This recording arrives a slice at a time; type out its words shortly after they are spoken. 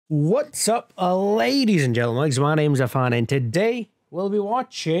What's up, ladies and gentlemen? My name's Afan, and today we'll be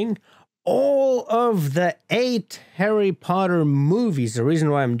watching all of the 8 Harry Potter movies. The reason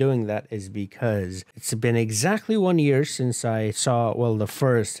why I'm doing that is because it's been exactly 1 year since I saw, well, the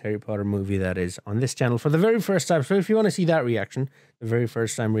first Harry Potter movie that is on this channel for the very first time. So if you want to see that reaction, the very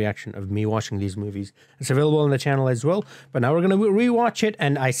first time reaction of me watching these movies, it's available on the channel as well. But now we're going to rewatch it,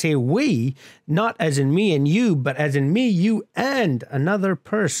 and I say we, not as in me and you, but as in me, you, and another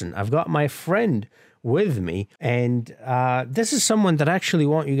person. I've got my friend with me, and this is someone that I actually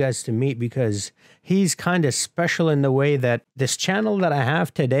want you guys to meet because he's kind of special in the way that this channel that I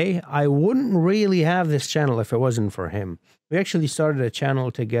have today, I wouldn't really have this channel if it wasn't for him. We actually started a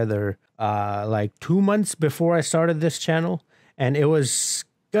channel together like 2 months before I started this channel, and it was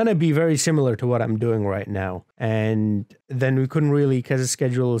gonna be very similar to what I'm doing right now. And then we couldn't really, because of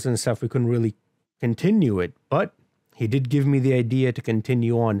schedules and stuff, we couldn't really continue it, but he did give me the idea to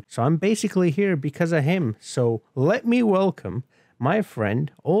continue on. So I'm basically here because of him. So let me welcome my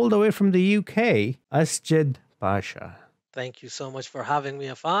friend all the way from the UK, Asjid Pasha. Thank you so much for having me,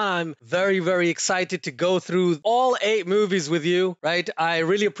 Afan. I'm very, very excited to go through all 8 movies with you, right? I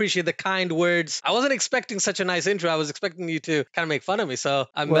really appreciate the kind words. I wasn't expecting such a nice intro. I was expecting you to kind of make fun of me, so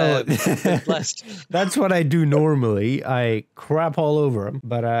I'm blessed. That's what I do normally. I crap all over them.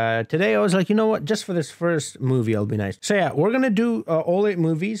 But today I was like, you know what? Just for this first movie, I'll be nice. So yeah, we're going to do all 8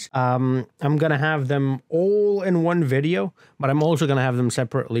 movies. I'm going to have them all in one video, but I'm also going to have them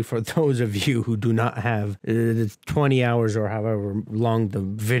separately for those of you who do not have 20 hours or however long the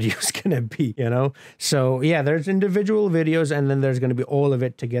video's gonna be, you know? So yeah, there's individual videos, and then there's gonna be all of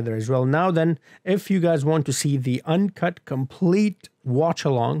it together as well. Now then, if you guys want to see the uncut, complete watch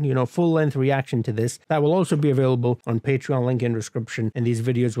along, you know, full length reaction to this, that will also be available on Patreon, link in description, and these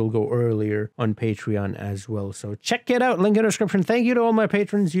videos will go earlier on Patreon as well. So check it out, link in description. Thank you to all my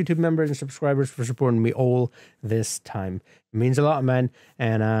patrons, YouTube members, and subscribers for supporting me all this time. It means a lot, man.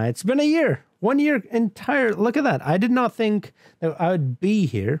 And it's been a year. 1 year entire. Look at that. I did not think that I would be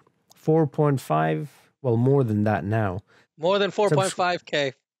here. 4.5. Well, more than that now. More than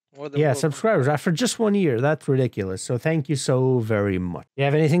 4.5K. More than yeah, subscribers after just 1 year. That's ridiculous. So thank you so very much. You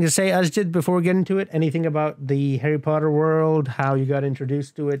have anything to say, Asjid, before we get into it? Anything about the Harry Potter world, how you got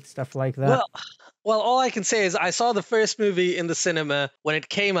introduced to it, stuff like that? Well, all I can say is I saw the first movie in the cinema when it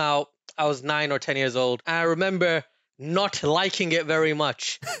came out. I was 9 or 10 years old. And I remember not liking it very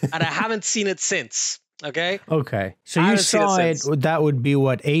much, and I haven't seen it since. Okay. So you saw it. That would be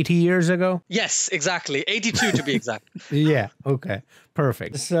what, 80 years ago? Yes, exactly. 82 to be exact. Yeah. Okay.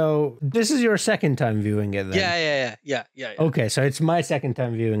 Perfect. So this is your second time viewing it then? Yeah. Okay, so it's my second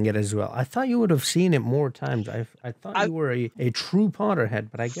time viewing it as well. I thought you would have seen it more times. I thought you were a true Potterhead,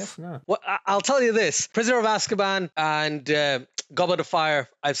 but I guess not. Well, I'll tell you this. Prisoner of Azkaban and Goblet of Fire,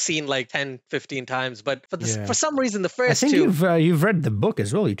 I've seen like 10, 15 times. But for some reason, the first two... I think you've read the book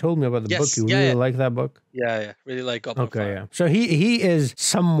as well. You told me about the book. You really like that book? Yeah. Really like Goblet of Fire. Okay, yeah. So he is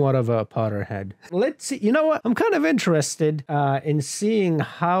somewhat of a Potterhead. Let's see. You know what? I'm kind of interested in seeing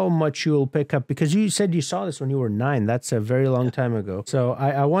how much you'll pick up, because you said you saw this when you were 9. That's a very long time ago. So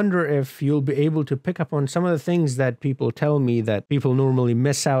I wonder if you'll be able to pick up on some of the things that people tell me that people normally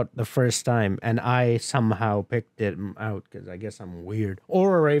miss out the first time, and I somehow picked it out because I guess I'm weird.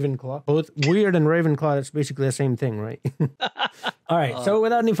 Or a Ravenclaw. Both weird and Ravenclaw, that's basically the same thing, right? All right, so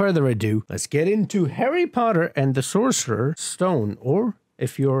without any further ado, let's get into Harry Potter and the Sorcerer's Stone, or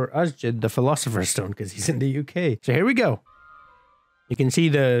if you're Asjid, the Philosopher's Stone, because he's in the UK. So here we go. You can see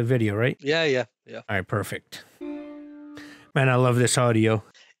the video, right? Yeah. All right, perfect. Man, I love this audio.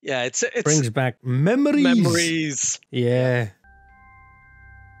 Yeah, it brings back memories. Yeah.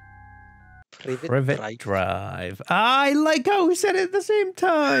 Private Drive. I like how we said it at the same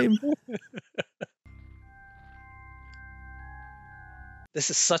time. This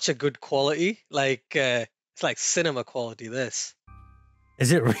is such a good quality. Like, it's like cinema quality, this.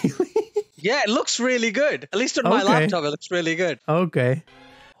 Is it really? Yeah, it looks really good. At least on my laptop, it looks really good. Okay.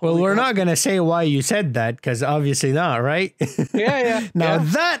 Well, we're not going to say why you said that, because obviously not, right? Yeah. Now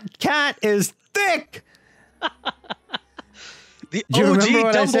that cat is thick. Do you remember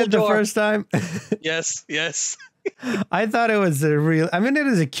what Dumbledore. I said the first time? Yes. I thought it was a real... I mean, it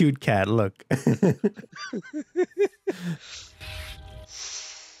is a cute cat. Look.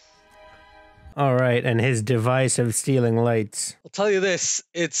 All right, and his device of stealing lights. I'll tell you this,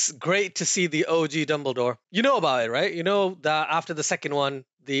 it's great to see the OG Dumbledore. You know about it, right? You know that after the second one,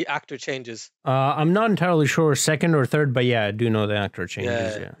 the actor changes. I'm not entirely sure, second or third, but yeah, I do know the actor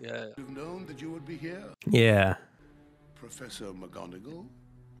changes, yeah. You've known that you would be here? Yeah. Professor McGonagall?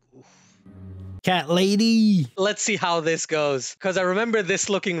 Cat lady. Let's see how this goes. Because I remember this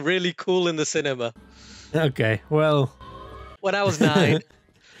looking really cool in the cinema. Okay, well. When I was 9.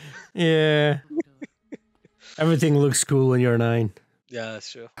 Yeah. Everything looks cool when you're 9. Yeah,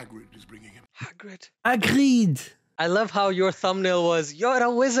 that's true. Hagrid is bringing him. Hagrid. Agreed. I love how your thumbnail was, "You're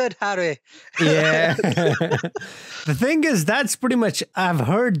a wizard, Harry." Yeah. The thing is, that's pretty much, I've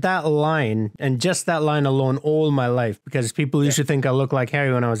heard that line, and just that line alone all my life, because people used to think I looked like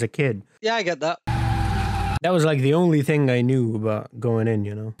Harry when I was a kid. Yeah, I get that. That was like the only thing I knew about going in,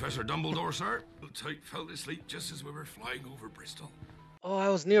 you know? Professor Dumbledore, sir. Tight fell asleep just as we were flying over Bristol. Oh, I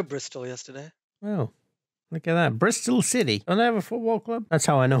was near Bristol yesterday. Well, look at that. Bristol City. Don't they have a football club? That's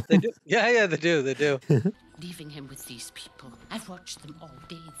how I know. They do. Yeah, they do. They do. Leaving him with these people. I've watched them all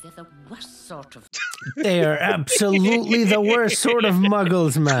day. They're the worst sort of... They are absolutely the worst sort of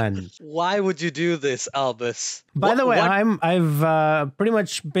muggles, man. Why would you do this, Albus? By the way, I've pretty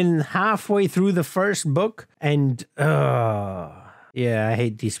much been halfway through the first book, and yeah, I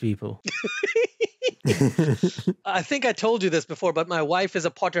hate these people. I think I told you this before, but my wife is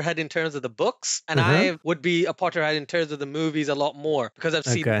a Potterhead in terms of the books, and I would be a Potterhead in terms of the movies a lot more, because I've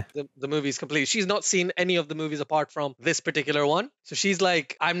seen the movies completely. She's not seen any of the movies apart from this particular one. So she's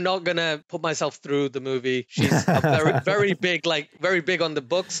like, I'm not going to put myself through the movie. She's a very big on the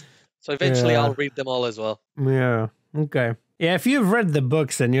books. So eventually I'll read them all as well. Yeah. Okay. Yeah, if you've read the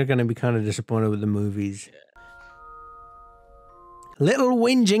books, then you're going to be kind of disappointed with the movies. Yeah. Little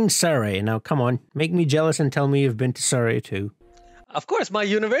whinging Surrey. Now, come on. Make me jealous and tell me you've been to Surrey too. Of course, my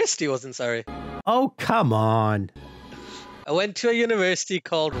university was in Surrey. Oh, come on. I went to a university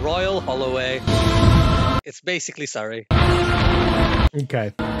called Royal Holloway. It's basically Surrey.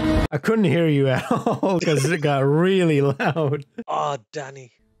 Okay. I couldn't hear you at all because it got really loud. Oh,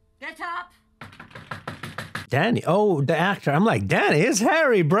 Danny. Get up! Danny. Oh, the actor. I'm like, Danny, it's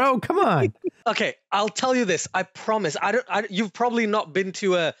Harry, bro. Come on. Okay, I'll tell you this. I promise. You've probably not been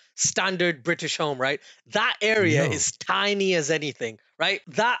to a standard British home, right? That area is tiny as anything, right?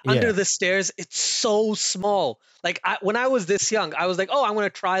 That under the stairs, it's so small. Like when I was this young, I was like, oh, I'm going to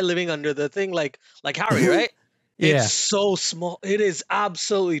try living under the thing like Harry, right? It's so small. It is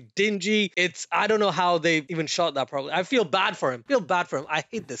absolutely dingy. I don't know how they even shot that properly. I feel bad for him. I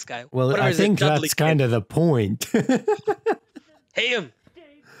hate this guy. Well, Whatever I think that's kind of the point. Hate him.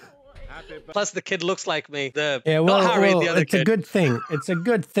 Plus, the kid looks like me. Harry, the other it's kid. a good thing. It's a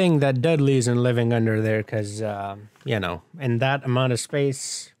good thing that Dudley isn't living under there because, you know, in that amount of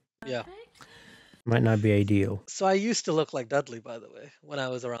space, might not be ideal. So I used to look like Dudley, by the way, when I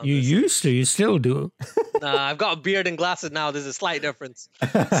was around. You still do. Nah, I've got a beard and glasses now. There's a slight difference.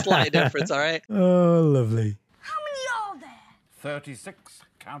 All right? Oh, lovely. How many are there? 36.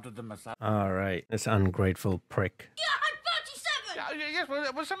 Counted them myself. All right. This ungrateful prick. Yeah, I'm 37! Yes,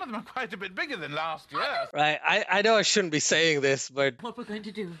 well, some of them are quite a bit bigger than last year. Right, I know I shouldn't be saying this, but... What we're going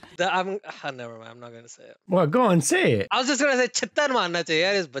to do? Never mind, I'm not going to say it. Well, go on, say it. I was just going to say, Chittan manna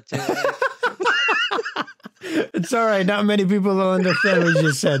chahiye, bache. It's all right. Not many people will understand what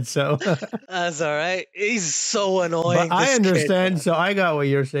you said, so. That's all right. He's so annoying. But I understand, so I got what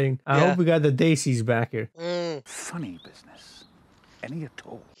you're saying. I hope we got the Daisies back here. Funny business. Any at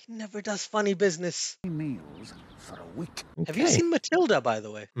all. He never does funny business. Meals for a week. Okay. Have you seen Matilda, by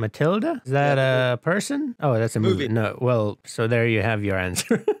the way? Matilda? Is that a person? Oh, that's a movie. No, well, so there you have your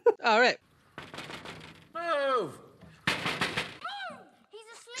answer. All right. Move! He's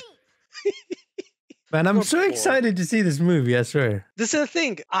asleep. Man, I'm so excited to see this movie, I swear. This is the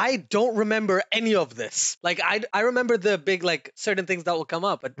thing. I don't remember any of this. Like, I remember the big, like, certain things that will come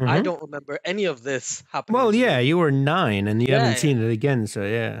up, but I don't remember any of this happening. Well, yeah, you were 9 and you haven't seen it again, so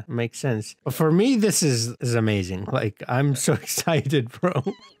yeah, makes sense. But for me, this is amazing. Like, I'm so excited,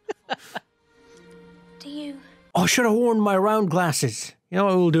 bro. Do you? Oh, I should have worn my round glasses. You know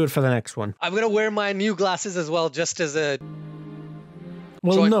what? We'll do it for the next one. I'm going to wear my new glasses as well, just as a...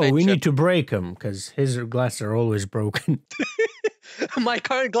 Well, no, we need to break them because his glasses are always broken. My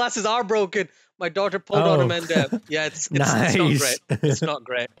current glasses are broken. My daughter pulled on them and it's nice. It's not great. It's not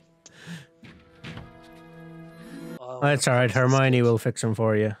great. That's all right. Hermione will fix them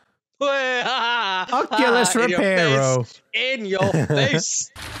for you. Oculus In your Reparo. face. In your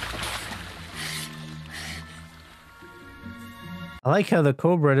face. I like how the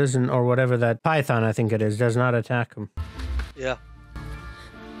cobra doesn't, or whatever that python I think it is, does not attack him. Yeah.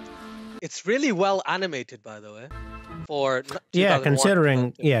 It's really well animated, by the way. For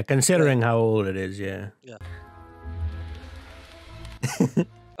considering how old it is, yeah.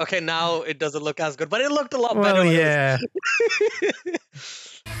 Okay, now it doesn't look as good, but it looked a lot better. Well, yeah.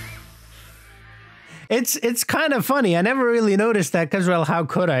 It's kind of funny. I never really noticed that because, well, how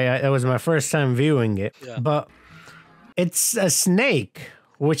could I? It was my first time viewing it. Yeah. But it's a snake,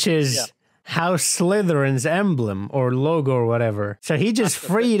 which is House Slytherin's emblem or logo or whatever. So he just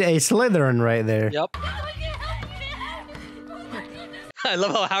freed a Slytherin right there. Yep. I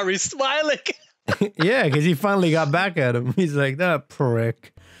love how Harry's smiling. Yeah, because he finally got back at him. He's like, that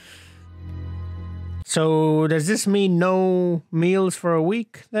prick. So does this mean no meals for a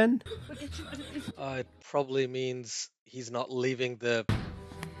week then? It probably means he's not leaving the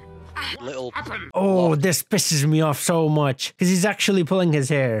little... Oh, this pisses me off so much because he's actually pulling his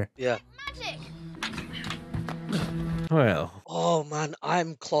hair. Yeah. Well. Oh, man,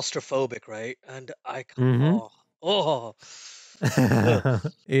 I'm claustrophobic, right? And I can't... Oh.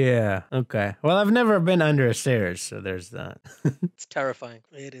 Yeah, okay. Well, I've never been under stairs, so there's that. It's terrifying.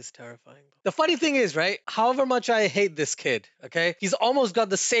 It is terrifying. The funny thing is, right, however much I hate this kid, okay, he's almost got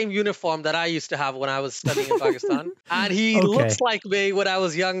the same uniform that I used to have when I was studying in Pakistan. And he looks like me when I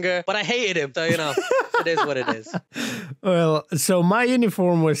was younger, but I hated him. So, you know, it is what it is. Well, so my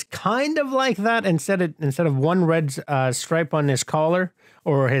uniform was kind of like that instead of one red stripe on his collar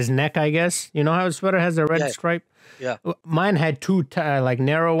or his neck, I guess. You know how a sweater has a red stripe? Yeah. Mine had two like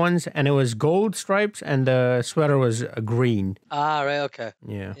narrow ones, and it was gold stripes, and the sweater was green. Ah, right. Okay.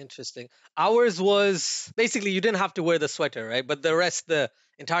 Yeah. Interesting. Ours was basically you didn't have to wear the sweater, right? But the rest, the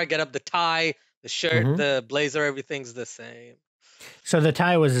entire getup, the tie, the shirt, the blazer, everything's the same. So the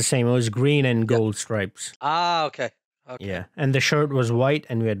tie was the same. It was green and gold stripes. Ah, okay. Okay. Yeah, and the shirt was white,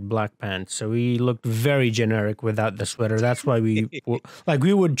 and we had black pants. So we looked very generic without the sweater. That's why we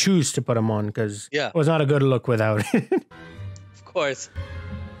we would choose to put them on because it was not a good look without it. Of course.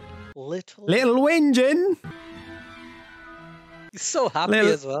 Little whingin. He's so happy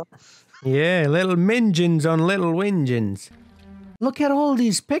as well. Yeah, little mingins on little whingins. Look at all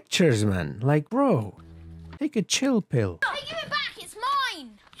these pictures, man. Like, bro, take a chill pill. Hey, give it back. It's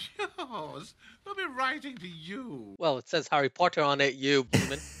mine. Yours? They'll be writing to you. Well, it says Harry Potter on it, you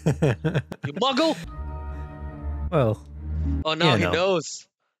human. You muggle. Well. Oh, now he knows.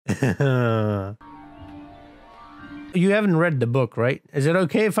 You haven't read the book, right? Is it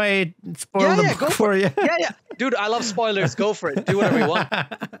okay if I spoil the book for you? Yeah. Dude, I love spoilers. Go for it. Do whatever you want.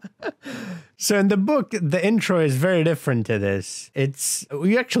 So in the book, the intro is very different to this.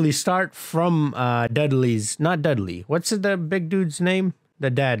 We actually start from not Dudley. What's the big dude's name? The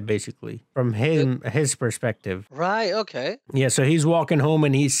dad, basically, from his perspective. Right, okay. Yeah, so he's walking home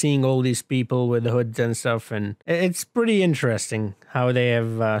and he's seeing all these people with the hoods and stuff, and it's pretty interesting how they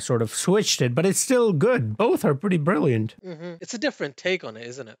have sort of switched it, but it's still good. Both are pretty brilliant. It's a different take on it,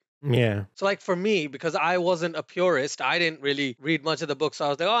 isn't it? Yeah. So like for me, because I wasn't a purist, I didn't really read much of the books. So I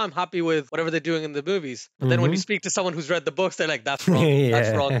was like, oh, I'm happy with whatever they're doing in the movies. But then when you speak to someone who's read the books, they're like, that's wrong.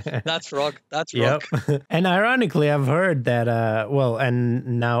 That's wrong. That's wrong. That's wrong. And ironically, I've heard that,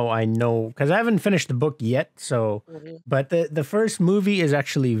 and now I know, because I haven't finished the book yet, so, but the first movie is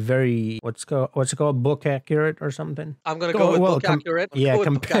actually very, what's it called, book accurate or something? I'm going to go with book accurate. Yeah,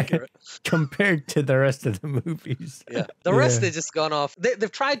 compared to the rest of the movies. Yeah. The rest, they've just gone off.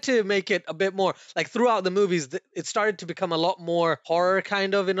 They've tried to make it a bit more, like throughout the movies, it started to become a lot more horror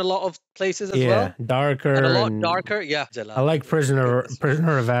kind of in a lot of places as well. Yeah, darker. And a lot darker, yeah. I like Prisoner of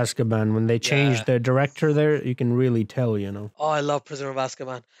Azkaban. When they changed the director there, you can really tell, you know. Oh, I love Prisoner of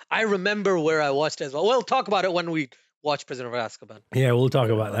Azkaban. I remember where I watched it as well. We'll talk about it when we watch Prisoner of Azkaban. Yeah, we'll talk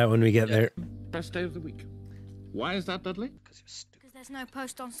about that when we get there. Best day of the week. Why is that, Dudley? Because you're stupid. There's no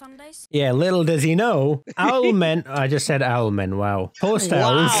post on Sundays. Yeah, little does he know. Owlmen. I just said owlmen. Wow. Post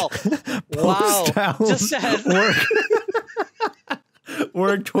owls. Post owls. Just said.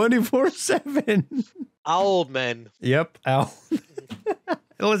 Work 24/7. Owl men. Yep. Owl.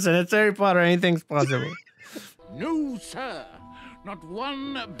 Listen, it's Harry Potter. Anything's possible. No, sir. Not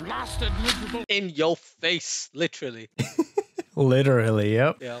one blasted miserable. In your face, literally. Literally,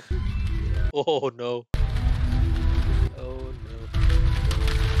 yep. Yeah. Oh no.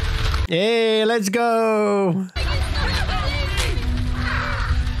 Hey, let's go.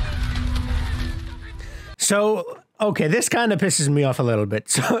 So, okay, this kind of pisses me off a little bit.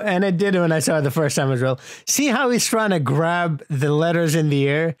 So, and it did when I saw it the first time as well. See how he's trying to grab the letters in the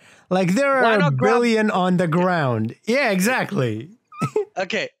air? Like there are a billion on the ground. Yeah, exactly.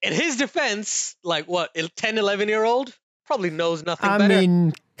 Okay, in his defense, like what, 10, 11-year-old? Probably knows nothing better. I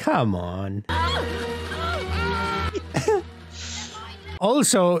mean, come on.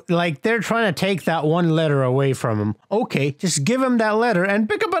 Also, like, they're trying to take that one letter away from him. Okay, just give him that letter and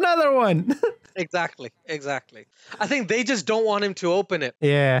pick up another one. Exactly. I think they just don't want him to open it.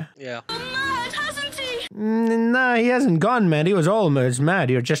 Yeah. Yeah. Mad, hasn't he? Nah, he hasn't gone mad. He was almost mad.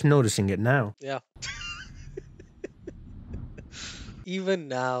 You're just noticing it now. Yeah. Even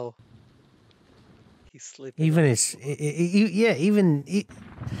now, he's sleeping. Even his, yeah, even.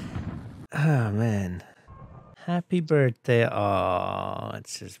 Oh man, happy birthday! Oh,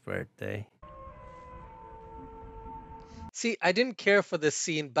 it's his birthday. See, I didn't care for this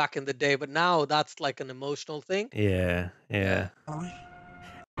scene back in the day, but now that's like an emotional thing. Yeah, yeah. Oh,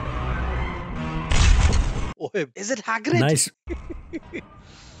 is it Hagrid? Nice.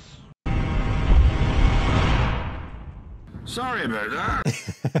 Sorry about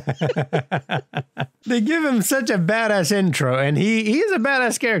that. They give him such a badass intro, and he is a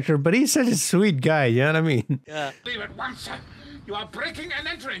badass character, but he's such a sweet guy. You know what I mean? Yeah. Leave at once. You are breaking and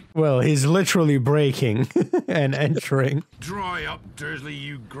entering. Well, he's literally breaking and entering. Dry up, Dursley,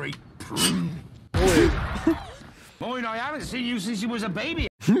 you great prune. Boy, I haven't seen you since you was a baby.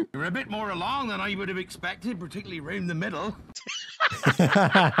 You're a bit more along than I would have expected, particularly round the middle.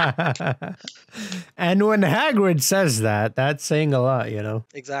 And when Hagrid says that, that's saying a lot, you know?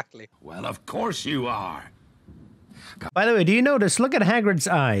 Exactly. Well, of course you are. By the way, do you notice, look at Hagrid's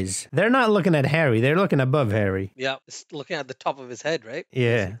eyes. They're not looking at Harry, they're looking above Harry. Yeah, it's looking at the top of his head, right?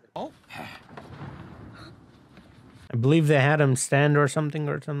 Yeah. Oh. I believe they had him stand or something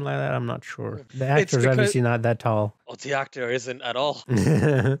like that. I'm not sure. The actor's because- obviously not that tall. Oh, the actor isn't at all.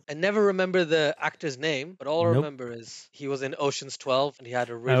 I never remember the actor's name, but all I Nope. remember is he was in Ocean's 12 and he had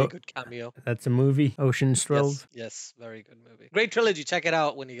a really Oh. good cameo. That's a movie, Ocean's 12. Yes, very good movie. Great trilogy. Check it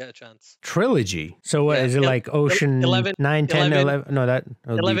out when you get a chance. Trilogy. So what Yeah, is it like Ocean 11, 9, 10, 11? No, that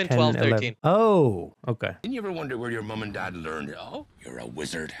would be 11, 10, 12, 11. 13. Oh, okay. Didn't you ever wonder where your mum and dad learned it all? You're a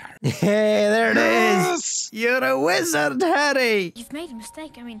wizard, Harry. Hey, there it is. You're a wizard, Harry. You've made a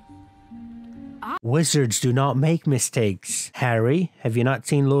mistake. I mean, Wizards do not make mistakes. Harry, have you not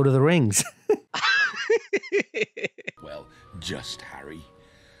seen Lord of the Rings? Well, just Harry.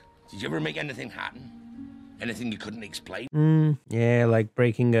 Did you ever make anything happen? Anything you couldn't explain? Yeah, like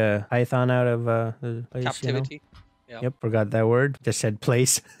breaking a python out of the place, Captivity. You Yeah. know? Yep, forgot that word. Just said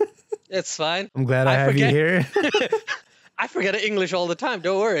place. It's fine. I'm glad I have forget- you here. I forget English all the time.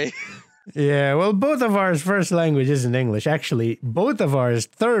 Don't worry. Yeah, well, both of ours first language isn't English. Actually, both of ours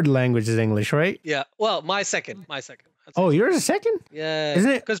third language is English, right? Yeah. Well, my second. That's Oh, it. yours a second? Yeah.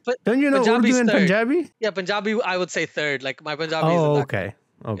 Isn't it? Because Don't you know Punjabi's Urdu and third. Punjabi? Yeah, Punjabi. I would say third. Like my Punjabi. Oh, isn't that okay.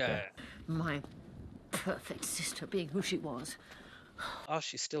 good. Okay. Yeah. My perfect sister being who she was. Oh,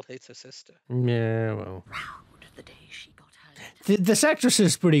 she still hates her sister. Yeah, well. Proud the day she got her. This actress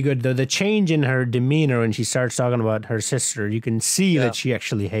is pretty good, though. The change in her demeanor when she starts talking about her sister, you can see Yeah. that she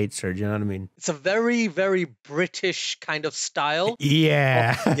actually hates her. Do you know what I mean? It's a very, very British kind of style.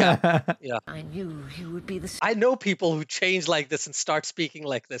 Yeah. Yeah. I knew you would be the I know people who change like this and start speaking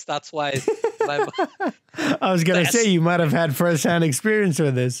like this. That's why my, I was going to Best. say, you might have had first-hand experience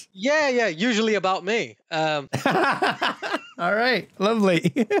with this. yeah, usually about me. All right.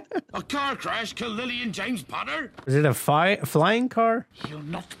 Lovely. A car crash killed Lily and James Potter? Is it a flying car? He'll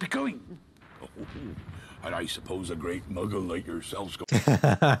not be going. And I suppose a great muggle like yourselves go.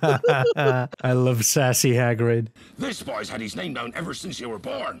 I love sassy Hagrid. This boy's had his name down ever since you were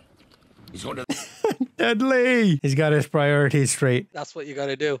born. He's going to Dudley. He's got his priorities straight. That's what you got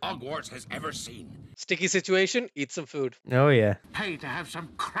to do. Hogwarts has ever seen. Sticky situation, eat some food. Oh, yeah. Pay to have some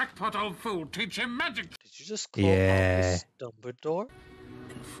crackpot old fool teach him magic. Did you just call Yeah. Albus Dumbledore?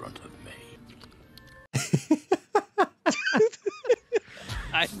 In front of me.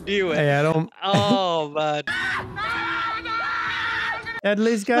 I knew it. Hey, I don't... Oh, man.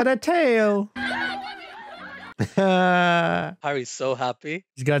 Dudley's got a tail. He's Harry's so happy.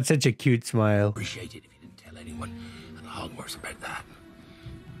 got such a cute smile. Appreciate it if you didn't tell anyone at Hogwarts about that.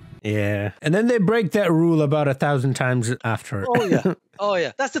 Yeah. And then they break that rule about 1,000 times after. Oh, yeah. Oh,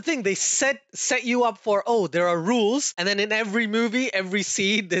 yeah. That's the thing. They set you up for, oh, there are rules. And then in every movie, every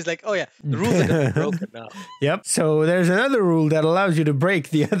scene, there's like, oh, yeah, the rules are going to be broken now. Yep. So there's another rule that allows you to break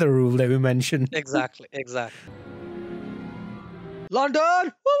the other rule that we mentioned. Exactly. London!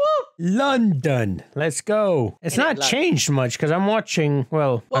 Woo-woo! London. Let's go. It's Yeah, not London. changed much because I'm watching, well,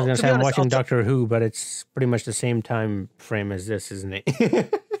 I was Well, going to to say be I'm honest, watching I'll ta- Doctor Who, but it's pretty much the same time frame as this, isn't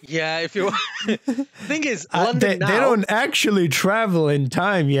it? Yeah, if you... Thing is, London now... they don't actually travel in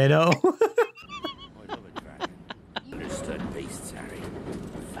time, you know? Understood beasts, Harry.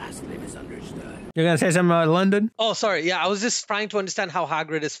 Vastly misunderstood. You're going to say something about London? Oh, sorry. Yeah, I was just trying to understand how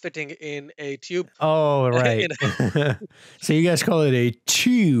Hagrid is fitting in a tube. Oh, right. So you guys call it a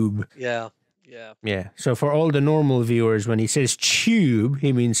tube. Yeah. Yeah. So for all the normal viewers, when he says tube,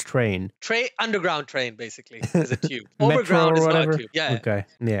 he means train. Underground train, basically, is a tube. Metro Overground or is not whatever? a tube. Yeah. Okay.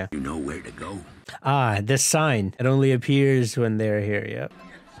 Yeah. You know where to go. Ah, this sign. It only appears when they're here. Yep.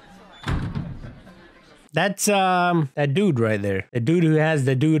 That's that dude right there. The dude who has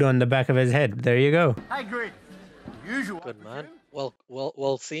the dude on the back of his head. There you go. Hey, Grid. Usual. Good man.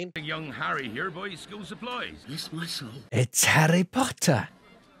 Well seen. Young Harry here boys school supplies. Yes, my soul. It's Harry Potter.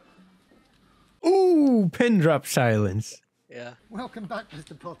 Ooh, pin drop silence. Yeah. Welcome back,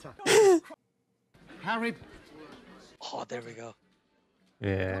 Mr. Potter. Harry, Oh, there we go.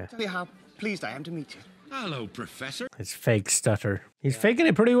 Yeah. tell you how pleased I am to meet you. Hello, Professor. His fake stutter. He's faking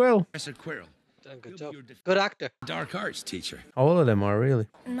it pretty well. Professor Quirrell. Done good job. Good actor. Dark arts teacher. All of them are really.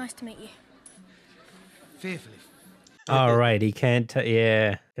 Nice to meet you. Fearfully. All right, he can't.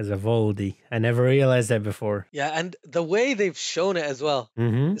 Yeah, because of Voldy. I never realized that before. Yeah, and the way they've shown it as well.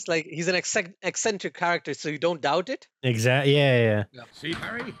 Mm-hmm. It's like he's an eccentric character, so you don't doubt it. Exactly. Yeah. See,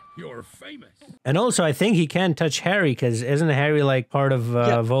 Harry, you're famous. And also, I think he can't touch Harry because isn't Harry like part of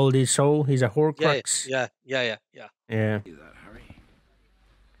Voldy's soul? He's a Horcrux. Yeah. Yeah. Do that, Harry.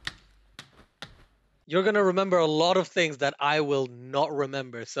 You're gonna remember a lot of things that I will not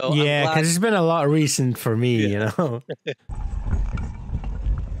remember. So Yeah, I'm glad- because it's been a lot recent for me, you know.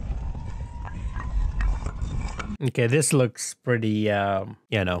 Okay, this looks pretty, you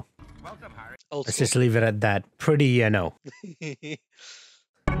know. Welcome, Harry. old Let's school. just leave it at that. Pretty, you know.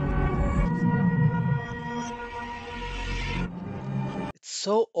 It's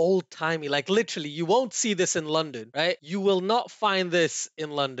so old timey. Like literally, you won't see this in London, right? You will not find this in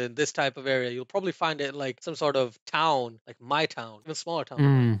London, this type of area. You'll probably find it in like some sort of town, like my town, even smaller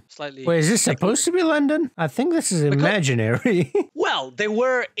town. Slightly. Wait, is this supposed to be London? I think this is imaginary. Well, they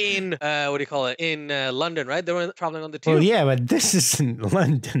were in what do you call it? In London, right? They were traveling on the tube, Well, yeah, but this isn't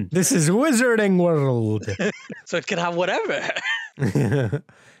London. This is Wizarding World. so it can have whatever.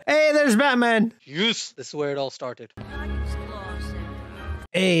 Hey, there's Batman. Yes, this is where it all started.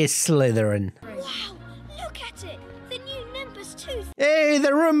 Hey, Slytherin. Wow, look at it! The new Nimbus tooth Hey, the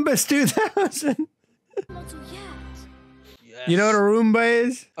Roombus 2000. model yet. Yes. You know what a Roomba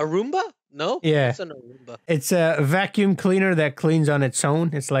is? A Roomba? No. Yeah. What's an Roomba? It's a vacuum cleaner that cleans on its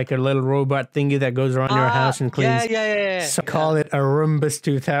own. It's like a little robot thingy that goes around your house and cleans. Yeah. So call it a Roombus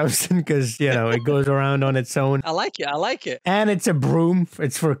 2000 because, you know, it goes around on its own. I like it. I like it. And it's a broom.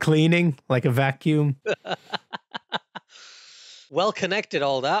 It's for cleaning, like a vacuum. Well connected,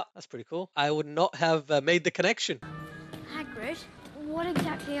 all that. That's pretty cool. I would not have made the connection. Hagrid, what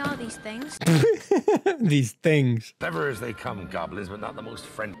exactly are these things? These things. Clever as they come, goblins, but not the most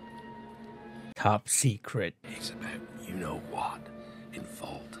friendly. Top secret. It's about you know what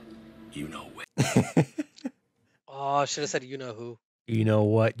involved. You know when. Oh, I should have said you know who. You know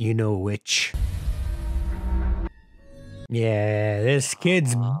what? You know which. Yeah, this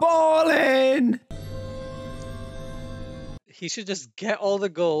kid's balling. He should just get all the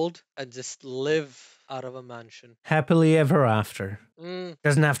gold and just live out of a mansion. Happily ever after. Mm.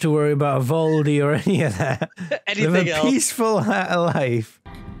 Doesn't have to worry about Voldy or any of that. Anything Live a else. peaceful life.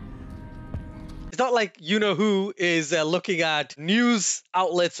 It's not like you know who is looking at news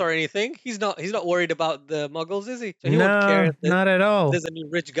outlets or anything. He's not worried about the Muggles, is he? So he won't care. No, If not at all. there's a new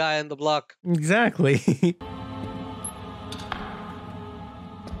rich guy on the block. Exactly.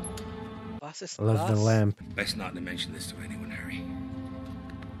 Glasses, Love the glass. lamp. Best not to mention this to anyone, Harry.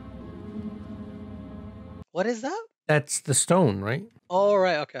 What is that? That's the stone, right? Oh,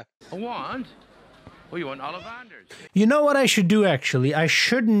 right, okay. A wand? Oh, you want Ollivander's? You know what I should do, actually? I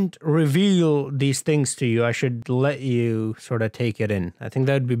shouldn't reveal these things to you. I should let you sort of take it in. I think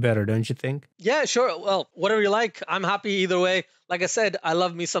that would be better, don't you think? Yeah, sure. Well, whatever you like. I'm happy either way. Like I said, I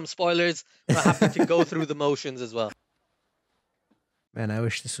love me some spoilers. I'm happy to go through the motions as well. Man, I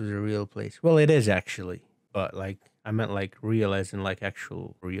wish this was a real place. Well, it is actually. But, like, I meant, like, real as in, like,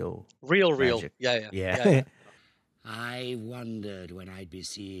 actual real. Real. Magic. Yeah. I wondered when I'd be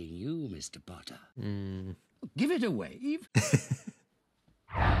seeing you, Mr. Potter. Give it a wave.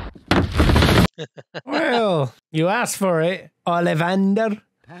 Well, you asked for it, Ollivander.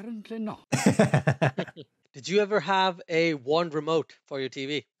 Apparently not. Did you ever have a wand remote for your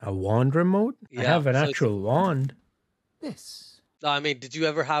TV? A wand remote? I Yeah, have an so it's- actual wand. This. No, I mean, did you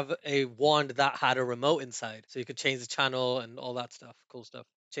ever have a wand that had a remote inside? So you could change the channel and all that stuff. Cool stuff.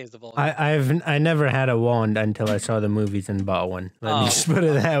 Change the volume. I never had a wand until I saw the movies and bought one. Let me Oh. just put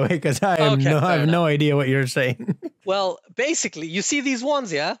it that way, because I Okay, fair have no enough. idea what you're saying. Well, basically, you see these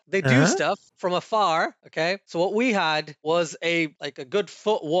ones, yeah? They do Uh-huh. stuff from afar, okay? So what we had was a good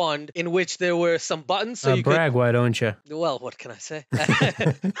foot wand in which there were some buttons. So you Brag, why don't you? could, well, what can I say?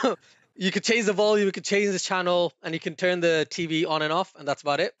 You could change the volume, you could change the channel, and you can turn the TV on and off, and that's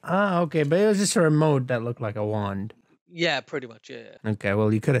about it. Ah, okay, but it was just a remote that looked like a wand. Yeah, pretty much. Yeah. Okay,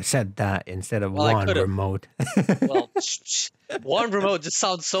 well, you could have said that instead of Well, I one could've. remote. Well, one remote just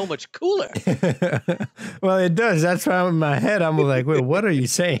sounds so much cooler. Well, it does. That's why in my head I'm like, wait, what are you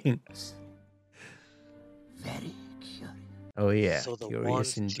saying? Very curious. Oh, yeah. So the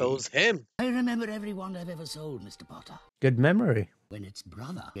Curious one indeed. chose him. I remember every wand I've ever sold, Mr. Potter. Good memory. When its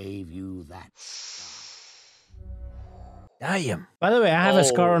brother gave you that. Damn. By the way, I have a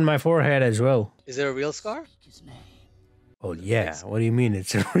scar Oh. on my forehead as well. Is there a real scar? His name. Oh, yeah. What do you mean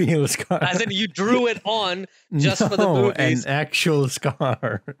it's a real scar? As in you drew it on just for the No, movies. an actual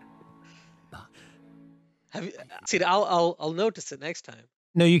scar. Have you see? I'll notice it next time.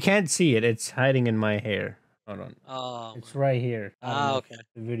 No, you can't see it. It's hiding in my hair. Hold on. Oh, It's right here. I don't know if okay.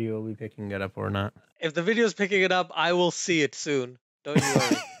 the video will be picking it up or not. If the video's picking it up, I will see it soon. Don't you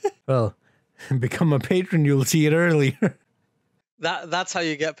worry. Well, become a patron. You'll see it earlier. That's how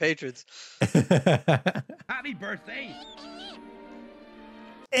you get patrons. Happy birthday!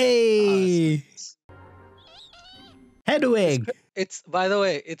 Hey, Hedwig. It's by the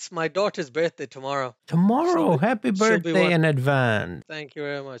way, it's my daughter's birthday tomorrow. Tomorrow. Happy she'll be birthday one. in advance. Thank you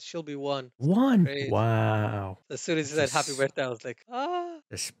very much. She'll be one. One. Great. Wow. As soon as you said happy birthday, I was like,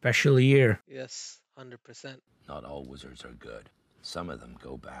 A special year. yes, 100%. Not all wizards are good. Some of them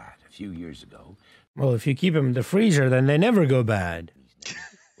go bad. A few years ago, Well, if you keep them in the freezer, then they never go bad.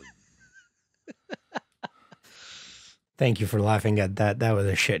 Thank you for laughing at that. That was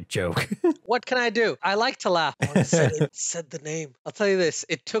a shit joke. What can I do? I like to laugh. Oh, it said the name. I'll tell you this.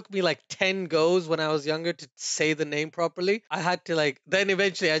 It took me like 10 goes when I was younger to say the name properly. I had to then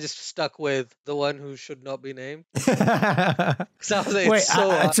eventually I just stuck with the one who should not be named. So I was like, Wait, it's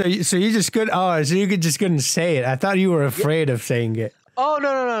so, so you just couldn't? Oh, so you just couldn't say it? I thought you were afraid of saying it. oh, no.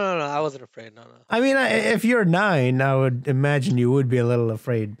 I wasn't afraid. No. I mean, if you're 9, I would imagine you would be a little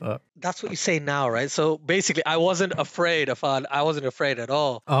afraid, but That's what you say now, right? So basically, I wasn't afraid I wasn't afraid at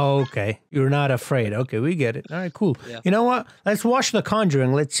all. oh, okay. You're not afraid. Okay, we get it. All right, cool. Yeah. You know what? Let's watch The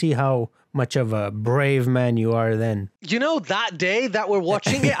Conjuring. Let's see how much of a brave man you are then. You know, that day that we're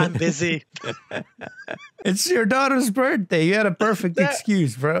watching it, I'm busy. It's your daughter's birthday. You had a perfect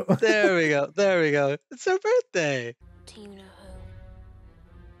excuse, bro. There we go. It's her birthday. Do you know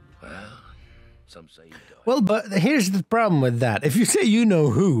who? well, some say you don't. Well, but here's the problem with that. If you say you know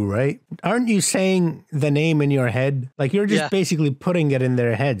who, right? Aren't you saying the name in your head? Like you're just Yeah. basically putting it in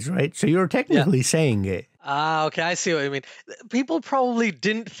their heads, right? So you're technically saying it. Ah, okay, I see what you mean. People probably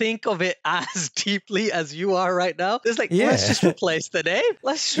didn't think of it as deeply as you are right now. It's like, let's Yeah. just replace the name.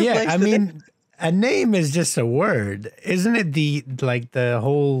 Let's just Yeah, replace I the name. mean, a name is just a word, isn't it? The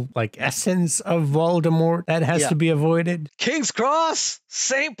whole essence of Voldemort that has Yeah. to be avoided. King's Cross,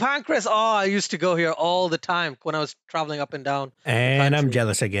 St. Pancras. Oh, I used to go here all the time when I was traveling up and down. And I'm country.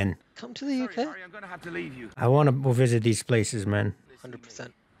 jealous again. Come to the UK. Sorry, I'm going to have to leave you. I want to visit these places, man.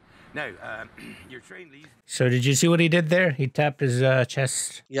 100%. Now, your train leaves. So did you see what he did there? He tapped his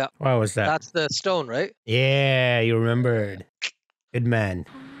chest. Yeah, What was that? that's the stone, right? Yeah, you remembered. Good man.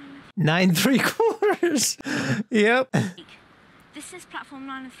 9 3/4. Yep. This is platform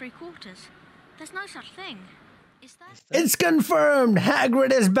 9 3/4. There's no such thing. Is there? It's confirmed.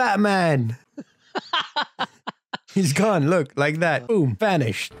 Hagrid is Batman. He's gone. Look, like that. Boom.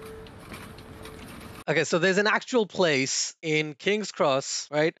 Vanished. Okay, so there's an actual place in King's Cross,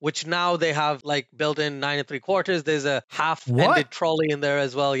 right? Which now they have built in 9 3/4. There's a half-ended What? trolley in there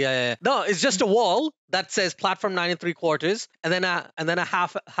as well. Yeah. No, it's just a wall that says platform 9 3/4, and then a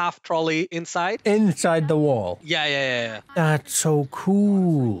half trolley inside. Inside the wall. Yeah. That's so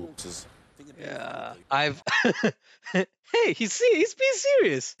cool. Yeah. I've. Hey, he's being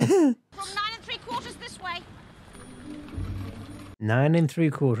serious. From 9 3/4 this way. 9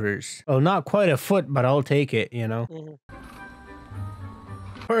 3/4. Well, not quite a foot, but I'll take it, you know.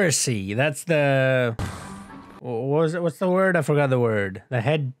 Percy, that's the... What was it? What's the word? I forgot the word. The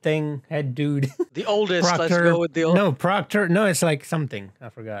head thing, head dude. The oldest. Let's Proctor. go with the old. No, Proctor. No, it's like something. I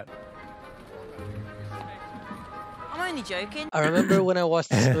forgot. I'm only joking. I remember when I watched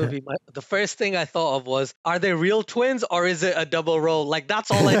this movie, the first thing I thought of was, are they real twins or is it a double role? That's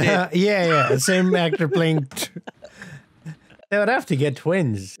all I did. Yeah. Same actor playing... They would have to get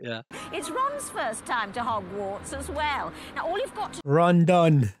twins. Yeah. It's Ron's first time to Hogwarts as well. Now, all you've got to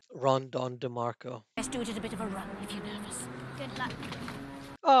Rondon. Rondon DeMarco. Let's do it at a bit of a run if you're nervous. Good luck.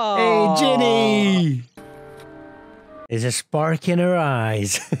 Oh. Hey, Ginny! There's a spark in her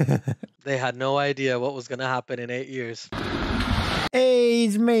eyes. They had no idea what was going to happen in 8 years. Hey,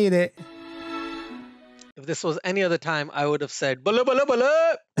 he's made it. If this was any other time, I would have said, bala bala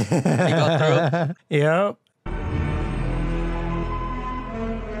bala. He got through. Yep.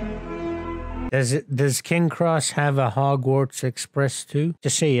 Does King Cross have a Hogwarts Express too?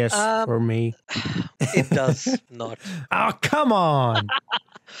 Just say yes for me. It does not. Oh, come on.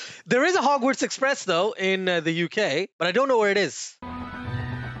 There is a Hogwarts Express though in the UK, but I don't know where it is.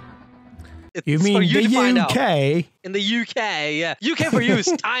 It's You for mean you the to find out. UK? In the UK, yeah. UK for you is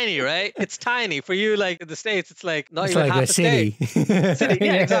tiny, right? It's tiny. For you, like in the States, it's like not It's even like half a city. City,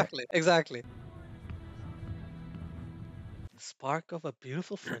 yeah, exactly. Spark of a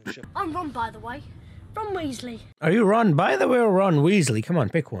beautiful friendship. I'm Ron, by the way. Ron Weasley. Are you Ron, by the way, or Ron Weasley? Come on,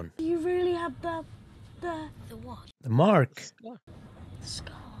 pick one. Do you really have the what? The mark. The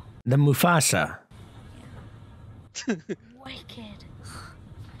scar. The Mufasa. Wicked.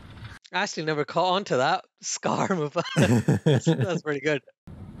 I actually never caught on to that. Scar move. That's pretty good.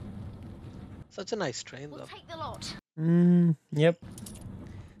 Such a nice train, We'll though. take the lot. Yep.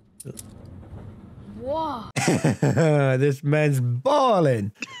 Whoa. This man's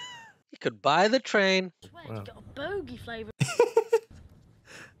balling. You could buy the train. I swear, it's got a bogey flavour.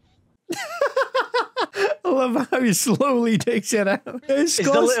 I love how he slowly takes it out. It's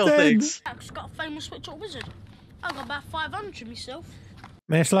the little things. I've just got a famous switch up wizard. I've got about 500 myself.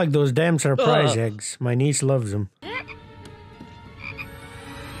 Man, it's like those damn surprise eggs. My niece loves them.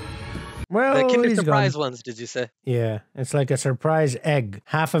 Well, The Kinder he's Surprise gone. ones, did you say? Yeah, it's like a surprise egg.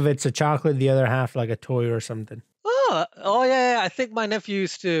 Half of it's a chocolate, the other half like a toy or something. Oh yeah. I think my nephew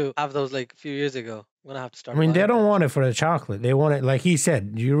used to have those like a few years ago. I'm gonna have to start. I mean, they buying don't them. want it for the chocolate. They want it, like he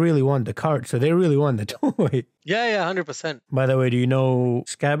said, you really want the cart, so they really want the toy. Yeah, 100%. By the way, do you know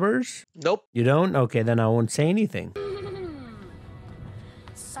Scabbers? Nope. You don't? Okay, then I won't say anything.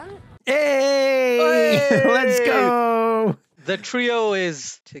 Son. Hey! Hey! Let's go! The trio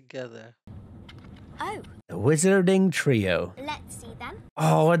is together. Oh, The Wizarding Trio. let's see then.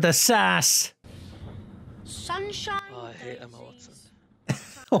 Oh, what the sass! Sunshine. Oh, I hate Emma Watson.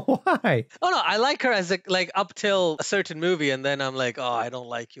 Why? Oh no, I like her as a, like up till a certain movie, and then I'm like, oh, I don't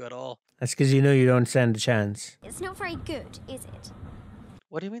like you at all. That's because you know you don't stand a chance. It's not very good, is it?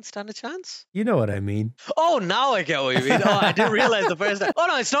 What do you mean, stand a chance? You know what I mean. Oh, now I get what you mean. Oh, I didn't realize the first time. Oh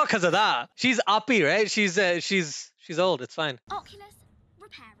no, it's not because of that. She's uppy, right? She's old. It's fine. Oculus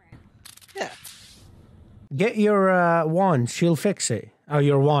Reparo. Yeah. Get your wand. She'll fix it. Oh,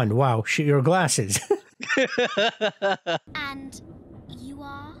 your wand. Wow. Your glasses. And you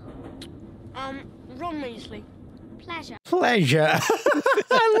are? Ron Weasley. Pleasure. Pleasure.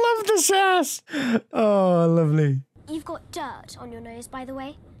 I love the sass. Oh, lovely. You've got dirt on your nose, by the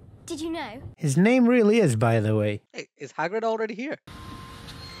way. Did you know? His name really is, by the way. Hey, is Hagrid already here?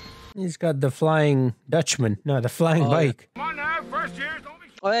 He's got the Flying Dutchman. No, the Flying Bike. Come on now, first years, don't be...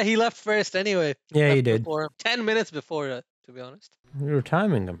 Oh yeah, he left first anyway. Yeah, he Left did. before him. 10 minutes before, to be honest. We were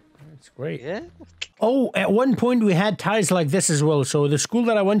timing him. That's great. Yeah. Oh, at one point we had ties like this as well. So the school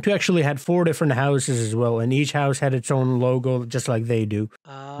that I went to actually had 4 different houses as well. And each house had its own logo, just like they do.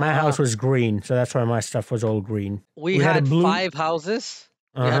 My house was green. So that's why my stuff was all green. We had a had blue- 5 houses.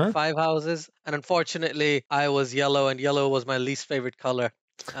 We had 5 houses, and unfortunately, I was yellow, and yellow was my least favorite color.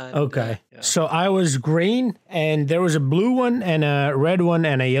 And, Okay. yeah. So I was green, and there was a blue one, and a red one,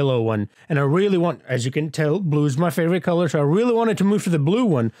 and a yellow one. And I really want, as you can tell, blue is my favorite color. So I really wanted to move to the blue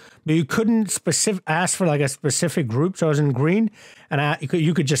one, but you couldn't ask for like a specific group. So I was in green, and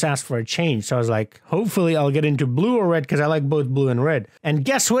you could just ask for a change. So I was like, hopefully I'll get into blue or red because I like both blue and red. And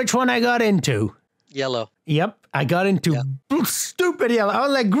guess which one I got into? Yellow. Yep, I got into stupid yellow. I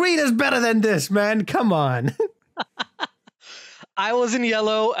was like, green is better than this, man. Come on. I was in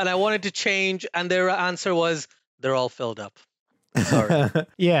yellow, and I wanted to change, and their answer was, they're all filled up. Sorry.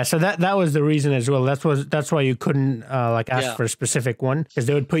 Yeah, so that was the reason as well. That's why you couldn't ask for a specific one, because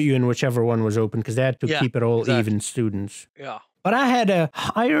they would put you in whichever one was open, because they had to keep it all even students. Yeah. But I had a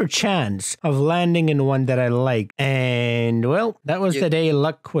higher chance of landing in one that I liked. And, well, that was the day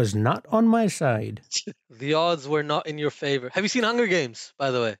luck was not on my side. The odds were not in your favor. Have you seen Hunger Games, by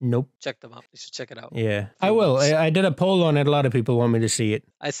the way? Nope. Check them out. You should check it out. Yeah, I will. I did a poll on it. A lot of people want me to see it.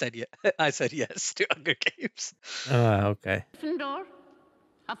 I said I said yes to Hunger Games. Okay. Gryffindor,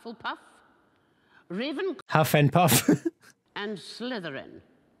 Hufflepuff, Ravenclaw, Huff and Puff. and Slytherin.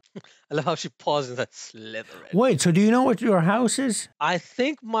 I love how she paused and said Slytherin. Wait, so do you know what your house is? I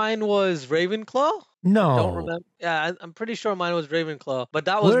think mine was Ravenclaw. No. I don't remember. Yeah, I'm pretty sure mine was Ravenclaw, but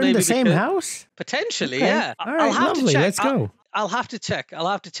that was We're maybe in the same because- house? Potentially, Okay. yeah. All right, I'll have lovely. to check. Let's go. I'll have to check. I'll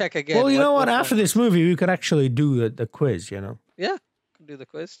have to check again. Well, you know what? one- After this movie, we could actually do the quiz, you know? Yeah, can do the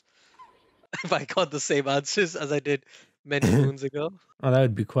quiz. If I got the same answers as I did many moons ago. Oh, that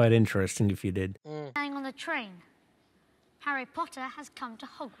would be quite interesting if you did. Staying on the train. Harry Potter has come to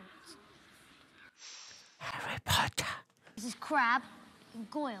Hogwarts. Harry Potter. This is Crabbe and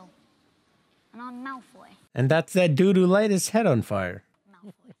Goyle. And I'm Malfoy. And that's that dude who light his head on fire.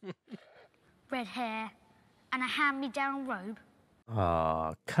 Malfoy. Red hair and a hand-me-down robe.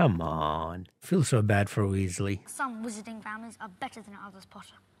 Aw, come on. I feel so bad for Weasley. Some wizarding families are better than others,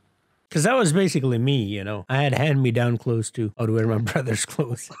 Potter. Because that was basically me, you know. I had hand-me-down clothes too. I would wear my brother's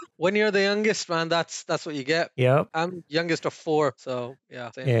clothes. When you're the youngest, man, that's what you get. Yep. I'm youngest of 4, so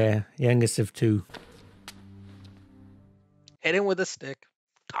yeah. Same. Yeah, youngest of 2. Hit him with a stick.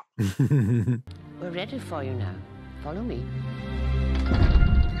 We're ready for you now. Follow me.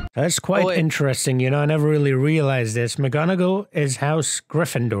 That's quite interesting, you know. I never really realized this. McGonagall is House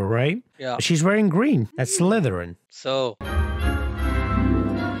Gryffindor, right? Yeah. But she's wearing green. That's Slytherin. So.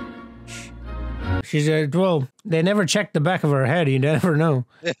 She's well, they never checked the back of her head. You never know.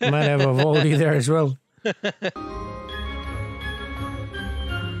 Might have a Voldy there as well.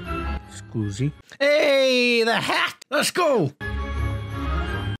 Scoozy. Hey, the hat! Let's go!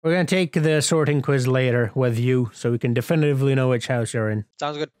 We're going to take the sorting quiz later with you so we can definitively know which house you're in.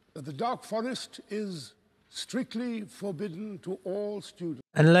 Sounds good. The Dark Forest is strictly forbidden to all students.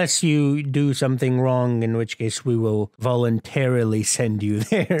 Unless you do something wrong, in which case we will voluntarily send you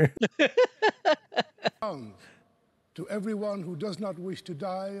there. To everyone who does not wish to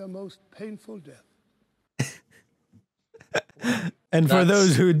die a most painful death. And for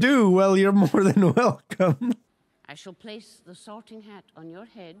those who do, well, you're more than welcome. I shall place the sorting hat on your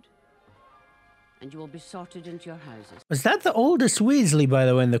head, and you will be sorted into your houses. Was that the oldest Weasley, by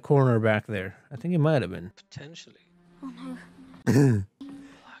the way, in the corner back there? I think it might have been. Potentially. Oh no.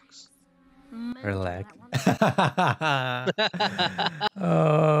 Relax.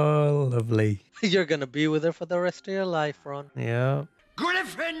 Oh, lovely. You're gonna be with her for the rest of your life, Ron. Yeah.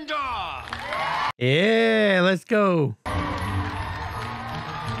 Gryffindor! Yeah, let's go.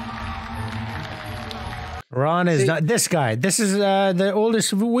 Ron is not this guy. This is the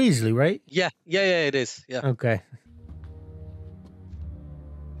oldest Weasley, right? Yeah, it is. Yeah. Okay.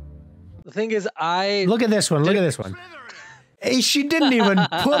 The thing is, look at this one. Look at this one. Hey, she didn't even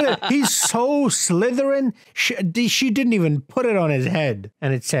put it. He's so Slytherin. She didn't even put it on his head,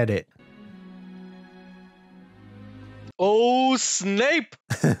 and it said it. Oh, Snape!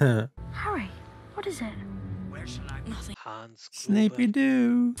 Harry, what is it? Where shall I go? Nothing. Hans. Snapey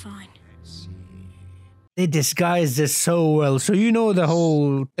do. Fine. They disguised this so well. So you know the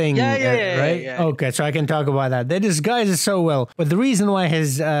whole thing, right? Yeah. Okay, so I can talk about that. They disguise it so well. But the reason why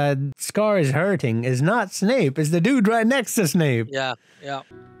his scar is hurting is not Snape. It's the dude right next to Snape. Yeah.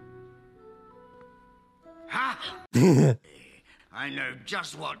 Ha! I know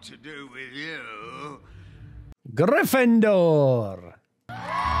just what to do with you. Gryffindor.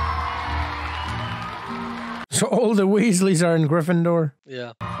 So all the Weasleys are in Gryffindor?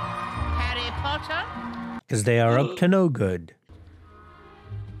 Yeah. Harry Potter? Because they are up to no good.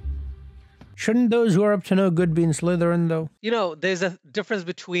 Shouldn't those who are up to no good be in Slytherin, though? You know, there's a difference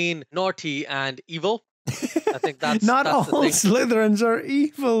between naughty and evil. I think that's not that's all Slytherins are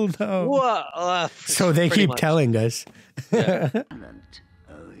evil, though. Well, so they keep telling us. Yeah.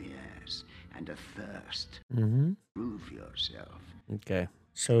 Oh yes, and a thirst. Prove yourself. Okay,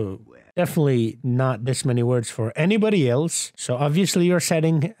 so definitely not this many words for anybody else. So obviously you're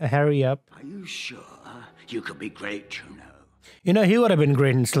setting Harry up. Are you sure? You could be great, you know. You know, he would have been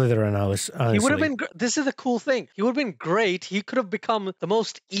great in Slytherin, honestly. He would have been. This is the cool thing. He would have been great. He could have become the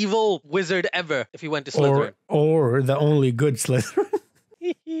most evil wizard ever if he went to Slytherin. Or the only good Slytherin.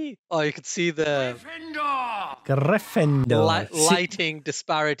 Oh, you could see the Gryffindor. Lighting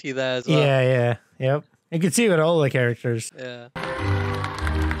disparity there as well. Yeah. Yep. You can see it with all the characters. Yeah.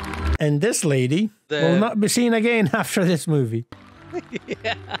 And this lady will not be seen again after this movie.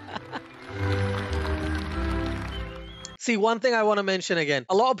 Yeah. See, one thing I want to mention again.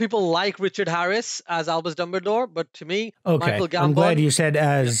 A lot of people like Richard Harris as Albus Dumbledore, but to me, Michael Gambon... I'm glad you said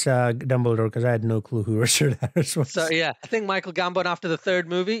as Dumbledore, because I had no clue who Richard Harris was. So, yeah, I think Michael Gambon after the third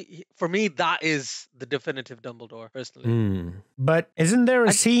movie, for me, that is the definitive Dumbledore, personally. But isn't there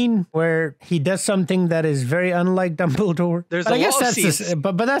a scene where he does something that is very unlike Dumbledore? There's but a I guess lot of that's scenes.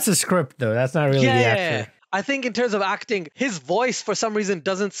 but that's a script, though. That's not really the actor. I think in terms of acting, his voice for some reason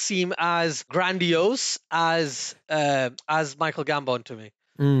doesn't seem as grandiose as Michael Gambon to me.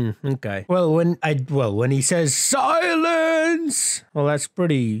 Okay. Well, when he says silence, well, that's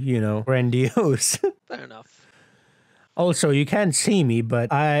pretty, grandiose. Fair enough. Also, you can't see me, but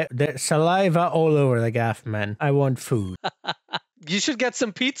there's saliva all over the gaff, man. I want food. You should get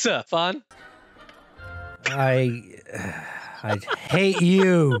some pizza, Fawn. I hate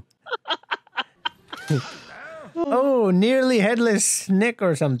you. Oh, nearly headless Nick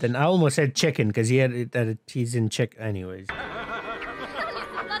or something. I almost said chicken because he's in chick anyways.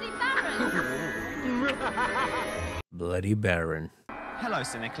 Bloody Baron. Hello,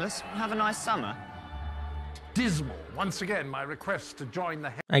 Sir Nicholas. Have a nice summer. Dismal. Once again, my request to join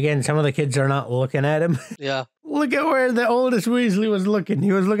the... Again, some of the kids are not looking at him. Yeah. Look at where the oldest Weasley was looking.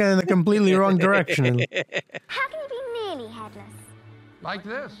 He was looking in the completely wrong direction. How can you be nearly headless? Like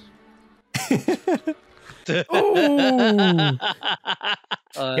this. Oh.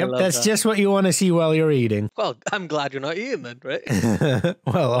 Yep, that's that. just what you want to see while you're eating. Well, I'm glad you're not eating then, right?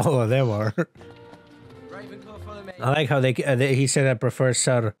 Well, all of them are. I like how he said I prefer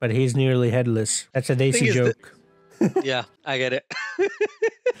Sir, but he's nearly headless. That's a Daisy joke. Yeah, I get it.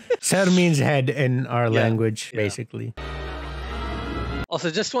 Sir means head in our language, basically.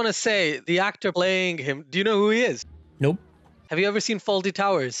 Also, just want to say, the actor playing him, do you know who he is? Nope. Have you ever seen Faulty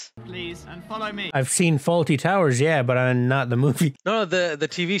Towers? Please, and follow me. I've seen Faulty Towers, yeah, but not the movie. No, the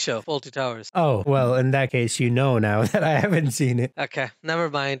TV show, Faulty Towers. Oh, well, in that case, you know now that I haven't seen it. Okay, never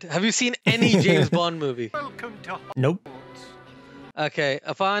mind. Have you seen any James Bond movie? Welcome to... Nope. Okay,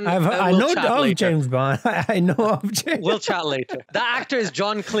 upon I know of James Bond. I know of James. We'll chat later. The actor is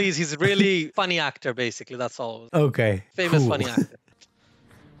John Cleese. He's a really funny actor, basically. That's all. Okay. Famous cool. funny actor.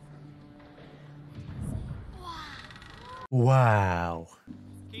 Wow.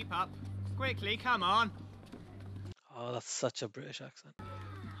 Keep up. Quickly, come on. Oh, that's such a British accent.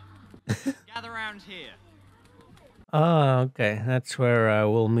 Gather round here. Oh, okay. That's where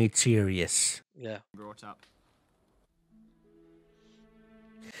we'll meet Sirius. Yeah. Brought up.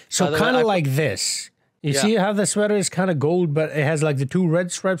 So kind of like this. You see how the sweater is kind of gold, but it has like the 2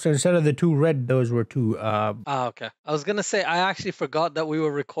 red stripes. So instead of the 2 red, those were 2. Okay. I was gonna say I actually forgot that we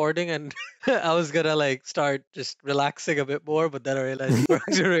were recording, and I was gonna like start just relaxing a bit more, but then I realized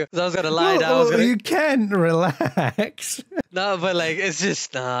I was gonna lie down. You can relax. No, but like it's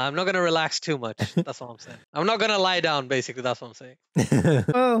just I'm not gonna relax too much. That's what I'm saying. I'm not gonna lie down. Basically, that's what I'm saying.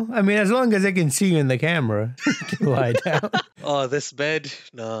 Well, I mean, as long as they can see you in the camera, you can lie down. Oh, this bed,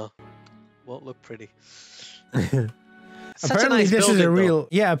 no, won't look pretty. Apparently, this is a real.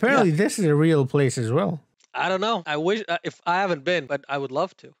 Yeah, apparently this is a real place as well. I don't know. I wish if I haven't been, but I would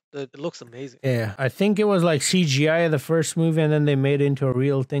love to. It looks amazing. Yeah, I think it was like CGI of the first movie, and then they made it into a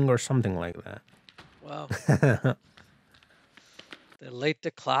real thing or something like that. Wow. They're late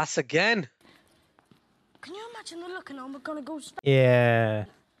to class again. Can you imagine the look and I'm gonna go... Yeah.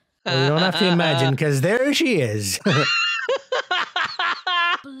 Well, you don't have to imagine, because there she is.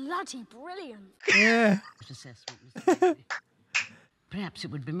 Bloody brilliant. Yeah. Perhaps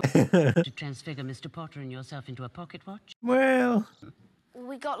it would be more to transfigure Mr. Potter and yourself into a pocket watch. Well.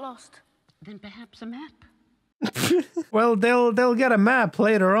 We got lost. Then perhaps a map. Well, they'll get a map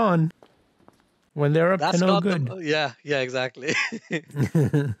later on. When they're up That's to no not good. Yeah, exactly.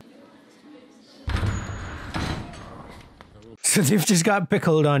 So they've just got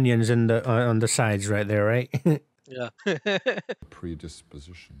pickled onions in the on the sides right there, right? Yeah.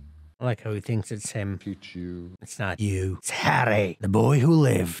 Predisposition. I like how he thinks it's him. Teach you. It's not you. It's Harry, the boy who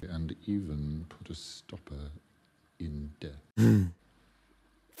lived. And even put a stopper in death.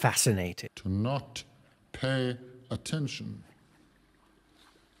 Fascinated. To not pay attention.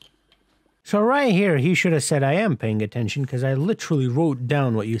 So right here, he should have said, I am paying attention, because I literally wrote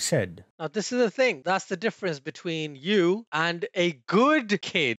down what you said. Now, this is the thing. That's the difference between you and a good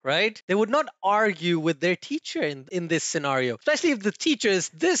kid, right? They would not argue with their teacher in this scenario, especially if the teacher is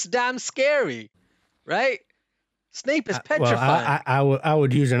this damn scary, right? Snape is petrified. Well, I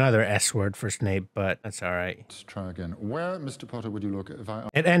would use another S word for Snape, but that's all right. Let's try again. Where, Mr. Potter, would you look if I...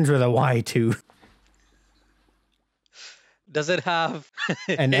 It ends with a Y, too. Does it have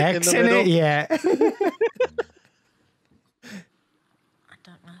an X in it? Yeah. I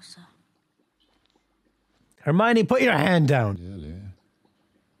don't know, sir. Hermione, put your hand down. Clearly,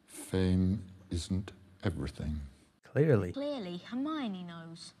 fame isn't everything. Clearly. Clearly, Hermione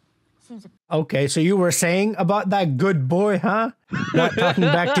knows. Seems a... Okay, so you were saying about that good boy, huh? Not talking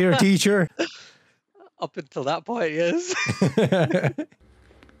back to your teacher? Up until that point, yes.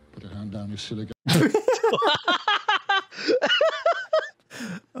 Put your hand down, you silly guy.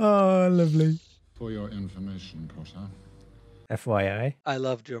 Oh, lovely. For your information, Potter. FYI. I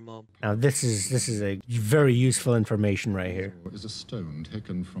loved your mom. Now this is a very useful information right here. Is a stone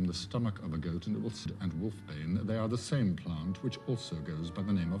taken from the stomach of a goat and wolfbane. They are the same plant, which also goes by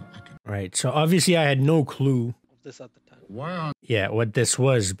the name of Aken. Right. So obviously I had no clue. This at the time. Why aren't... Yeah, what this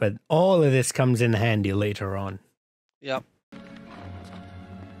was, but all of this comes in handy later on. Yep.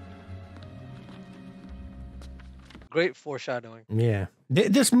 Great foreshadowing. Yeah.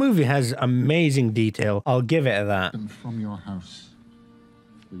 This movie has amazing detail. I'll give it that. And from your house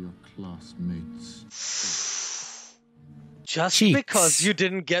for your classmates. Just cheeks. because you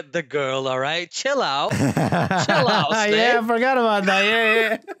didn't get the girl, all right? Chill out. Chill out, Snake. Yeah, I forgot about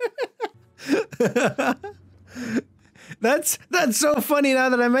that. Yeah. That's so funny now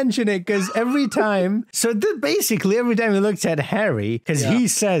that I mention it, because every time, basically every time he looks at Harry, because he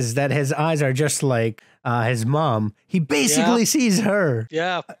says that his eyes are just like his mom, he basically sees her.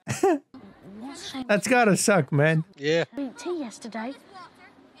 Yeah. That's gotta suck, man. Yeah. Beat tea yesterday.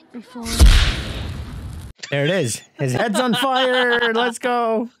 Before. There it is. His head's on fire. Let's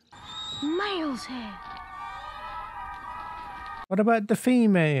go. Male's here. What about the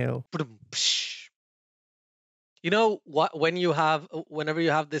female? You know what? Whenever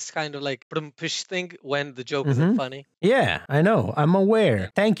you have this kind of like push thing, when the joke isn't funny. Yeah, I know. I'm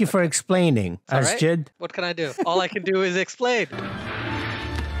aware. Thank you for explaining, Asjid. Right. What can I do? All I can do is explain.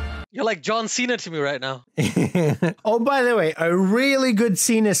 You're like John Cena to me right now. Oh, by the way, a really good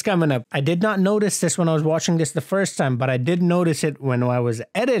scene is coming up. I did not notice this when I was watching this the first time, but I did notice it when I was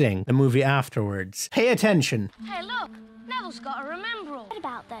editing the movie afterwards. Pay attention. Hey, look. Neville's got a remembrall. What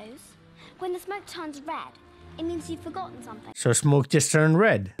about those? When the smoke turns red, it means you've forgotten something. So smoke just turned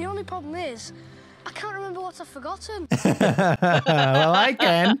red. The only problem is, I can't remember what I've forgotten. Well, I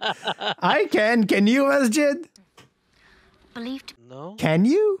can. Can you, Asjid? Believed? No. Can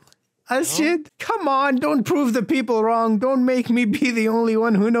you? Asjid? Come on, don't prove the people wrong. Don't make me be the only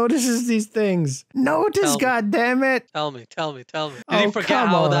one who notices these things. Notice, goddammit. Tell me. Did you forget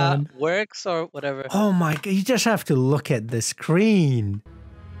how that works or whatever? Oh my god, you just have to look at the screen.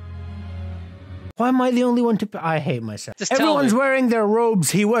 Why am I the only one to... I hate myself. Everyone's wearing their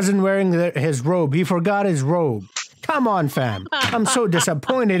robes. He wasn't wearing his robe. He forgot his robe. Come on, fam. I'm so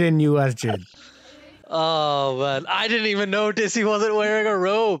disappointed in you, Asjid. Oh, man. I didn't even notice he wasn't wearing a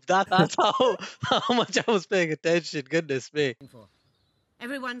robe. That's how much I was paying attention. Goodness me.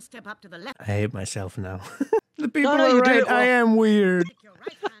 Everyone step up to the left. I hate myself now. The people are right. I am weird. Take your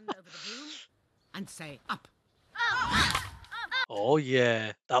right hand over the broom and say up. Oh,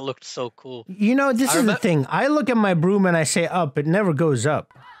 yeah. That looked so cool. You know, this is the thing. I look at my broom and I say up. It never goes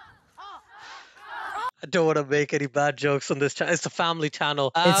up. I don't want to make any bad jokes on this channel. It's a family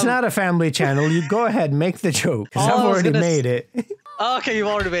channel. It's not a family channel. You go ahead, make the joke. Because I've already made it. Okay, you've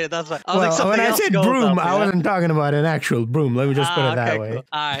already made it. That's fine. Well, when I said broom, I wasn't talking about an actual broom. Let me just put it that way. Cool.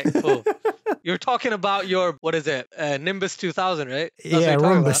 All right, cool. You're talking about your, what is it? Nimbus 2000, right? Yeah,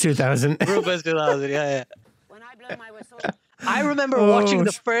 Roombus 2000. Roombus 2000, yeah. When I blow my whistle. I remember watching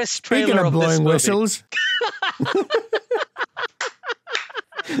the first trailer speaking of blowing this movie. whistles.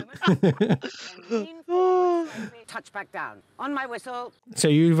 Touch back down. On my whistle. So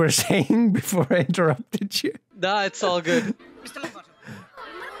you were saying before I interrupted you? Nah, it's all good.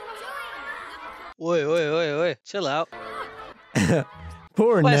 Wait. Chill out.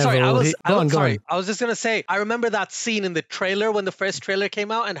 Poor Neville. Sorry, Go on. I was just going to say, I remember that scene in the trailer when the first trailer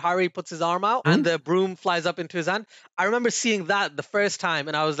came out and Harry puts his arm out and the broom flies up into his hand. I remember seeing that the first time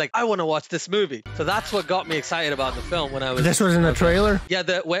and I was like, I want to watch this movie. So that's what got me excited about the film when I was... This was in the trailer? Yeah,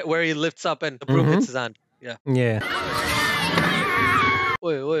 where he lifts up and the broom hits his hand. Yeah. Yeah.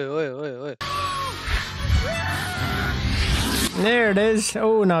 Wait. There it is.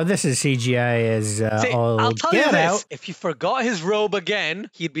 Oh, no, this is CGI as See, all I'll tell you get this. out. If he forgot his robe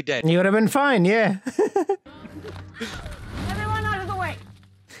again, he'd be dead. You would have been fine, yeah. Everyone out of the way.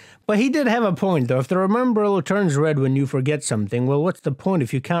 But he did have a point, though. If the remembrall turns red when you forget something, well, what's the point?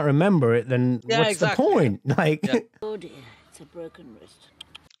 If you can't remember it, then what's the point? Like, Oh dear, it's a broken wrist.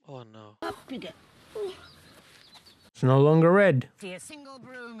 Oh no. Up you get. it's no longer red. See a single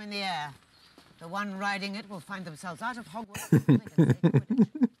broom in the air. The one riding it will find themselves out of Hogwarts.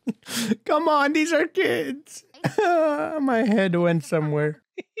 Come on, these are kids. My head went somewhere.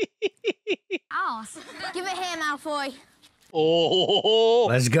 Arse. Give it here, Malfoy. Oh.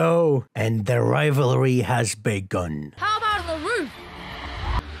 Let's go. And the rivalry has begun. How about on the roof?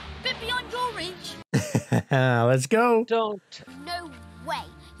 Bit beyond your reach. Let's go. Don't. No way.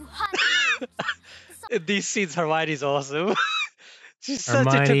 You hunt. These scenes, Hermione's awesome. She's such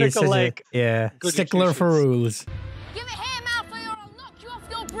Hermione a typical, like... stickler for rules. Give it here, Malfoy, or I'll knock you off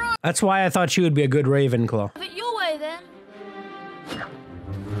your broom. That's why I thought she would be a good Ravenclaw. Have it your way, then.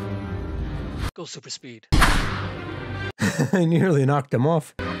 Go super speed. I nearly knocked him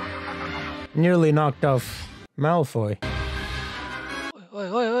off. Nearly knocked off Malfoy.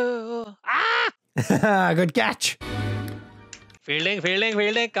 Wait. Ah! Good catch.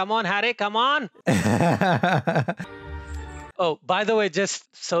 Fielding. Come on, Harry, come on. Oh, by the way, just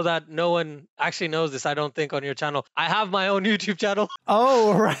so that no one actually knows this, I don't think on your channel, I have my own YouTube channel.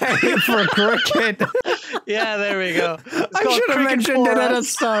 Oh, right, for cricket. Yeah, there we go. I should have mentioned it at the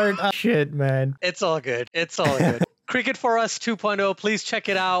start. Oh, shit, man. It's all good. Cricket for Us 2.0. Please check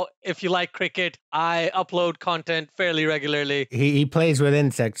it out if you like cricket. I upload content fairly regularly. He plays with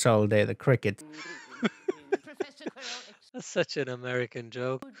insects all day, the cricket. That's such an American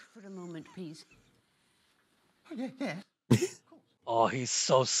joke. For a moment, please. Oh, he's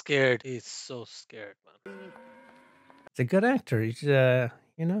so scared. He's so scared, man. It's a good actor. He's, you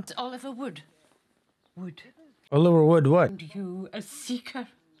know. It's Oliver Wood. Wood. Oliver Wood, what? And you, a seeker.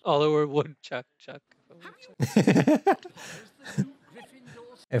 Oliver Woodchuck, Chuck.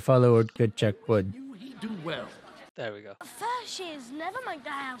 If Oliver could check wood. Do well. There we go. First years never make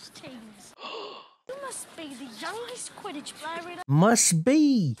the house teams. You must be the youngest Quidditch player in. Must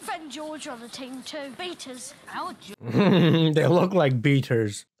be. Friend George on the team too. Beaters. Our They look like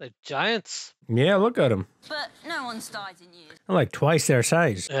beaters. The giants. Yeah, look at them. But no one's died in years. I'm like twice their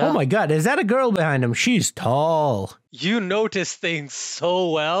size. Yeah. Oh my god, is that a girl behind him? She's tall. You notice things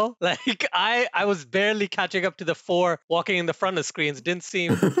so well. Like I was barely catching up to the 4 walking in the front of screens. Didn't see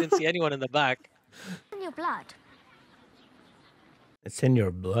anyone in the back. in your blood. It's in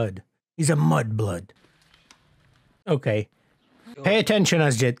your blood. He's a mudblood. Okay. Pay attention,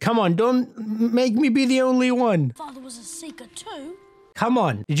 Asjit. Come on, don't make me be the only one. Father was a seeker too. Come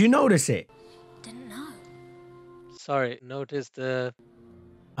on. Did you notice it? Didn't know. Sorry, notice the...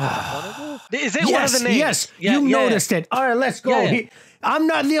 Is it one of the names? Yes, you noticed it. All right, let's go. Yeah. I'm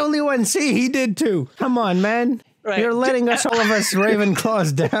not the only one. See, he did too. Come on, man. Right. You're letting all of us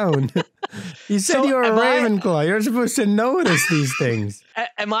Ravenclaws down. You said you were a Ravenclaw. You're supposed to notice these things.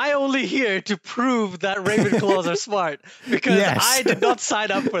 Am I only here to prove that Ravenclaws are smart? Because I did not sign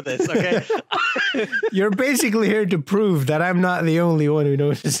up for this, okay? You're basically here to prove that I'm not the only one who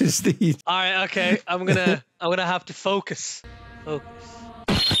notices these. All right, okay. I'm gonna have to focus.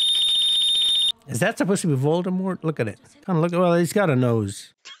 Is that supposed to be Voldemort? Look at it. Kind of look. Well, he's got a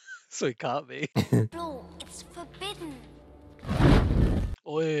nose. So he can't be. No, it's forbidden.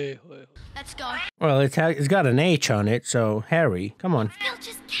 Oi. Let's go. Well, it's got an H on it, so Harry, come on.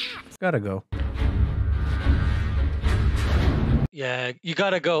 Filch's cat. Gotta go. Yeah, you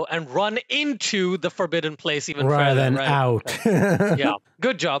gotta go and run into the forbidden place even Rather further. than right? out. Yeah,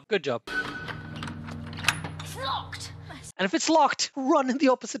 good job, good job. It's locked. And if it's locked, run in the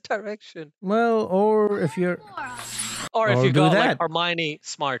opposite direction. Well, or if you're... Or if Or you do got that. like Hermione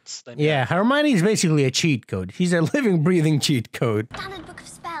smarts, then Yeah, Hermione's basically a cheat code. She's a living, breathing cheat code. Standard Book of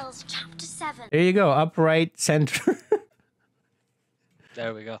Spells, Chapter 7. There you go, upright, center.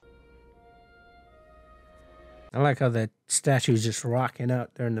 There we go. I like how that statue's just rocking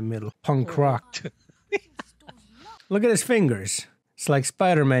out there in the middle. Punk rock. Look at his fingers. It's like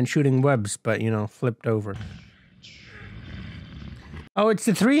Spider-Man shooting webs, but, you know, flipped over. Oh, it's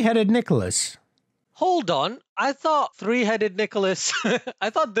the three-headed Nicholas. Hold on. I thought Three-Headed Nicholas...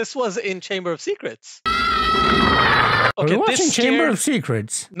 I thought this was in Chamber of Secrets. Are we watching this Chamber of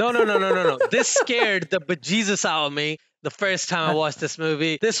Secrets? No. This scared the bejesus out of me the first time I watched this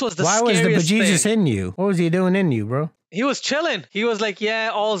movie. This was the Why was the scariest bejesus thing. in you? What was he doing in you, bro? He was chilling. He was like, yeah,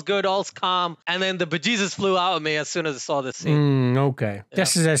 all's good, all's calm. And then the bejesus flew out of me as soon as I saw this scene. Okay.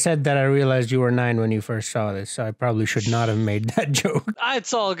 Just as I said that, I realized you were 9 when you first saw this, so I probably should not have made that joke.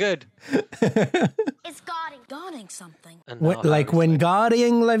 It's all good. It's guarding something. What, like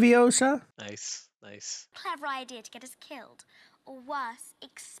Wingardium Leviosa? Nice. Clever idea to get us killed. Or worse,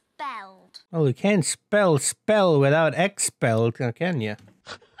 expelled. Well, you can't spell without expelled, can you?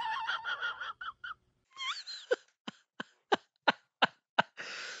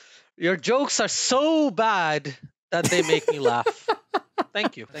 Your jokes are so bad that they make me laugh.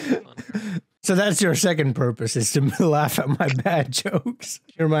 Thank you. So that's your second purpose, is to laugh at my bad jokes.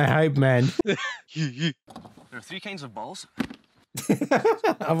 You're my hype man. There are 3 kinds of balls.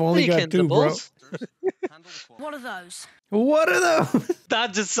 I've only got 2, bro. What are those? What are those?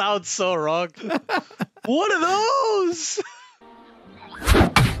 That just sounds so wrong. What are those?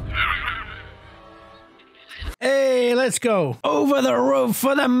 Hey, let's go. Over the roof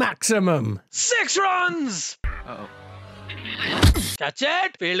for the maximum. 6 runs! Uh-oh. Catch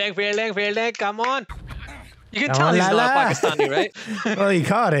it! Fielding, come on. You can tell he's not Pakistani, right? Well, he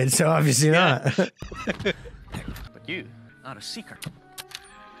caught it, so obviously not. But you are a seeker.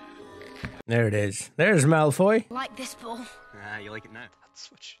 There it is. There's Malfoy. Like this ball. Ah, you like it now.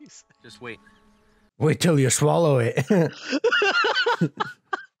 That's what she said. Just wait. Wait till you swallow it.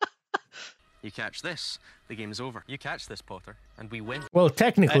 You catch this, the game's over. You catch this, Potter, and we win. Well,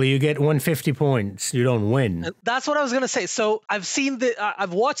 technically, you get 150 points. You don't win. That's what I was gonna say. So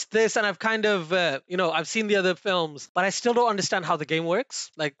I've watched this, and I've kind of, I've seen the other films, but I still don't understand how the game works.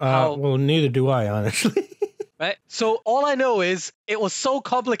 Like how? Well, neither do I, honestly. Right? So all I know is it was so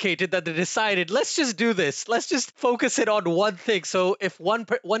complicated that they decided, let's just do this. Let's just focus it on one thing. So if one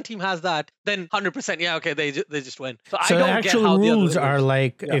team has that, then 100%, yeah, okay, they just win. So I So the don't get actual how the other rules are rules-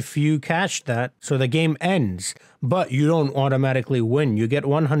 like, if you catch that, so the game ends, but you don't automatically win. You get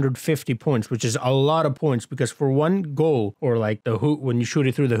 150 points, which is a lot of points because for one goal, or like the hoop, when you shoot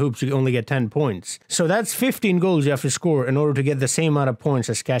it through the hoops, you only get 10 points. So that's 15 goals you have to score in order to get the same amount of points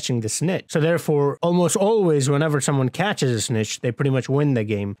as catching the snitch. So therefore, almost always, whenever someone catches a snitch, they pretty much win the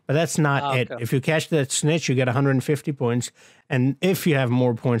game. But that's not it. okay. If you catch that snitch, you get 150 points. And if you have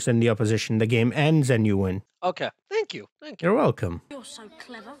more points than the opposition, the game ends and you win. Okay, thank you. You're welcome. You're so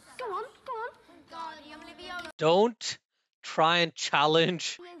clever. Go on, go on. Don't try and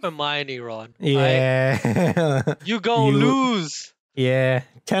challenge Hermione, Ron. Yeah. You gonna lose. Yeah.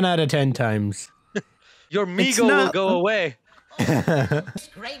 10 out of 10 times. Your It's Migo will not- go away.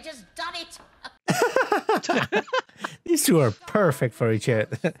 Stranger's done it. These two are perfect for each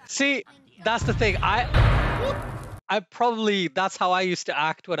other. See, that's the thing. I probably, that's how I used to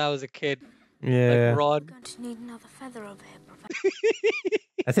act when I was a kid. Yeah. Like Ron. Going to need another feather over here, Professor.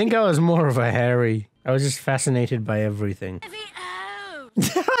 I think I was more of a Harry. I was just fascinated by everything. I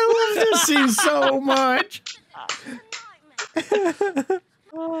love this scene so much.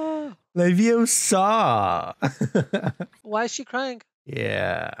 Leviosa. Why is she crying?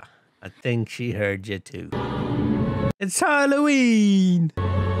 Yeah, I think she heard you too. It's Halloween.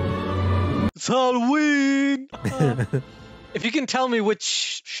 It's Halloween. If you can tell me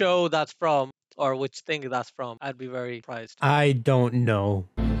which show that's from or which thing that's from, I'd be very surprised. I don't know.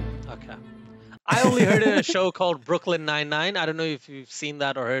 Okay. I only heard it in a show called Brooklyn Nine-Nine. I don't know if you've seen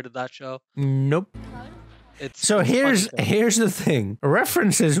that or heard of that show. Nope. It's So it's here's funny, though. here's the thing.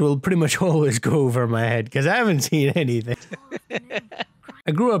 References will pretty much always go over my head because I haven't seen anything.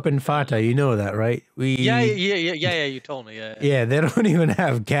 I grew up in Fata, you know that, right? Yeah, you told me. Yeah. Yeah, they don't even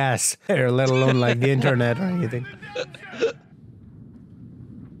have gas there, let alone like the internet or anything.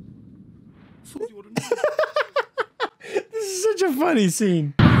 This is such a funny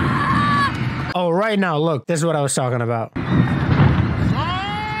scene. Oh, right now, look, this is what I was talking about.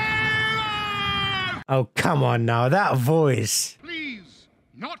 Oh, come on now, that voice. Please,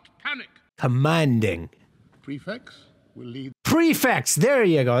 not panic. Commanding. Prefects will lead. Prefects, there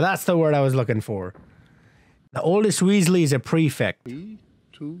you go, that's the word I was looking for. The oldest Weasley is a prefect. To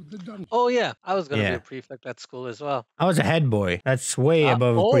the dungeon. Oh, yeah. I was going to Yeah. be a prefect at school as well. I was a head boy. That's way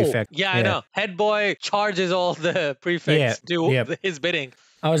above a prefect. Yeah, I know. Head boy charges all the prefects do his bidding.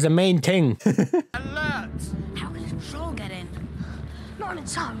 I was the main thing. How could a troll get in? Not on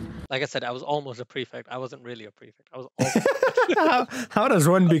its own. Like I said, I was almost a prefect. I wasn't really a prefect. I was almost. How does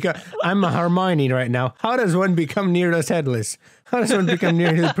one become... I'm a Hermione right now. How does one become Nearest Headless? How does one become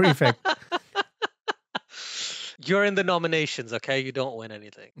Nearest Prefect? You're in the nominations, okay? You don't win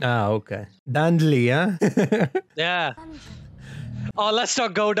anything. Ah, okay. Dundley, huh? Yeah. Oh, let's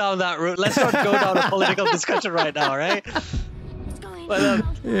not go down that route. Let's not go down a political discussion right now, right? But,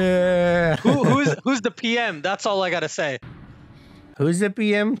 yeah. who's the PM? That's all I gotta say. Who's the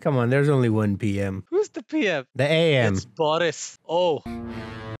PM? Come on, there's only one PM. Who's the PM? The AM. It's Boris. Oh.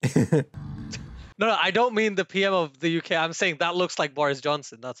 No, I don't mean the PM of the UK. I'm saying that looks like Boris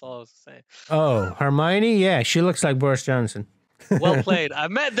Johnson. That's all I was saying. Oh, Hermione? Yeah, she looks like Boris Johnson. Well played. I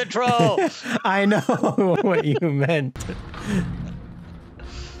meant the troll. I know what you meant.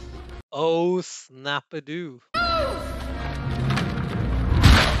 Oh, snap-a-doo.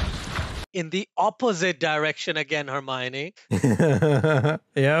 In the opposite direction again, Hermione.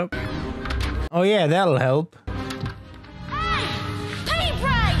 Yep. Oh yeah, that'll help.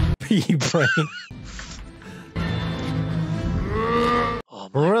 Pea brain.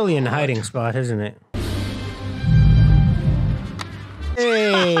 Brilliant hiding spot, isn't it?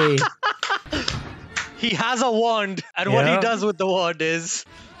 Hey. He has a wand, and what he does with the wand is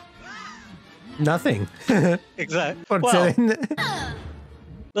Nothing. exactly. What's it in there?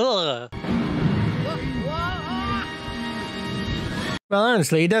 Ugh. Well,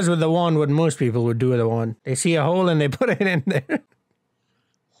 honestly, he does with the wand what most people would do with a wand. They see a hole and they put it in there.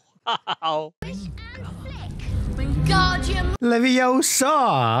 Wow.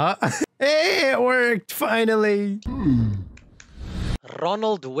 Leviosa! Hey, it worked, finally!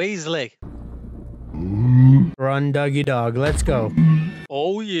 Ronald Weasley. Run, doggy dog, let's go.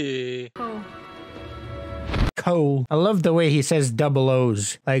 Oh, yeah. Cole. I love the way he says double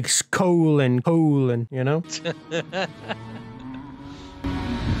O's. Like Skol and Cole and, you know?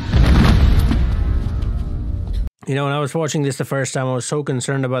 You know, when I was watching this the first time, I was so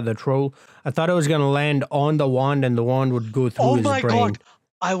concerned about the troll. I thought it was going to land on the wand and the wand would go through his brain. God.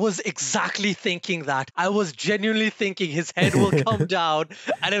 I was exactly thinking that. I was genuinely thinking his head will come down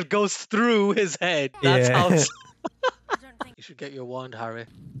and it goes through his head. That's how it's... You should get your wand, Harry.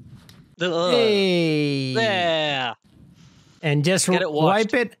 Hey. There. And just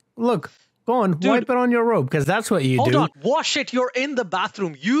wipe it. Look, go on, wipe it on your robe, because that's what you do. Hold on, wash it. You're in the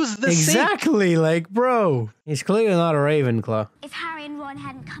bathroom. Use the sink. Exactly, like, bro. He's clearly not a Ravenclaw. If Harry and Ron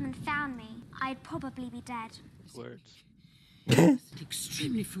hadn't come and found me, I'd probably be dead. Words. It's an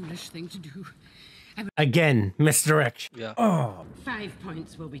extremely foolish thing to do. Again, misdirection. Yeah. Oh. 5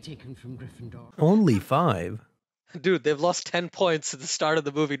 points will be taken from Gryffindor. Only 5? Dude, they've lost 10 points at the start of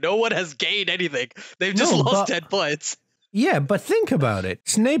the movie. No one has gained anything. They've just lost 10 points. Yeah, but think about it.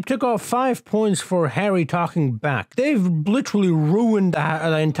 Snape took off 5 points for Harry talking back. They've literally ruined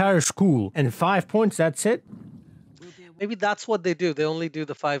the entire school. And 5 points, that's it? Maybe that's what they do. They only do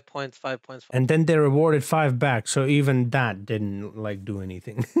the 5 points, 5 points. 5 and then they rewarded 5 back, so even that didn't, like, do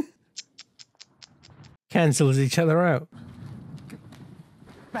anything. Cancels each other out.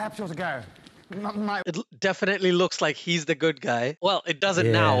 Perhaps you're to go. It definitely looks like he's the good guy. Well, it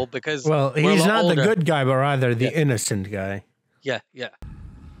doesn't now because well, he's not the good guy, but rather the innocent guy. Yeah, yeah.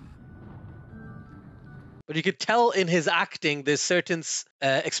 But you could tell in his acting, there's certain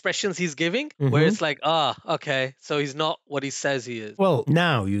expressions he's giving where it's like, okay, so he's not what he says he is. Well,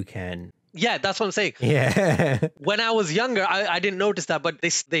 now you can. Yeah, that's what I'm saying. Yeah. When I was younger, I didn't notice that, but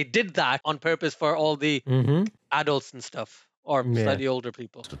they did that on purpose for all the adults and stuff. Or slightly older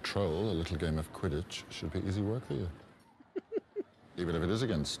people. To troll, a little game of Quidditch should be easy work for you. Even if it is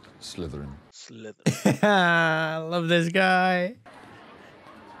against Slytherin. Slytherin. I love this guy.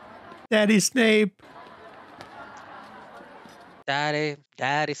 Daddy Snape. Daddy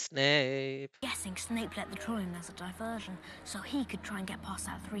Snape. Guessing Snape let the trolling as a diversion so he could try and get past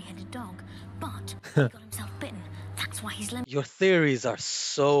that three-headed dog. But he got himself bitten. That's why he's Your theories are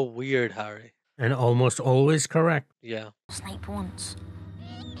so weird, Harry. And almost always correct. Yeah. Snape wants.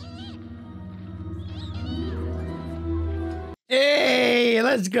 Hey,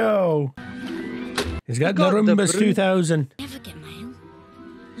 let's go. He's got the Rumbus 2000. Never get mail.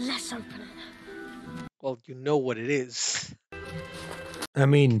 Let's open it. Well, you know what it is. I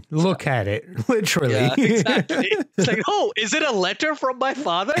mean, look at it. Literally. Yeah, exactly. It's like, oh, is it a letter from my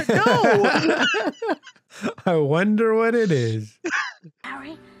father? No. I wonder what it is.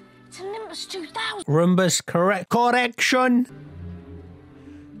 Harry, it's a Nimbus 2000. Rumbus correction.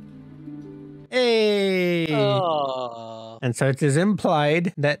 Hey. Oh. And so it is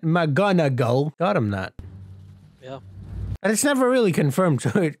implied that McGonagall got him that. Yeah. But it's never really confirmed, so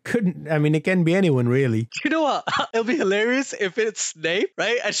it couldn't, I mean, it can be anyone, really. You know what? It'll be hilarious if it's Snape,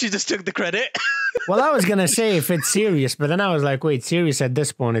 right? And she just took the credit. Well, I was going to say if it's Sirius, but then I was like, wait, Sirius at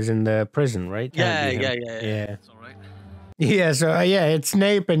this point is in the prison, right? Yeah. It's all right. Yeah, so yeah, it's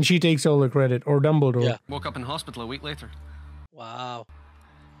Snape and she takes all the credit, or Dumbledore. Yeah. Woke up in hospital a week later. Wow.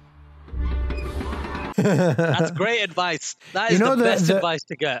 That's great advice. That is the best advice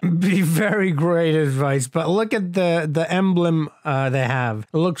to get. Be very great advice. But look at the emblem they have.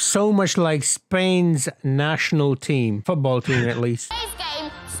 It looks so much like Spain's national team, football team at least. Today's game,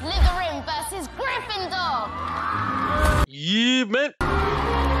 Slytherin versus Gryffindor. Yeah, man.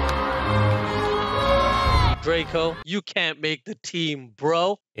 Draco, you can't make the team,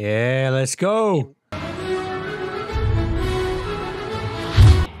 bro. Yeah, let's go.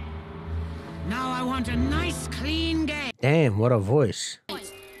 Now I want a nice, clean game. Damn, what a voice.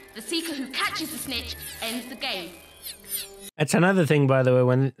 The seeker who catches the snitch ends the game. That's another thing, by the way.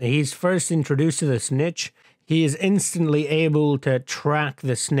 When he's first introduced to the snitch, he is instantly able to track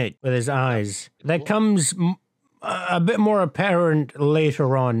the snitch with his eyes. That comes a bit more apparent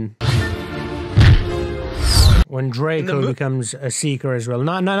later on. When Draco becomes a seeker as well.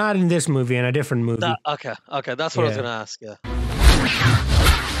 Not in this movie, in a different movie. Okay, that's what I was going to ask, yeah.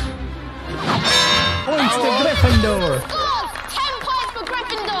 Points to Gryffindor. 10 points for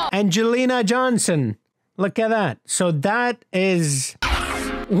Gryffindor. Angelina Johnson. Look at that. So that is...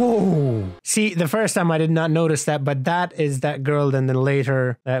 Whoa. See, the first time I did not notice that, but that is that girl. And then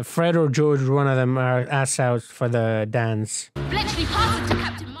later, Fred or George, one of them, are asked out for the dance. Bletchley passes to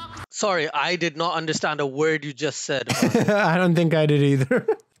Captain Mark. Sorry, I did not understand a word you just said. I don't think I did either.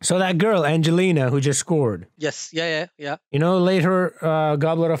 So that girl, Angelina, who just scored. Yes, yeah. You know, later,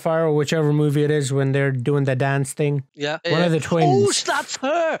 Goblet of Fire, or whichever movie it is, when they're doing the dance thing. Yeah. One of the twins. Oh, that's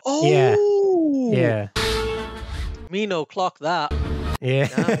her. Oh. Yeah. Me no clock that. Yeah.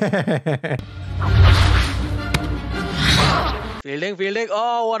 Fielding.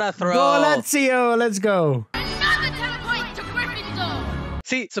 Oh, what a throw. Go, Lazio. Let's go. Another 10 points to Gryffindor.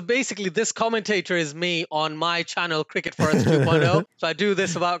 See, so basically this commentator is me on my channel, Cricket for Us 2.0. So I do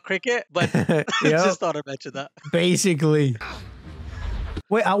this about cricket, but just thought I'd mention that. Basically.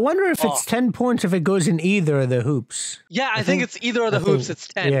 Wait, I wonder if it's 10 points if it goes in either of the hoops. Yeah, I think it's either of the hoops, it's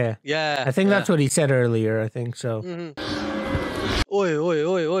 10. Yeah. Yeah. I think that's what he said earlier, I think so. Oi, oi,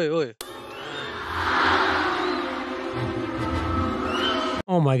 oi, oi, oi.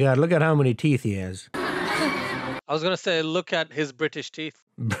 Oh my god, look at how many teeth he has. I was going to say, look at his British teeth.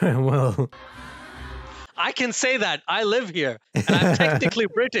 Well, I can say that. I live here, and I'm technically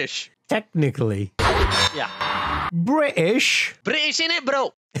British. Technically. Yeah. British? British in it,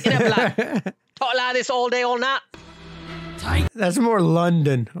 bro. In it, black. Talk like this all day, all night. That's more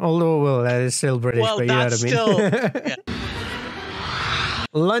London. Although, well, that is still British, Well, but you know what I mean. still... Yeah.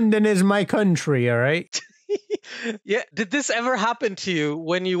 London is my country, all right? Yeah. Did this ever happen to you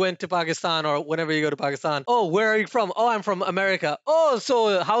when you went to Pakistan or whenever you go to Pakistan? Oh, where are you from? Oh, I'm from America. Oh,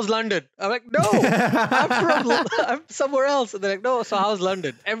 so how's London? I'm like, no, I'm somewhere else. And they're like, no, so how's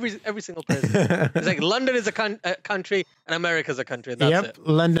London? Every single person. It's like London is a country and America's a country. And that's it.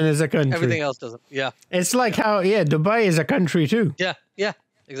 London is a country. Everything else doesn't. Yeah. It's like how, Dubai is a country too. Yeah,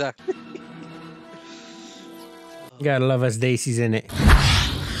 exactly. Gotta love us Daisies in it.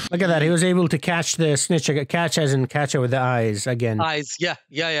 Look at that. He was able to catch the snitch. Catch as in catch it with the eyes again. Eyes. Yeah.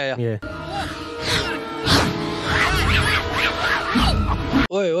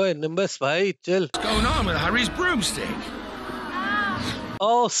 Oi, Nimbus, bhai, chill. What's going on with Harry's broomstick?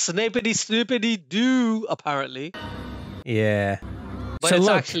 Oh, snippity-doo, apparently. Yeah. But so it's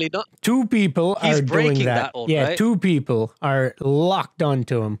look, actually not. Two people He's are breaking doing that. that, right? 2 people are locked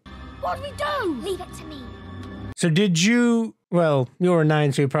onto him. What do we do? Leave it to me. So did you... Well, you were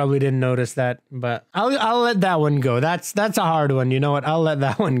 9, so you probably didn't notice that, but I'll let that one go. That's a hard one. You know what? I'll let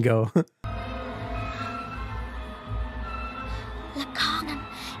that one go. Lacarnum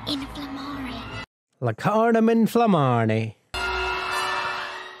inflammare. Lacarnum inflammare.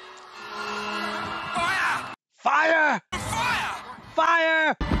 Fire!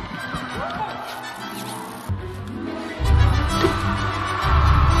 Fire!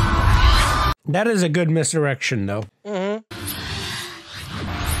 That is a good misdirection, though.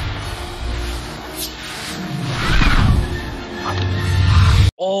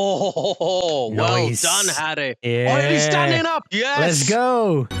 Oh, Nice. well done, Harry. Yeah. Oh, he's standing up. Yes. Let's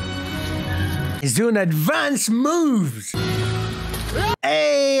go. He's doing advanced moves.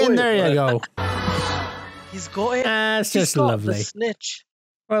 Hey, and there you go. He's going. That's He's just got lovely. The snitch.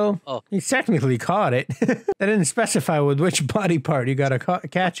 Well, he's technically caught it. They didn't specify with which body part you gotta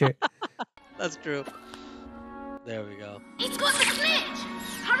catch it. That's true. There we go. He's got the snitch.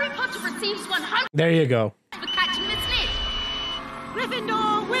 Harry Potter receives 100 There you go. for catching the snitch.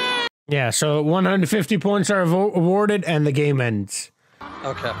 Gryffindor wins. Yeah, so 150 points are awarded and the game ends.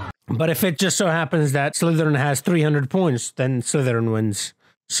 Okay. But if it just so happens that Slytherin has 300 points, then Slytherin wins.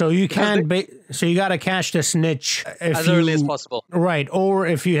 So you can't so you gotta catch the snitch As early as possible. Right, or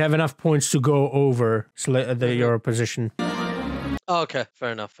if you have enough points to go over your position. Okay,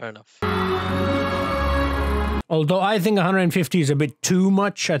 fair enough. Although I think 150 is a bit too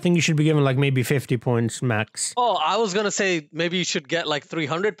much. I think you should be given like maybe 50 points max. Oh, I was gonna say maybe you should get like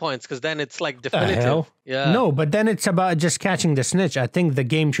 300 points because then it's like definitive. The hell? Yeah. No, but then it's about just catching the snitch. I think the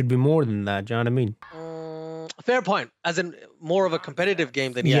game should be more than that. Do you know what I mean? Fair point. As in more of a competitive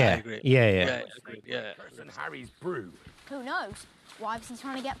game than I agree. Yeah. Agreed. Yeah. Harry's brew. Who knows? Why was he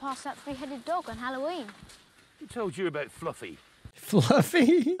trying to get past that three-headed dog on Halloween? Who told you about Fluffy?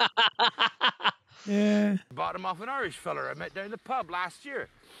 Fluffy? Yeah. Bought him off an Irish feller I met down the pub last year.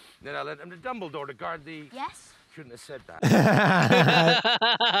 Then I lent him to Dumbledore to guard the... Yes? Shouldn't have said that.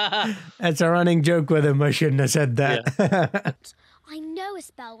 That's a running joke with him. I shouldn't have said that. Yeah. I know a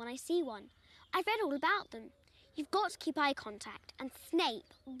spell when I see one. I've read all about them. You've got to keep eye contact, and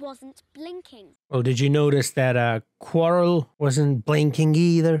Snape wasn't blinking. Well, did you notice that Quirrell wasn't blinking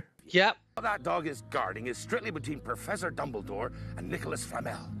either? Yep. What that dog is guarding is strictly between Professor Dumbledore and Nicholas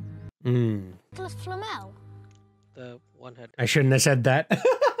Flamel. Nicholas Flamel? The one head. I shouldn't have said that.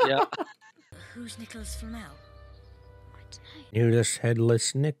 Yeah. Who's Nicholas Flamel? You're this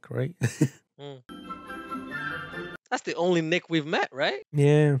headless Nick, right? That's the only Nick we've met, right?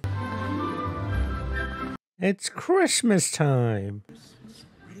 Yeah. It's Christmas time.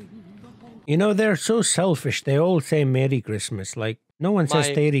 You know, they're so selfish. They all say Merry Christmas. Like, no one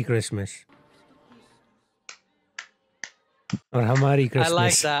says Merry Christmas. Or Hamari Christmas. I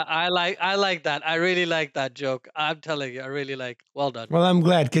like that. I like that. I really like that joke. I'm telling you, I really like. Well done. Well, I'm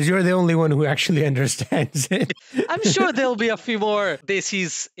glad, because you're the only one who actually understands it. I'm sure there'll be a few more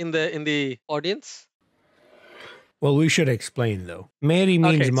Daisies in the audience. Well, we should explain though. Merry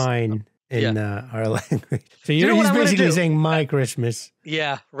means mine in our language. So you know he's what I'm gonna basically do? saying my Christmas.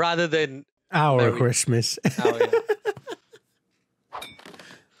 Yeah, rather than Our Christmas. Oh, yeah.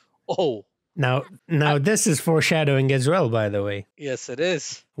 Oh. Now, this is foreshadowing as well, by the way. Yes, it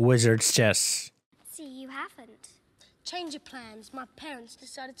is. Wizard's chess. See, you haven't. Change of plans. My parents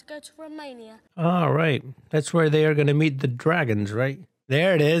decided to go to Romania. All right. That's where they are going to meet the dragons, right?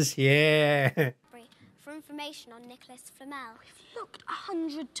 There it is. Yeah. For information on Nicholas Flamel. We've looked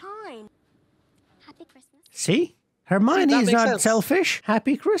 100 times. Happy Christmas. See? Hermione is makes not sense. selfish.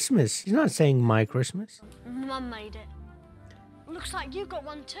 Happy Christmas. He's not saying my Christmas. Mum made it. Looks like you got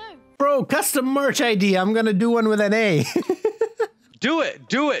one too. Bro, custom merch idea. I'm going to do one with an A. Do it.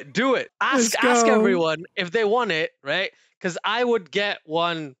 Ask Let's go. everyone if they want it, right? Because I would get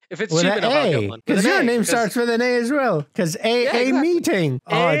one if it's With cheap an enough. I'll get A. one. With Because an your A, name 'cause- starts with an A as well. Because A exactly. meeting.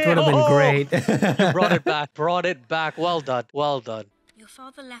 Oh, it would have been great. You brought it back. Brought it back. Well done. Well done. Your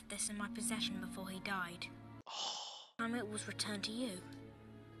father left this in my possession before he died. Time it was returned to you.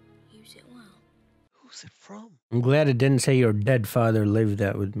 Use it well. Who's it from? I'm glad it didn't say your dead father lived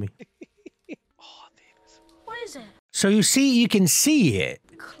that with me. What is it? So you see, you can see it,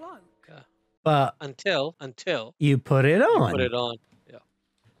 Cloak. but Until you put it on, put it on. Yeah.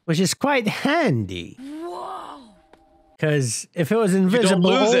 which is quite handy. Whoa! Because if it was invisible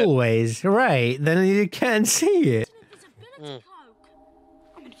lose it. always, right, then you can't see it. I'm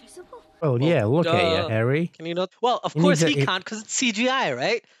invisible. Well, yeah, look at you, Harry. Can you not? Well, of He course needs he a- can't because it's CGI,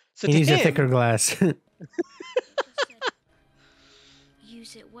 right? So He to needs him, a thicker glass.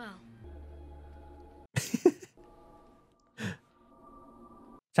 Use it well.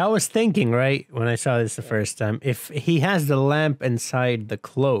 So I was thinking, right, when I saw this the first time, if he has the lamp inside the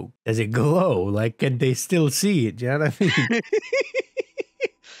cloak, does it glow? Like, can they still see it? Do you know what I mean?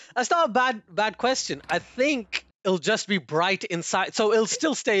 That's not a bad question. I think it'll just be bright inside, so it'll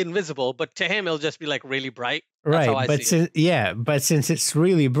still stay invisible, but to him it'll just be like really bright. That's how I Right, see it. but since it's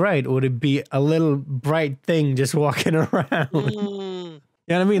really bright, would it be a little bright thing just walking around? You know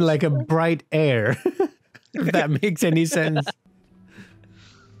what I mean? Like a bright air, if that makes any sense.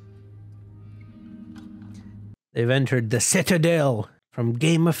 They've entered the Citadel from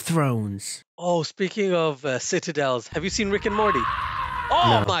Game of Thrones. Oh, speaking of citadels, have you seen Rick and Morty?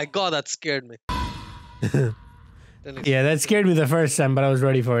 Oh No. my god, that scared me. Yeah, that scared me the first time, but I was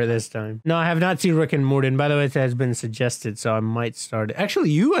ready for it this time. No, I have not seen Rick and Morty. And by the way, it has been suggested, so I might start it. Actually,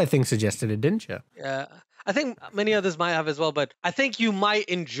 you, I think, suggested it, didn't you? Yeah, I think many others might have as well, but I think you might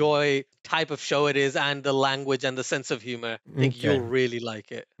enjoy type of show it is and the language and the sense of humor. I think Okay. you'll really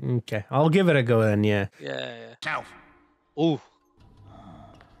like it. Okay, I'll give it a go then, yeah. Yeah. Self. Ooh.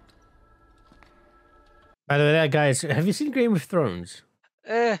 By the way, that guy's... Have you seen Game of Thrones?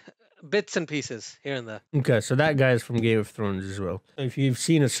 Bits and pieces here and there. Okay, so that guy's from Game of Thrones as well. If you've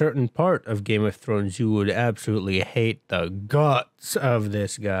seen a certain part of Game of Thrones, you would absolutely hate the guts of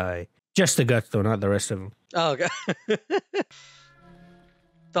this guy. Just the guts, though, not the rest of him. Oh, okay.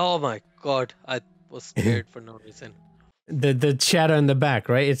 Oh my god, I was scared for no reason. The shadow in the back,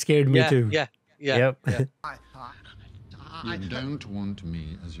 right? It scared me too. Yeah. Yep. You don't want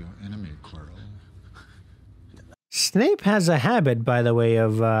me as your enemy, Quirrell. Snape has a habit, by the way,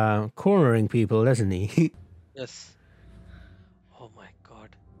 of cornering people, doesn't he? Yes. Oh my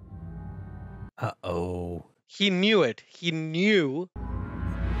god. Uh-oh. He knew it. He knew.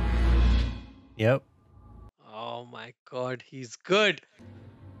 Yep. Oh my god, he's good.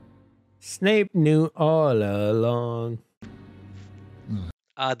 Snape knew all along.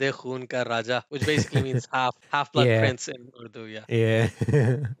 Aadhe Khoon ka Raja, which basically means half-blood Yeah. prince in Urdu, yeah. Yeah.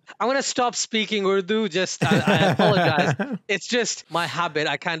 I'm gonna stop speaking Urdu, I apologize. It's just my habit.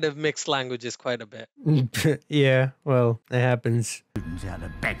 I kind of mix languages quite a bit. Yeah, well, it happens. Out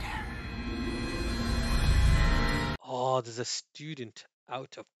of bed. Oh, there's a student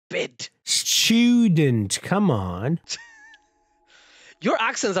out of bed. Student, come on. Your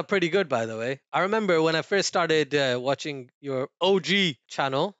accents are pretty good, by the way. I remember when I first started watching your OG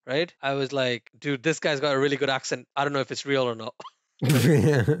channel, right? I was like, dude, this guy's got a really good accent. I don't know if it's real or not.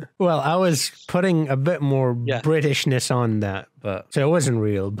 Well, I was putting a bit more Britishness on that, but so it wasn't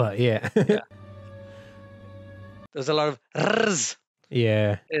real, but yeah. There's a lot of r's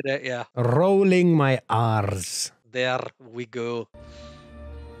Yeah. in it, yeah. Rolling my R's. There we go.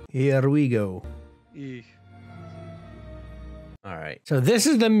 Here we go. Eeh. All right. So this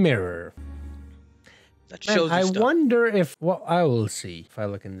is the mirror. That Man, shows you I stuff. wonder if what I will see if I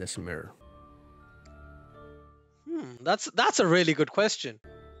look in this mirror. That's a really good question.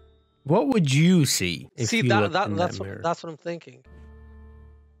 What would you see if See, you looked in that's that mirror? that's what I'm thinking.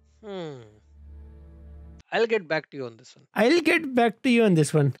 I'll get back to you on this one. I'll get back to you on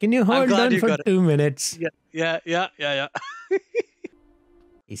this one. Can you hold on for 2 minutes? Yeah.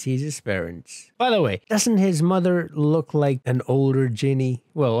 He sees his parents. By the way, doesn't his mother look like an older Ginny?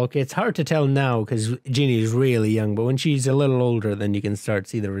 Well, okay, it's hard to tell now because Ginny is really young, but when she's a little older, then you can start to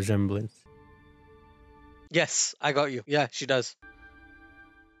see the resemblance. Yes, I got you. Yeah, she does.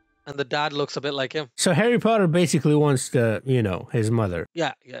 And the dad looks a bit like him. So Harry Potter basically wants to, you know, his mother.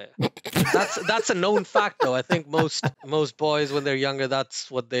 Yeah. That's a known fact, though. I think most boys, when they're younger,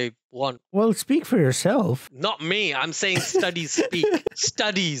 that's what they want. Well, speak for yourself. Not me. I'm saying studies speak.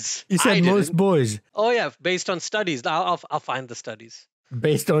 Studies. You said most boys. Oh, yeah. Based on studies. I'll find the studies.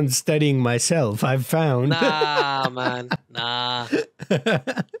 Based on studying myself, I've found. Nah, man. Nah.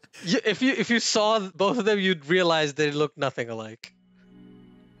 If you saw both of them, you'd realize they look nothing alike.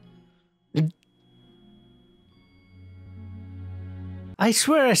 I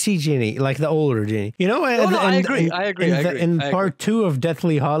swear I see Ginny, like the older Ginny. You know, I agree. In part 2 of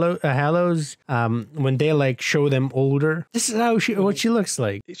Deathly Hallows, when they like show them older, this is how what she looks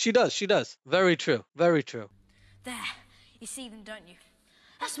like. She does. Very true. Very true. There. You see them, don't you?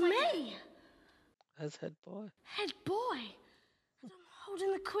 That's me. As head boy. Head boy. And I'm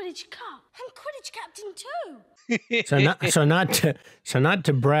holding the Quidditch cup. I'm Quidditch captain too. So not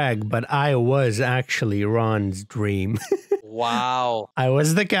to brag, but I was actually Ron's dream. Wow. I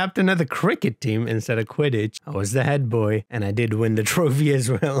was the captain of the cricket team instead of Quidditch. I was the head boy, and I did win the trophy as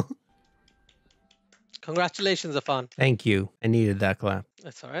well. Congratulations, Afan. Thank you. I needed that clap.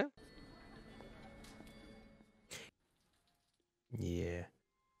 That's all right. Yeah.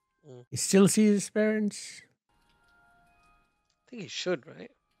 He still sees his parents? I think he should,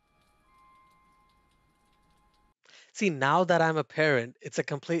 right? See, now that I'm a parent, it's a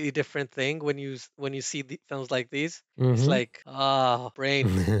completely different thing when you see films like these. It's like,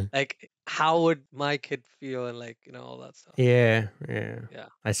 brain. Like, how would my kid feel and like, you know, all that stuff. Yeah.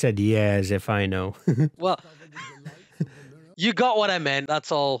 I said yeah as if I know. Well, you got what I meant.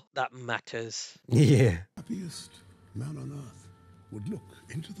 That's all that matters. Yeah. The happiest man on earth would look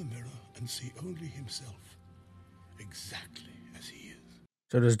into the mirror and see only himself, exactly as he is.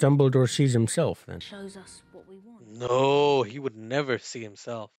 So does Dumbledore sees himself then? Shows us what we want. No, he would never see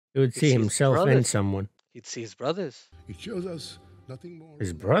himself. He would see himself in someone. He'd see his brothers. It shows us nothing more.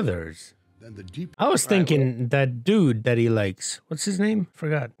 His brothers? Than the deep. I was thinking that dude that he likes. What's his name?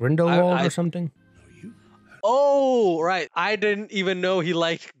 Forgot. Grindelwald or something? Oh, right. I didn't even know he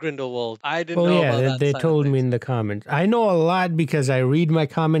liked Grindelwald. I didn't know about that. They told me in the comments. I know a lot because I read my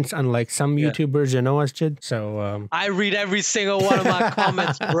comments, unlike some YouTubers you know us, Chid. So, I read every single one of my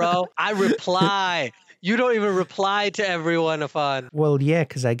comments, bro. I reply. You don't even reply to everyone, Afan. Well, yeah,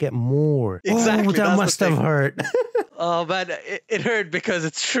 because I get more. Exactly. Oh, that must have hurt. Oh, man, it hurt because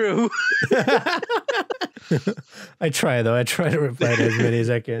it's true. I try, though. I try to reply to as many as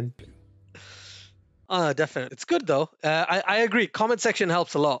I can. Definitely. It's good, though. I agree. Comment section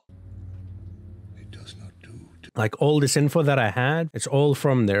helps a lot. Like, all this info that I had, it's all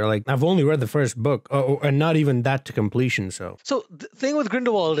from there. Like, I've only read the first book, and not even that to completion, so. So, the thing with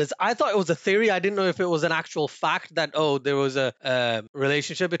Grindelwald is, I thought it was a theory. I didn't know if it was an actual fact that, there was a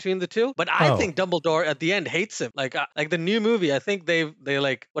relationship between the two. But I think Dumbledore, at the end, hates him. Like the new movie, I think they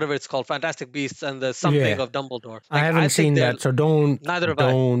like, whatever it's called, Fantastic Beasts and the something of Dumbledore. Like, I haven't seen that, so don't. Neither have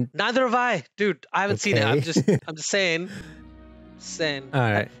I. Neither have I. Dude, I haven't seen it. I'm just saying. All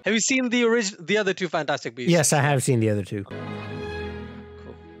right. Have you seen the other two Fantastic Beasts? Yes, I have seen the other two. Cool.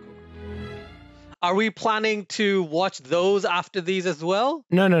 Are we planning to watch those after these as well?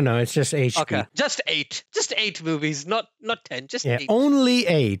 No. It's just HP. Okay, just 8. Just 8 movies, not 10. Just 8. Only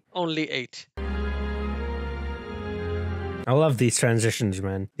 8. Only 8. I love these transitions,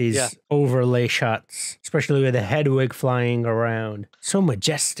 man. These overlay shots, especially with the Hedwig flying around. So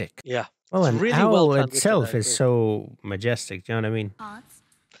majestic. Yeah. Well, it's an really owl itself is so majestic. Do you know what I mean?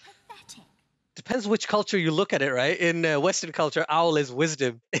 Depends which culture you look at it, right? In Western culture, owl is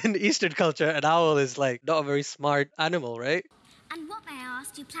wisdom. In Eastern culture, an owl is like not a very smart animal, right? And what, may I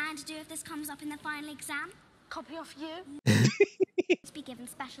ask, do you plan to do if this comes up in the final exam? Copy off you? To be given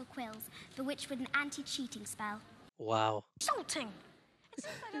special quills, bewitched with an anti-cheating spell. Wow. Insulting. It's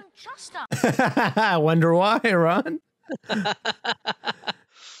as if I don't trust us. I wonder why, Ron.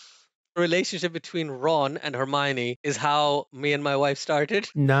 Relationship between Ron and Hermione is how me and my wife started.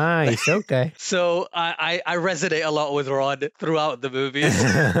 Nice, okay. So I resonate a lot with Ron throughout the movies.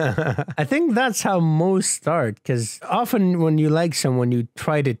 I think that's how most start, because often when you like someone, you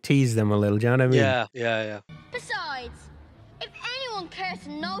try to tease them a little. Do you know what I mean? Yeah. Besides, if anyone cares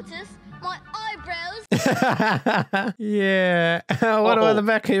to notice my eyebrows... Yeah. What about the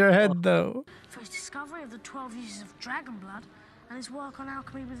back of your head, though? First discovery of the 12 uses of dragon blood and his work on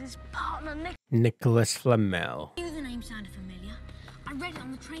alchemy with his partner Nicholas Flamel. I knew the name sounded familiar. I read it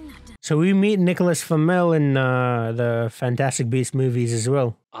on the train that day. So we meet Nicholas Flamel in the Fantastic Beasts movies as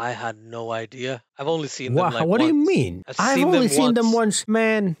well. I had no idea. I've only seen them like what once. do you mean? I've only seen them once.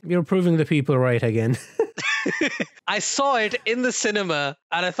 Man, you're proving the people right again. I saw it in the cinema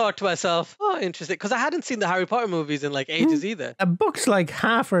and I thought to myself, oh, interesting. Because I hadn't seen the Harry Potter movies in like ages either. A book's like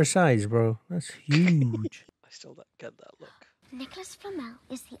half her size, bro. That's huge. I still don't get that look. Nicholas Flamel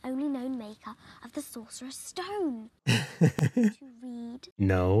is the only known maker of the Sorcerer's Stone. To read.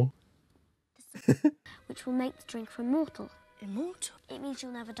 No. Which will make the drinker immortal. Immortal? It means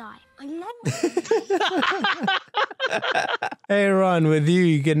you'll never die. I know. Hey, Ron, with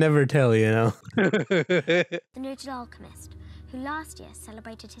you can never tell, you know. The noted alchemist, who last year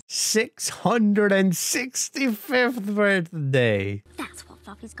celebrated his 665th birthday. That's what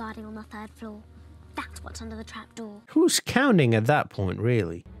Floppy's guarding on the 3rd floor. That's what's under the trapdoor. Who's counting at that point,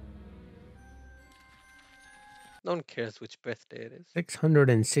 really? No one cares which birthday it is.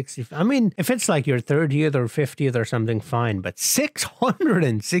 660. I mean, if it's like your 30th or 50th or something, fine. But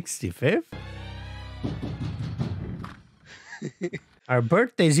 665th? Our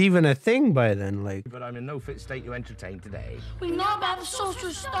birthday's even a thing by then, like. But I'm in no fit state to entertain today. We know about the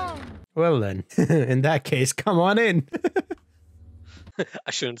Sorcerer's Stone. Well then, in that case, come on in.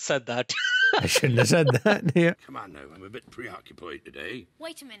 I shouldn't have said that. I shouldn't have said that. Yeah. Come on now, I'm a bit preoccupied today.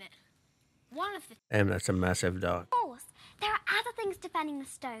 Wait a minute. One of the... Damn, that's a massive dog. Of course, there are other things defending the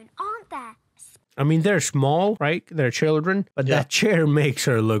stone, aren't there? I mean, they're small, right? They're children, but that chair makes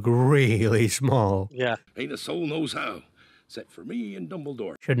her look really small. Yeah. Ain't a soul knows how, except for me and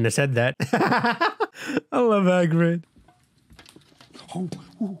Dumbledore. Shouldn't have said that. I love Hagrid.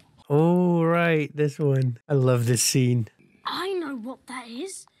 Oh, right, this one. I love this scene. I know what that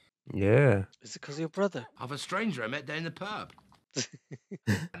is. Yeah. Is it because of your brother? Of a stranger I met down the pub.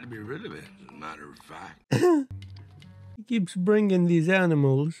 Had to be rid of it, as a matter of fact. He keeps bringing these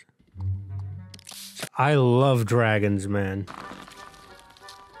animals. I love dragons, man.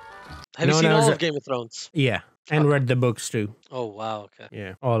 Have you seen all of Game of Thrones? Yeah, and read the books too. Oh, wow, okay.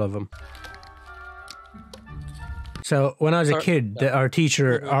 Yeah, all of them. So when I was a kid, our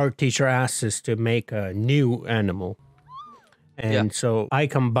teacher asked us to make a new animal. And so I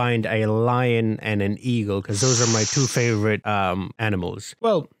combined a lion and an eagle because those are my two favorite animals.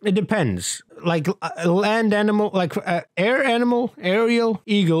 Well, it depends. Like land animal, like air animal, aerial,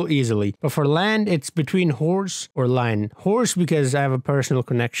 eagle, easily. But for land, it's between horse or lion. Horse because I have a personal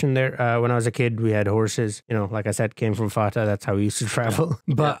connection there. When I was a kid, we had horses. You know, like I said, came from Fata. That's how we used to travel.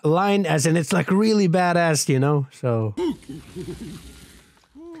 But lion, as in it's like really badass, you know? So...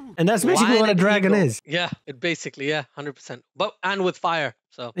 And that's basically what a dragon is. Yeah, it basically, 100%. But and with fire,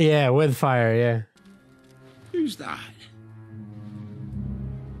 so. Yeah, with fire, yeah. Who's that?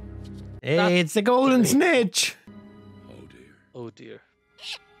 Hey, it's the golden snitch. Oh dear. Oh dear.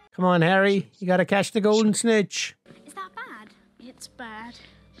 Come on, Harry. You gotta catch the golden snitch. Is that bad? It's bad.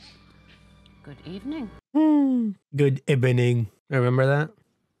 Good evening. Good evening. Remember that?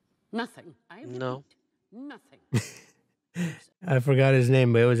 Nothing. No. Nothing. I forgot his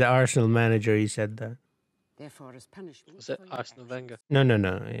name, but it was the Arsenal manager. He said that. Therefore, as punishment. Was it Arsene Wenger? No.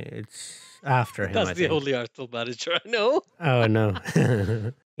 It's after him. That's the only Arsenal manager I know. Oh no,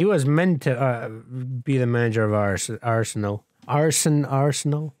 he was meant to be the manager of Arsenal.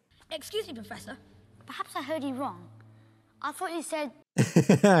 Arsenal. Excuse me, Professor. Perhaps I heard you wrong. I thought you said...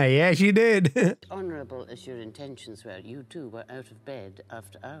 Yeah, she did. Honourable as your intentions were, you two were out of bed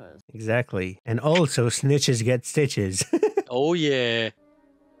after hours. Exactly. And also, snitches get stitches. Oh, yeah.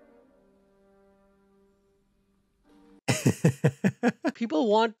 People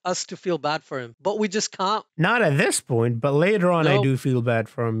want us to feel bad for him, but we just can't. Not at this point, but later on I do feel bad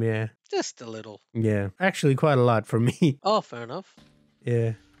for him, yeah. Just a little. Yeah, actually quite a lot for me. Oh, fair enough.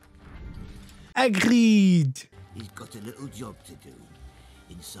 Yeah. Agreed. He's got a little job to do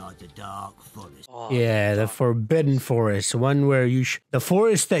inside the dark forest. Oh, yeah, the forbidden forest, one where the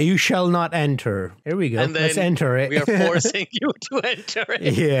forest that you shall not enter. Here we go. And then let's enter it. We are forcing you to enter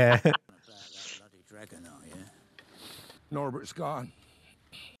it. Yeah. Bloody dragon, are you? Norbert's gone.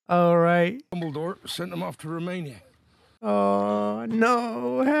 All right. Dumbledore sent him off to Romania. Oh,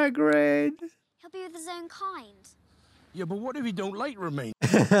 no, Hagrid. He'll be with his own kind. Yeah, but what if he don't like Romania?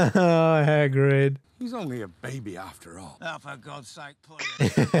 Oh, Hagrid. He's only a baby after all. Oh, for God's sake, please.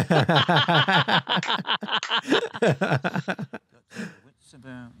 What's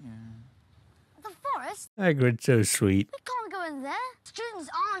about, The forest? Hagrid's so sweet. We can't go in there.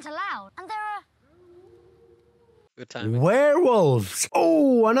 Students aren't allowed. And there are... Good timing. Werewolves.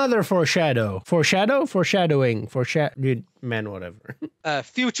 Oh, another foreshadow. Foreshadowing. Dude, man, whatever.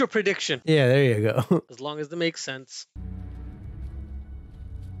 Future prediction. Yeah, there you go. As long as it makes sense.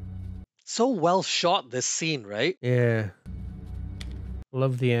 So well shot, this scene, right? Yeah.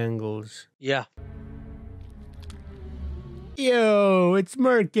 Love the angles. Yeah. Yo, it's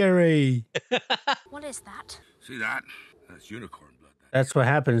Mercury. What is that? See that? That's unicorn blood. That's what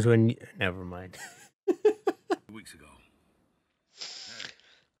happens when... Never mind. 2 weeks ago.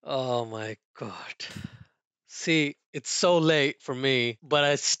 Oh my god. See, it's so late for me, but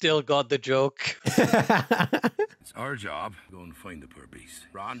I still got the joke. It's our job. Go and find the poor beast.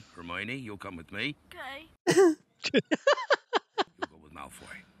 Ron, Hermione, you'll come with me. Okay. You'll go with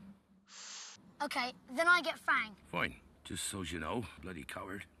Malfoy. Okay, then I get Fang. Fine. Just so you know, bloody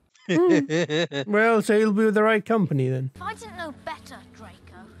coward. Well, so you'll be with the right company then. If I didn't know better,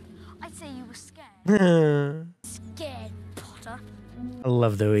 Draco, I'd say you were scared. I Scared, Potter.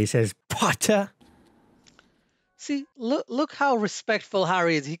 love the way he says Potter. See, look how respectful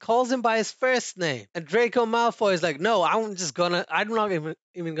Harry is. He calls him by his first name. And Draco Malfoy is like, no, I'm not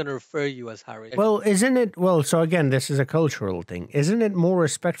even gonna refer you as Harry. Well, isn't it? Well, so again, this is a cultural thing. Isn't it more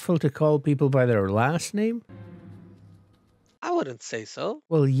respectful to call people by their last name? I wouldn't say so.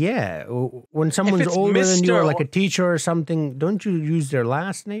 Well, yeah. When someone's it's older than you, Mr. or like a teacher or something, don't you use their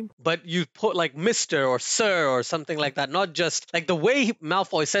last name? But you put like Mr. or Sir or something like that, not just like the way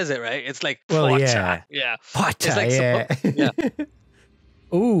Malfoy says it, right? It's like Well, Potter. yeah. Yeah. Potter, It's like yeah. yeah.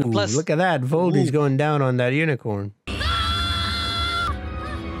 Ooh, Plus- look at that. Voldy's going down on that unicorn.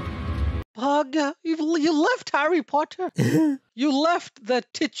 Pug, you left Harry Potter. You left the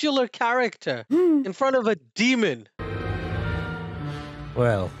titular character in front of a demon.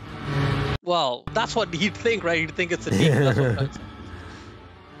 Well, that's what he'd think, right? He'd think it's a demon. That's what I'm trying to say.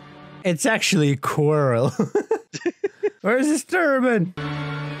 it's actually Quirrell. Where's his turban?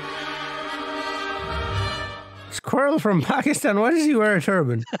 It's Quirrell from Pakistan. Why does he wear a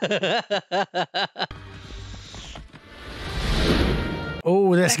turban?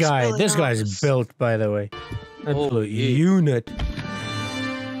 Oh, this guy. This guy's built, by the way. Absolute unit.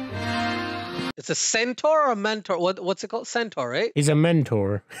 It's a centaur or a mentor? What's it called? Centaur, right? He's a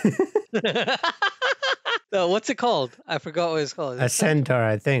mentor. No, what's it called? I forgot what it's called. A centaur,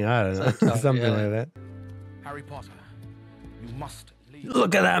 I think. I don't know. Centaur, Something yeah. like that. Harry Potter, you must leave.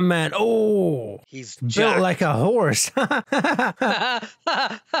 Look at that man. Oh, he's built jacked. like a horse.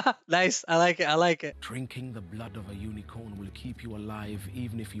 Nice. I like it. I like it. Drinking the blood of a unicorn will keep you alive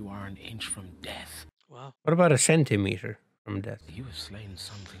even if you are an inch from death. Wow. What about a centimeter from death? You have slain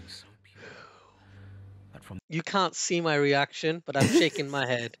something so pure that from You can't see my reaction, but I'm shaking my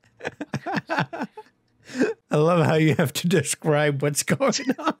head. I love how you have to describe what's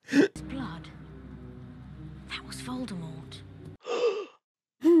going on. It's blood. That was Voldemort.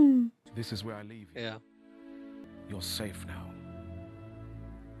 this is where I leave you. Yeah. You're safe now.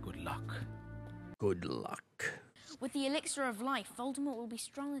 Good luck. Good luck. With the elixir of life, Voldemort will be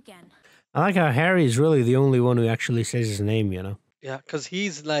strong again. I like how Harry is really the only one who actually says his name, you know? Yeah, because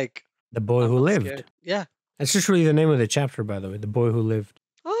he's like... The boy who lived. scared. Yeah. That's just really the name of the chapter, by the way. The boy who lived.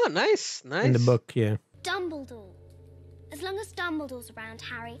 Oh, nice. Nice. In the book, yeah. Dumbledore. As long as Dumbledore's around,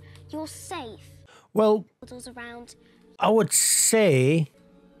 Harry, you're safe. Well, Dumbledore's around. I would say...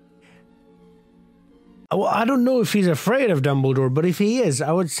 Well, I don't know if he's afraid of Dumbledore, but if he is,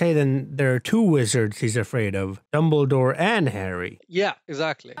 I would say then there are two wizards he's afraid of. Dumbledore and Harry. Yeah,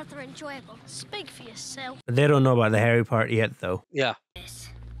 exactly. Both are enjoyable. Speak for yourself. But they don't know about the Harry part yet, though. Yeah.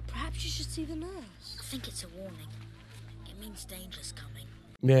 Perhaps you should see the nurse. I think it's a warning. It means danger's coming.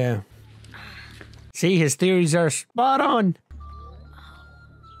 Yeah. See, his theories are spot on.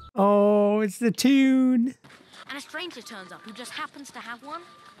 Oh, it's the tune. And a stranger turns up who just happens to have one.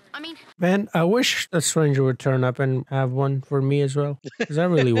 I mean... Man, I wish a stranger would turn up and have one for me as well. Because I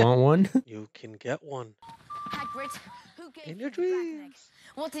really want one. You can get one. Hagrid, who gave In your you the dragon dreams. eggs?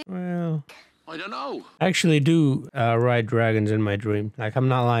 What did... Well, I don't know. I actually do ride dragons in my dream. Like, I'm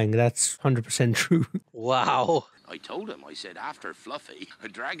not lying. That's 100% true. Wow. I told him, I said, after Fluffy, a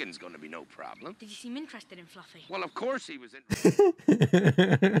dragon's going to be no problem. Did you seem interested in Fluffy? Well, of course he was interested.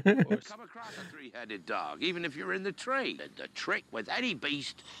 Come across a three-headed dog, even if you're in the tree. The trick with any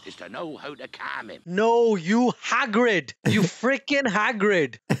beast is to know how to calm him. No, you Hagrid. You freaking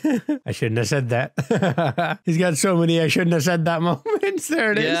Hagrid. I shouldn't have said that. He's got so many I shouldn't have said that moments.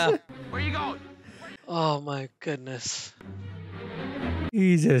 There it is. Yeah. Where you going? Oh, my goodness.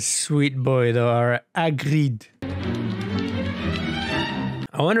 He's a sweet boy, though, or Hagrid.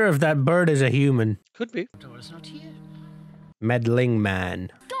 I wonder if that bird is a human. Could be. Dora's not here. Meddling man.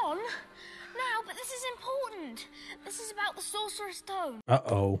 Gone? Now, but this is important. a stone?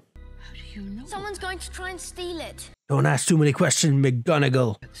 Uh-oh. How do you know? Someoe's going to try and steal it. Don't ask too many questions,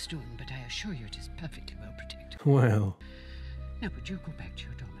 McGonagall. The stone, but I assure you it is perfectly well protected. Well. Now, would you go back to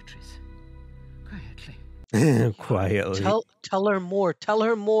your dormitories? Quietly. Quietly. Tell her more. Tell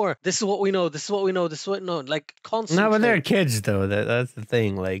her more. This is what we know. This is what we know. This is what we know. Like, constantly. No, but they're kids, though. That's the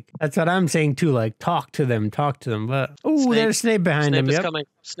thing. Like, that's what I'm saying, too. Like, talk to them. But, oh, there's Snape behind him. Snape is coming.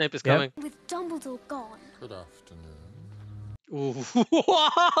 Snape is coming. With Dumbledore gone. Good afternoon. Ooh.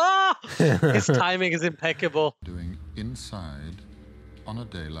 His timing is impeccable. Doing inside on a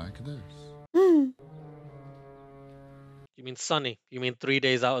day like this. You mean sunny? You mean 3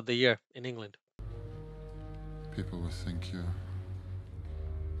 days out of the year in England? People will think you're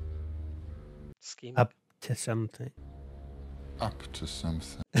scheming. Up to something. Up to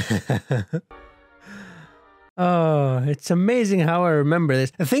something. Oh, it's amazing how I remember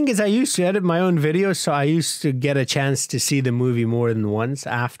this. The thing is, I used to edit my own videos, so I used to get a chance to see the movie more than once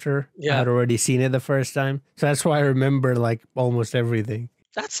after I had already seen it the first time. So that's why I remember like almost everything.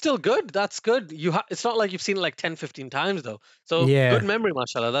 That's still good. That's good. It's not like you've seen it like 10, 15 times though. So good memory,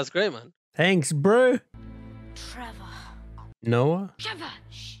 mashallah. That's great, man. Thanks, bro. Trevor. Noah? Trevor!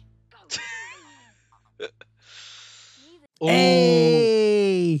 Shh!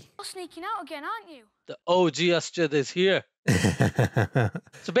 Hey! You're sneaking out again, aren't you? The OG Asjad is here. So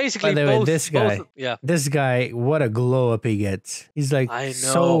basically, by the way, this guy, what a glow up he gets. He's like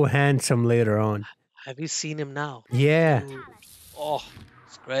so handsome later on. Have you seen him now? Yeah. Ooh. Oh,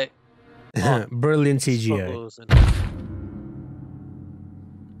 it's great. Brilliant CGI.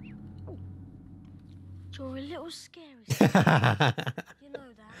 You're a little scary. You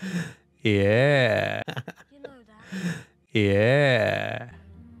know that. Yeah. You know that. Yeah.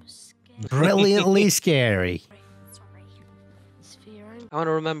 Brilliantly scary. I want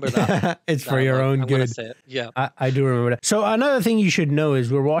to remember that. It's for your own good. Say it. Yeah. I do remember that. So another thing you should know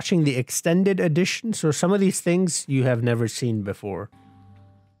is we're watching the extended edition. So some of these things you have never seen before.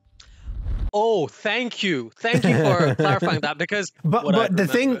 Oh, thank you. Thank you for clarifying that because but the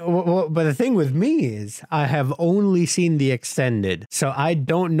thing with me is I have only seen the extended. So I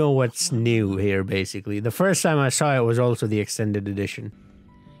don't know what's new here basically. The first time I saw it was also the extended edition.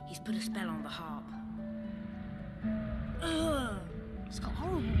 He's put a spell on the harp. It's got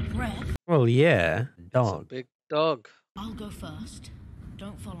horrible breath. Well, yeah. Dog. It's a big dog. I'll go first.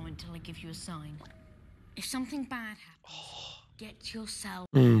 Don't follow until I give you a sign. If something bad happens, get yourself...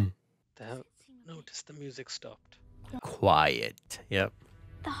 Notice the music stopped. Quiet. Yep.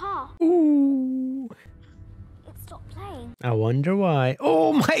 The harp. Ooh. It stopped playing. I wonder why.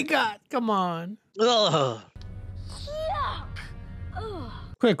 Oh my god, come on. Ugh. Yuck. Ugh.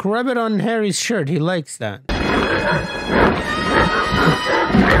 Quick, rub it on Harry's shirt. He likes that. I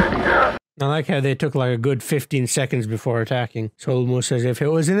like how they took like a good 15 seconds before attacking. It's almost as if it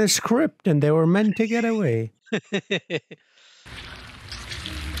was in a script and they were meant to get away.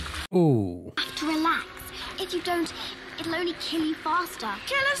 Ooh. You have to relax. If you don't, it'll only kill you faster.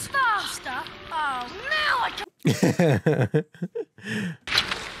 Kill us faster? Oh, now I can...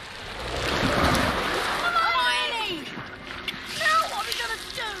 Hermione! Now what are we gonna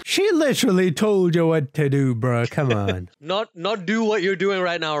do? She literally told you what to do, bro. Come on. Not do what you're doing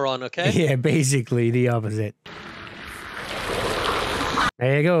right now, Ron, okay? Yeah, basically the opposite.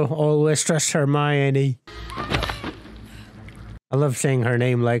 There you go. Always trust Hermione. I love saying her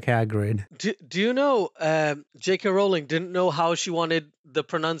name like Hagrid. Do you know J.K. Rowling didn't know how she wanted the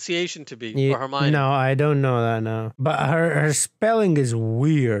pronunciation to be for Hermione? No, I don't know that now. But her spelling is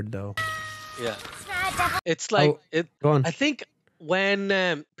weird, though. Yeah. It's like... Go on. I think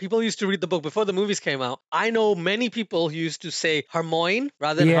when people used to read the book before the movies came out, I know many people who used to say Hermione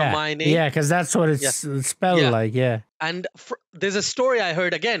rather than Hermione. Yeah, because that's what it's spelled like, yeah. And there's a story I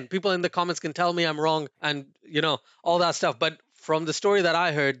heard, again, people in the comments can tell me I'm wrong and, you know, all that stuff. But from the story that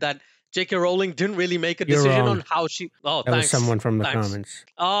I heard, that J.K. Rowling didn't really make a decision on how she... Oh, that was someone from the comments.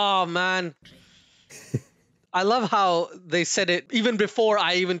 Oh, man. I love how they said it even before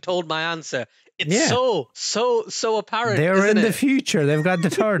I even told my answer. It's so apparent. They're in the future. They've got the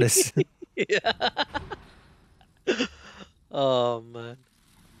TARDIS. Yeah. Oh, man.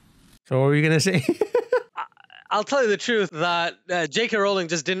 So what were you going to say? I'll tell you the truth that J.K. Rowling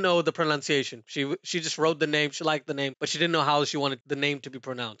just didn't know the pronunciation. She just wrote the name. She liked the name, but she didn't know how she wanted the name to be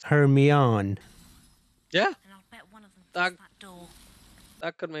pronounced. Hermione. Yeah. And I'll bet one of them that door.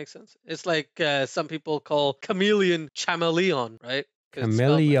 That could make sense. It's like some people call chameleon chameleon, right?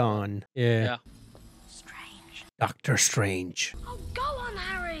 Chameleon. Yeah. Strange. Doctor Strange. Oh, go on,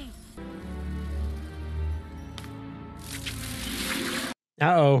 Harry.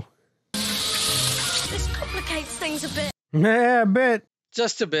 Uh-oh. This complicates things a bit. Yeah, a bit.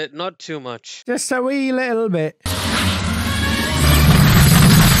 Just a bit, not too much. Just a wee little bit.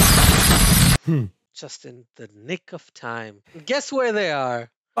 Just in the nick of time. Guess where they are?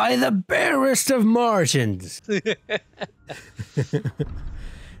 By the barest of margins.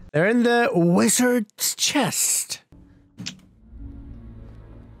 They're in the wizard's chest.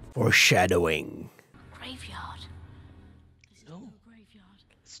 Foreshadowing. Graveyard. No.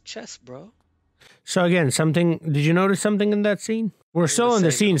 It's chest, bro. So again, something, did you notice something in that scene? We're still in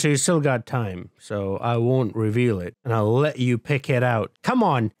the scene, so you still got time. So I won't reveal it, and I'll let you pick it out. Come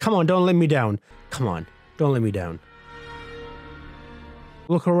on, don't let me down. Come on, don't let me down.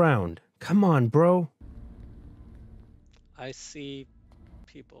 Look around. Come on, bro. I see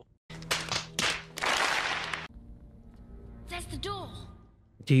people. There's the door.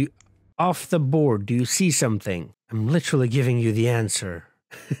 Do you, off the board, do you see something? I'm literally giving you the answer.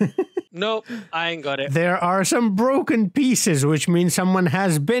 Nope, I ain't got it. There are some broken pieces, which means someone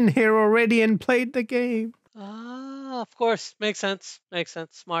has been here already and played the game. Ah, of course. Makes sense. Makes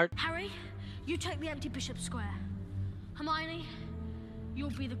sense. Smart. Harry, you take the empty Bishop Square. Hermione,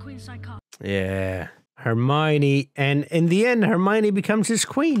 you'll be the Queenside card. Yeah, Hermione. And in the end, Hermione becomes his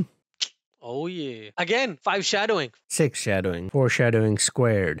queen. Oh, yeah. Again, 5 shadowing. 6 shadowing. 4 shadowing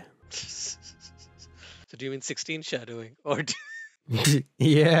squared. So do you mean 16 shadowing? Or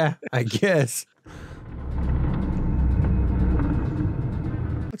yeah, I guess.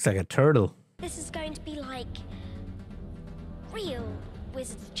 Looks like a turtle. This is going to be like real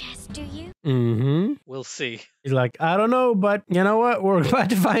wizard's chest, do you? Mm-hmm. We'll see. He's like, I don't know, but you know what? We're about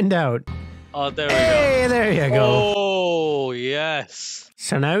to find out. Oh, there we go. Hey, there you go. Oh, yes.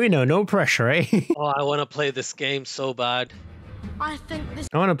 So now we know, no pressure, eh? Oh, I want to play this game so bad. I think this.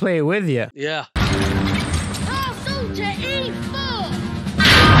 I want to play it with you. Yeah. Castle to E4!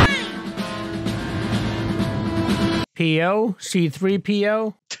 PO?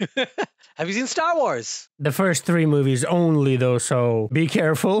 C3PO? Have you seen Star Wars? The first 3 movies only, though, so be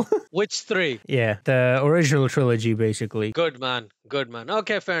careful. Which 3? Yeah, the original trilogy, basically. Good man. Good man.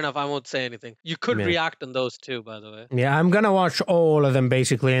 Okay, fair enough. I won't say anything. You could react on those too, by the way. Yeah, I'm gonna watch all of them,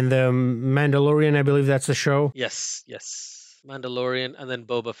 basically. And the Mandalorian, I believe that's the show. Yes, yes. Mandalorian and then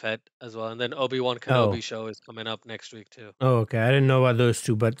Boba Fett as well. And then Obi-Wan Kenobi show is coming up next week too. Oh, okay. I didn't know about those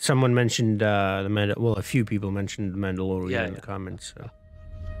 2, but someone mentioned well, a few people mentioned the Mandalorian in the comments. So.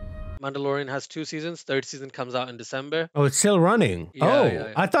 Mandalorian has 2 seasons. 3rd season comes out in December. Oh, it's still running.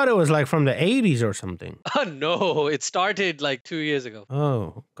 Yeah. I thought it was like from the 80s or something. Oh, no. It started like 2 years ago.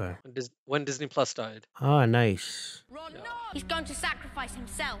 Oh, okay. When Disney Plus started. Ah, nice. Ron, no! He's going to sacrifice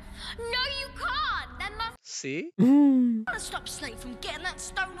himself. No, you can't! There must... See? Want to stop Snape from getting that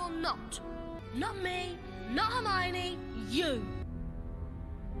stone or not? Not me, not Hermione, you.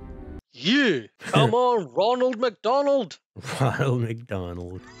 You! Come on, Ronald McDonald! Ronald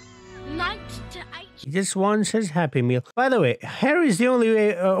McDonald. Knight to H. He just wants his Happy Meal. By the way, Harry's the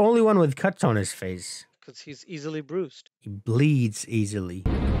only one with cuts on his face. Because he's easily bruised. He bleeds easily.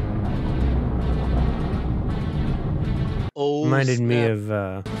 Oh, reminded me of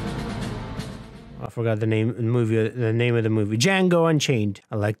I forgot the name of the movie. The name of the movie, Django Unchained.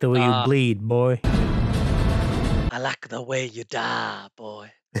 I like the way you bleed, boy. I like the way you die,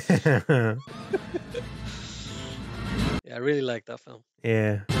 boy. Yeah, I really like that film.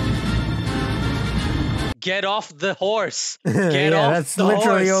 Yeah. Get off the horse. Get yeah, off that's the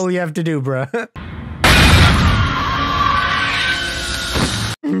literally horse. all you have to do, bro.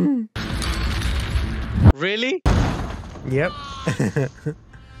 Really? Yep.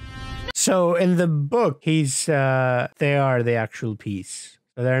 So in the book, he's they are the actual piece.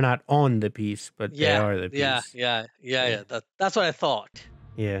 So they're not on the piece, but they are the piece. Yeah. That's what I thought.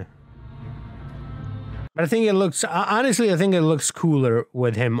 Yeah. But I think it looks, honestly, I think it looks cooler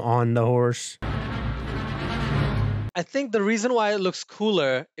with him on the horse. I think the reason why it looks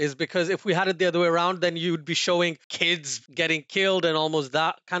cooler is because if we had it the other way around, then you'd be showing kids getting killed and almost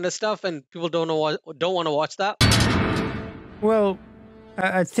that kind of stuff, and people don't want to watch that. Well,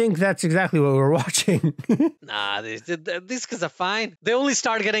 I think that's exactly what we're watching. Nah, these kids are fine. They only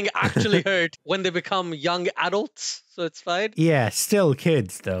start getting actually hurt when they become young adults, so it's fine. Yeah, still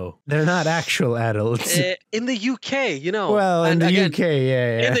kids though. They're not actual adults. In the UK, you know. Well, in the UK,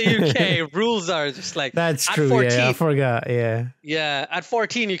 yeah. In the UK, rules are just like that's at true. 14, yeah, I forgot. Yeah. Yeah, at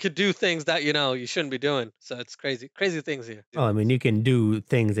 14 you could do things that you shouldn't be doing. So it's crazy things here. Well, I mean, you can do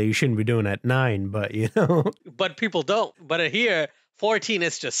things that you shouldn't be doing at 9, but But people don't. But here, 14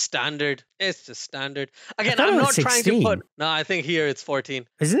 is just standard. It's just standard. Again, I'm not trying to put. No, I think here it's 14.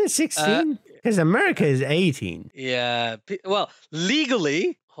 Isn't it 16? Because America is 18. Yeah. Well,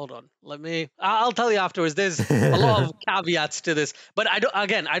 legally, Hold on. I'll tell you afterwards. There's a lot of caveats to this. But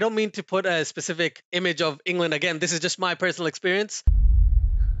I don't mean to put a specific image of England. Again, this is just my personal experience.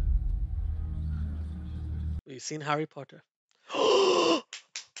 We've seen Harry Potter.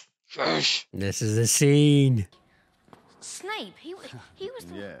 This is the scene. Snape, he was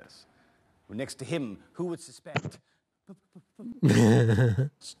the... Yes. Well, next to him, who would suspect? You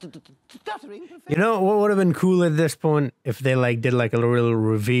know what would have been cool at this point if they did a little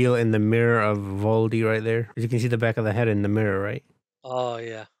reveal in the mirror of Voldy right there? You can see the back of the head in the mirror, right? Oh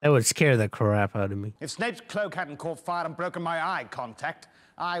yeah. That would scare the crap out of me. If Snape's cloak hadn't caught fire and broken my eye contact,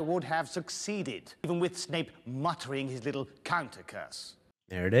 I would have succeeded, even with Snape muttering his little counter curse.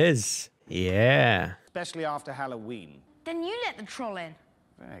 There it is. Yeah. Especially after Halloween. Then you let the troll in.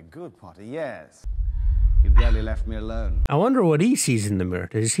 Very good, Potter, yes. You barely left me alone. I wonder what he sees in the mirror.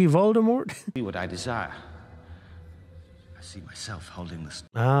 Does he see Voldemort? See what I desire. I see myself holding the...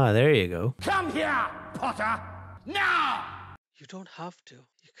 Ah, there you go. Come here, Potter! Now! You don't have to.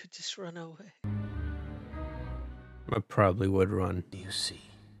 You could just run away. I probably would run. Do you see?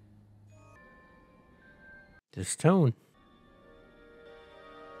 The stone.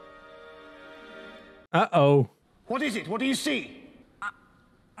 Uh-oh. What is it? What do you see?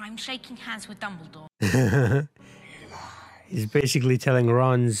 I'm shaking hands with Dumbledore. He's basically telling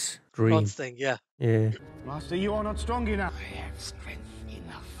Ron's dream. Ron's thing, yeah. Yeah. Master, you are not strong enough. I have strength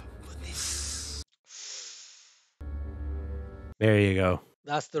enough for this. There you go.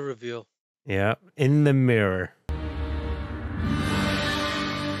 That's the reveal. Yeah, in the mirror.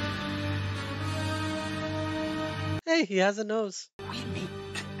 Hey, he has a nose. We meet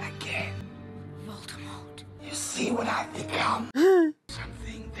again. Voldemort. You see what I've become?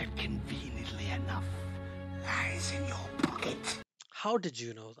 Something that conveniently enough lies in your pocket. How did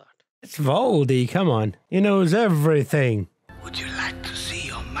you know that? It's Voldy, come on. He knows everything. Would you like to see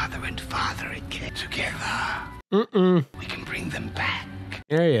your mother and father again together? Mm-mm. We can bring them back.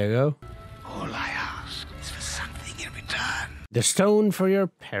 There you go. All I ask is for something in return. The stone for your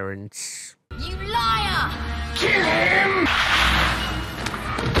parents. You liar! Kill him!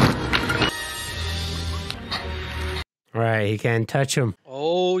 Right, he can't touch him.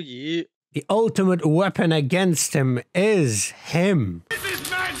 Oh, yeah. The ultimate weapon against him is him. This is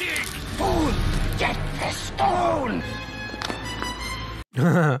magic! Fool! Get the stone!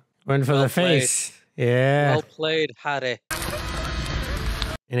 Went for the face. Yeah. Well played, Harry.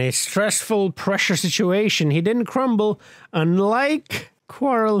 In a stressful pressure situation, he didn't crumble, unlike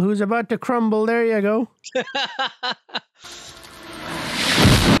Quirrell, who's about to crumble. There you go.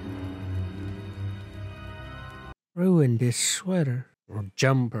 Ruined his sweater or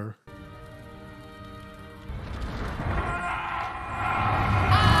jumper.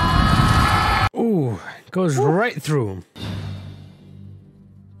 Ooh, goes right through him.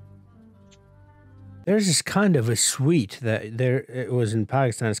 There's this kind of a sweet that it was in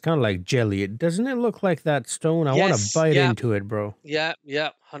Pakistan. It's kind of like jelly. Doesn't it look like that stone? I want to bite into it, bro. Yeah,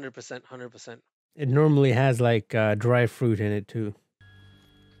 100%, 100%. It normally has like dry fruit in it too.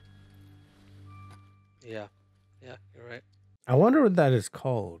 Yeah, you're right. I wonder what that is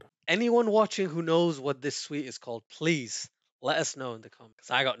called. Anyone watching who knows what this sweet is called, please let us know in the comments.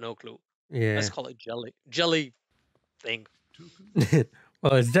 Because I got no clue. Yeah. Let's call it jelly. Jelly thing.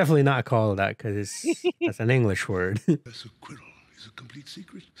 Well, it's definitely not called that because that's an English word. Professor Quirrell is a complete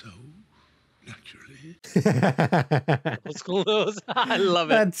secret, so naturally. Old school knows. I love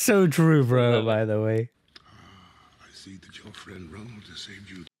it. That's so true, bro, by the way. I see that your friend Ronald has saved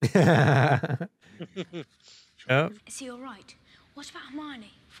you. Oh. Is he all right? What about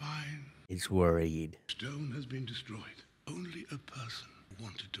Hermione? Fine. He's worried. Stone has been destroyed. Only a person who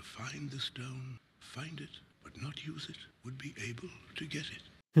wanted to find the stone, find it, but not use it, would be able to get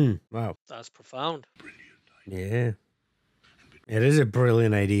it. Wow. That's profound. Yeah. It is a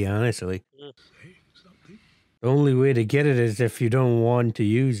brilliant idea, honestly. Mm. The only way to get it is if you don't want to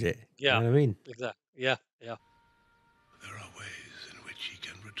use it. Yeah. You know what I mean? Exactly. Yeah. There are ways in which he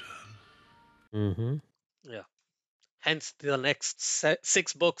can return. Mm-hmm. Yeah. Hence the next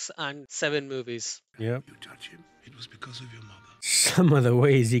 6 books and 7 movies. Yep. You touch him, it was because of your mother. Some of the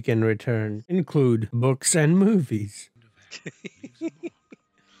ways he can return include books and movies.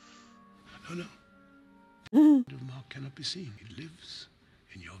 No. The mark cannot be seen. It lives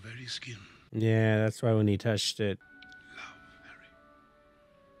in your very skin. Yeah, that's why when he touched it.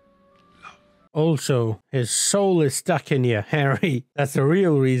 Also, his soul is stuck in you, Harry. That's the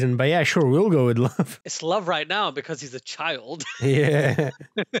real reason, but yeah, sure, we'll go with love. It's love right now because he's a child. Yeah.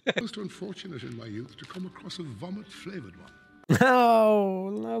 Most unfortunate in my youth to come across a vomit-flavored one. Oh,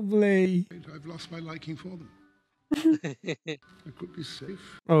 lovely. I've lost my liking for them. It could be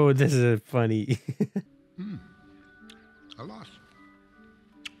safe. Oh, this is funny. A lot.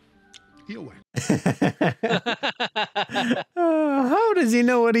 Earwax. How does he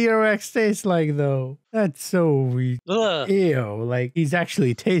know what earwax tastes like, though? That's so weird. Ew, like, he's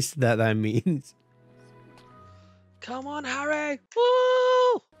actually tasted that, that means. Come on, Harry!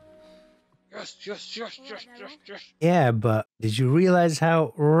 Woo! Yes. Yeah, but did you realize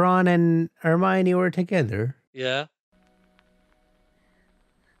how Ron and Hermione were together? Yeah.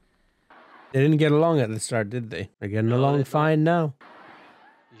 They didn't get along at the start, did they? They're getting along fine now.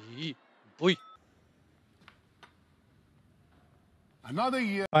 Boy. Another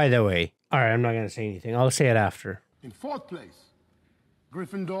year. By the way, alright, I'm not going to say anything. I'll say it after. In 4th place,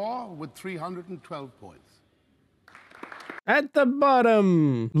 Gryffindor with 312 points. At the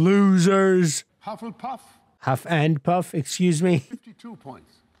bottom, losers. Hufflepuff. Huff and Puff, excuse me. 52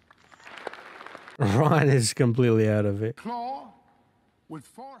 points. Ron is completely out of it. Claw with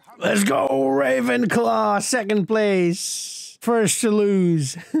 400. Let's go, Ravenclaw, 2nd place. First to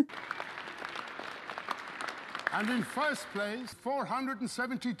lose. And in 1st place,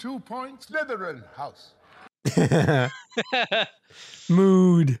 472 points, Slytherin house.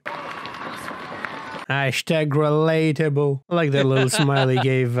 Mood. Hashtag relatable. I like that little smile he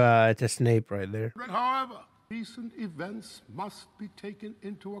gave to Snape right there. However, recent events must be taken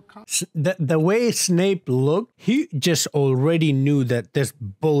into account. The way Snape looked, he just already knew that this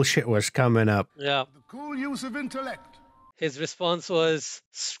bullshit was coming up. Yeah. The cool use of intellect. His response was,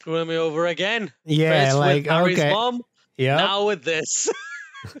 screw me over again. Yeah, First like, with Harry's okay. mom, Yeah. now with this.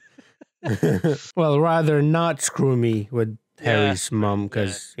 Well, rather not screw me with Harry's mom,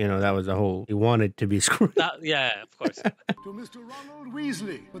 because, you know, that was the whole, he wanted to be screwed. Yeah, of course. To Mr. Ronald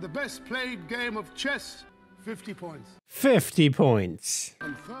Weasley for the best played game of chess, 50 points. 50 points.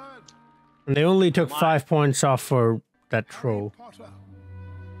 And 3rd, And they only took 5 points off for that troll. Potter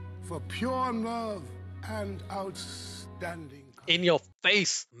for pure nerve and outstanding. In your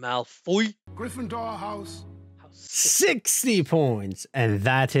face, Malfoy. Gryffindor house. 60 points. And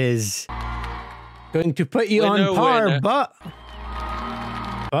that is going to put you Winner, on par, winner.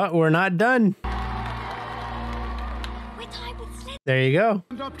 but we're not done. There you go.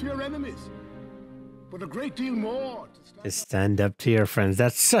 Stand up to your enemies. But a great deal more. Just stand up to your friends.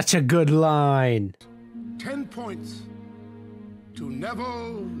 That's such a good line. 10 points to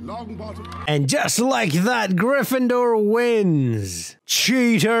Neville Longbottom. And just like that, Gryffindor wins.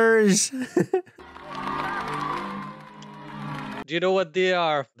 Cheaters. Do you know what they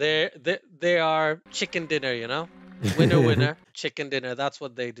are? They are chicken dinner, you know? Winner, winner, chicken dinner. That's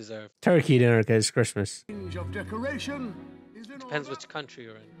what they deserve. Turkey dinner because it's Christmas. Range of decoration is in Depends which country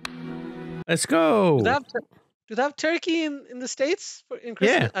you're in. Let's go. Do they have turkey in the States in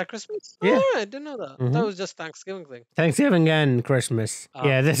Christmas? At Christmas? Yeah. Oh, all right, I didn't know that. That was just Thanksgiving thing. Thanksgiving and Christmas.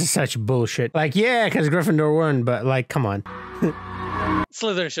 Yeah, this is such bullshit. Like, yeah, because Gryffindor won, but like, come on.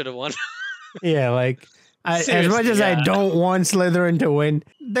 Slytherin should have won. Yeah, like, as much as I don't want Slytherin to win,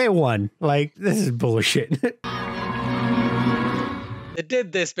 they won. Like, this is bullshit. They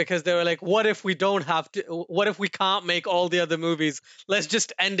did this because they were like, what if we don't have to, what if we can't make all the other movies? Let's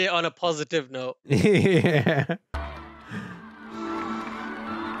just end it on a positive note. Yeah.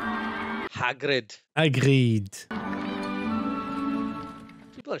 Hagrid. Agreed.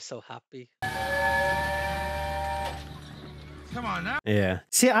 People are so happy. Come on now. Yeah.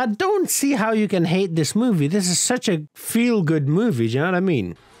 See, I don't see how you can hate this movie. This is such a feel-good movie, do you know what I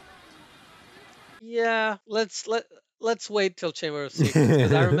mean? Yeah, let's wait till Chamber of Secrets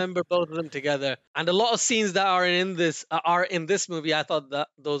because I remember both of them together, and a lot of scenes that are in this movie. I thought that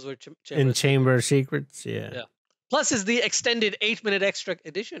those were Chamber of Secrets, yeah. Plus, is the extended 8-minute extra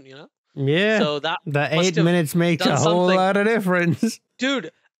edition, you know? Yeah. So that the 8 minutes makes a whole lot of difference,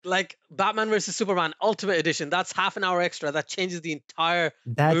 dude. Like Batman versus Superman Ultimate Edition, that's half an hour extra. That changes the entire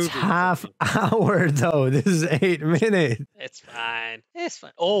That's movie. half hour though. This is 8 minutes. It's fine. It's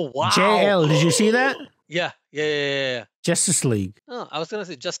fine. Oh wow. JL, did you see that? Yeah. Justice League. Oh, I was gonna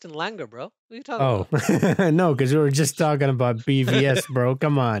say Justin Langer, bro. What are you talking about? Oh, no, because we were just talking about BVS, bro.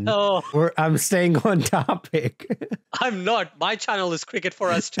 Come on. Oh. I'm staying on topic. I'm not. My channel is Cricket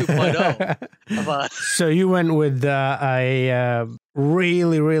for Us 2.0. So you went with a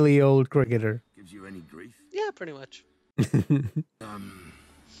really, really old cricketer. Gives you any grief? Yeah, pretty much.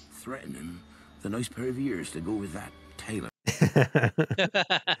 Threatening the nice pair of ears to go with that tailor.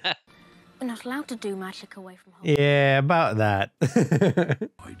 We're not allowed to do magic away from home. Yeah, about that.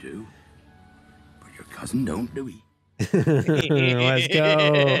 I do. But your cousin don't, do he? Let's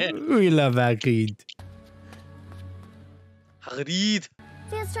go. We love Hagrid. Hagrid.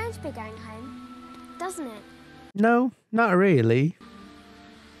 Feels strange to be going home, doesn't it? No, not really.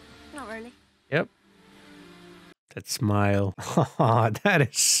 Not really. Yep. That smile. Oh, that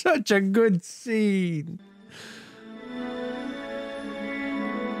is such a good scene.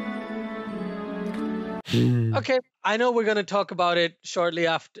 Okay, I know we're gonna talk about it shortly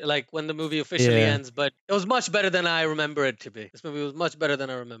after, like when the movie officially ends, but it was much better than I remember it to be. This movie was much better than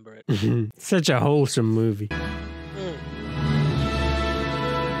I remember it. Such a wholesome movie.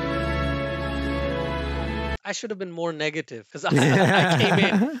 I should have been more negative because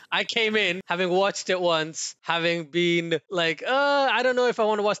I came in having watched it once, having been like, I don't know if I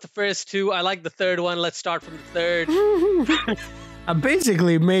want to watch the first two. I like the third one. Let's start from the third. I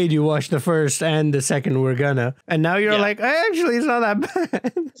basically made you watch the first and the second We're Gonna, and now you're like, actually, it's not that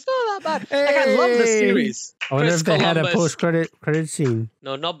bad. It's not that bad. Like, I love the series. I wonder if they had a Columbus. post-credit scene.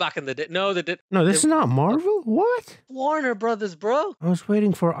 No, not back in the day. No, they did. No, this is not Marvel? What? Warner Brothers, bro. I was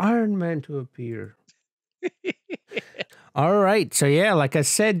waiting for Iron Man to appear. All right. So, yeah, like I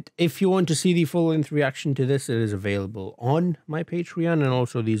said, if you want to see the full-length reaction to this, it is available on my Patreon. And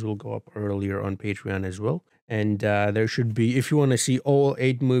also, these will go up earlier on Patreon as well. And there should be, if you want to see all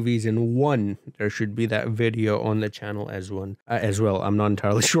 8 movies in one, there should be that video on the channel as well. I'm not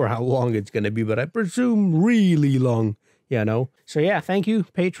entirely sure how long it's going to be, but I presume really long. Yeah, no. So yeah, thank you,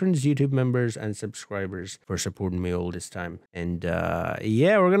 patrons, YouTube members, and subscribers for supporting me all this time. And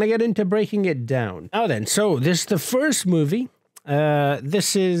yeah, we're gonna get into breaking it down. Now then, so this is the first movie.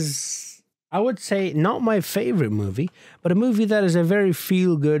 This is, I would say, not my favorite movie, but a movie that is a very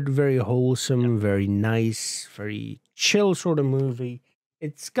feel-good, very wholesome, very nice, very chill sort of movie.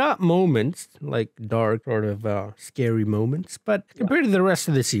 It's got moments, like dark, sort of scary moments, but compared to the rest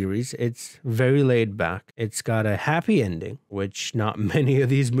of the series, it's very laid back. It's got a happy ending, which not many of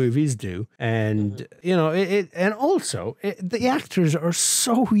these movies do. And, you know, and also, the actors are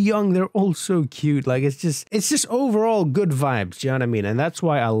so young. They're all so cute. Like, it's just overall good vibes. Do you know what I mean? And that's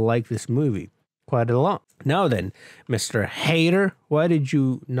why I like this movie quite a lot. Now then, Mr. Hater, why did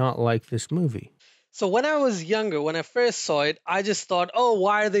you not like this movie? So when I was younger, when I first saw it, I just thought, oh,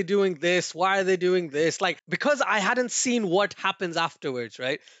 why are they doing this? Why are they doing this? Like, because I hadn't seen what happens afterwards,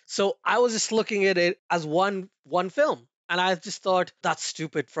 right? So I was just looking at it as one film. And I just thought, that's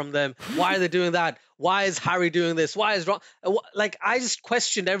stupid from them. Why are they doing that? Why is Harry doing this? Why is wrong? Like, I just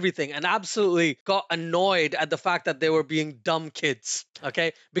questioned everything and absolutely got annoyed at the fact that they were being dumb kids,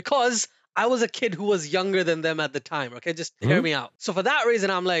 okay? Because I was a kid who was younger than them at the time, okay? Just hear me out. So for that reason,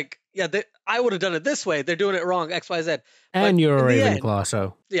 I'm like, yeah, I would have done it this way. They're doing it wrong, X, Y, Z. And you're a Ravenclaw,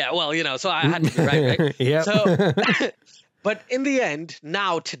 so. Yeah, well, you know, so I had to be right? Yeah. So, but in the end,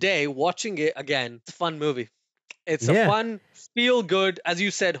 now, today, watching it again, it's a fun movie. It's a fun, feel-good, as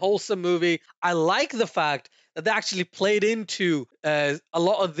you said, wholesome movie. I like the fact that they actually played into a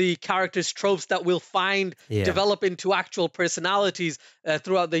lot of the characters' tropes that we'll find develop into actual personalities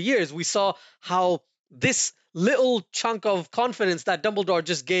throughout the years. We saw how this little chunk of confidence that Dumbledore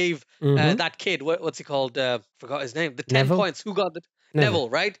just gave that kid, what's he called? Forgot his name. The 10 Neville? points. Who got the Neville,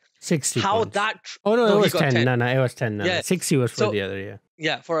 right? 60 How points. that... Oh, no, it was 10. 10. No, it was 10. No, Yeah. 60 was for the other, yeah.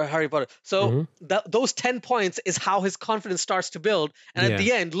 Yeah, for Harry Potter. So those 10 points is how his confidence starts to build. And at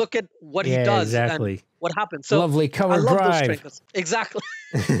the end, look at what he does exactly. and what happens. So lovely cover I love drive. those trinkets. Exactly.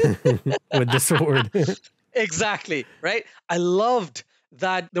 With the sword. Exactly, right? I loved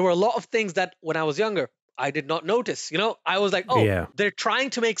that there were a lot of things that when I was younger, I did not notice. You know, I was like, oh, they're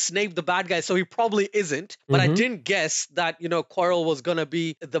trying to make Snape the bad guy, so he probably isn't. But I didn't guess that, you know, Quirrell was going to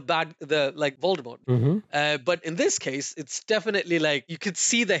be the Voldemort. But in this case, it's definitely like you could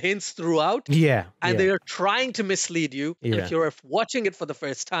see the hints throughout. Yeah. And they are trying to mislead you. And if you're watching it for the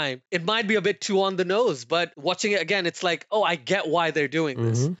first time, it might be a bit too on the nose. But watching it again, it's like, oh, I get why they're doing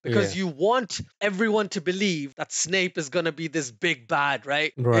this. Because you want everyone to believe that Snape is going to be this big bad,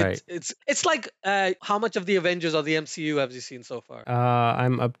 right? Right. It's like how much of the Avengers or the MCU have you seen so far?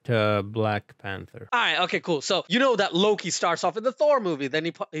 I'm up to Black Panther. All right, okay, cool. So you know that Loki starts off in the Thor movie, then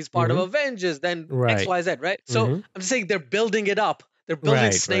he's part of Avengers, then X, Y, Z, right? So I'm just saying they're building it up. They're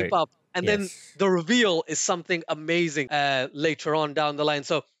building Snape up. And then the reveal is something amazing later on down the line.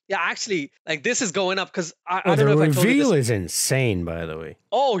 So yeah, actually, like this is going up because I don't know if I told you this. The reveal is insane, by the way.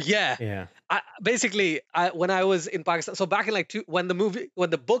 Oh, yeah. Yeah. When I was in Pakistan, so back in like when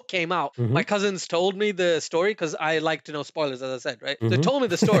the book came out, my cousins told me the story because I like to know spoilers, as I said, right? They told me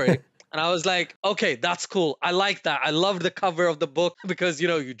the story. And I was like, okay, that's cool. I like that. I loved the cover of the book because, you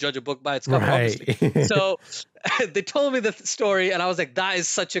know, you judge a book by its cover, obviously. So they told me the story and I was like, that is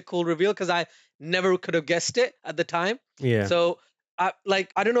such a cool reveal because I never could have guessed it at the time. Yeah. So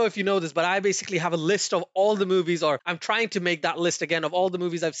I don't know if you know this, but I basically have a list of all the movies, or I'm trying to make that list again of all the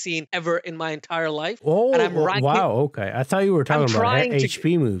movies I've seen ever in my entire life. Oh, and I'm ranking, wow. Okay. I thought you were talking about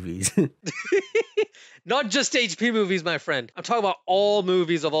HP movies. Not just HP movies, my friend. I'm talking about all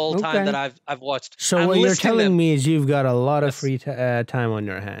movies of all time that I've watched. So I'm what you're listing telling them. me is you've got a lot of free time on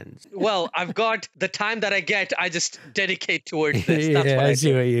your hands. Well, I've got the time that I get, I just dedicate towards this. That's Yeah, what I I see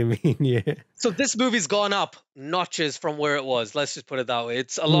do. what you mean. Yeah. So this movie's gone up notches from where it was. Let's just put it that way.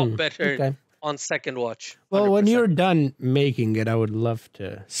 It's a lot better on second watch. Well, 100%. when you're done making it, I would love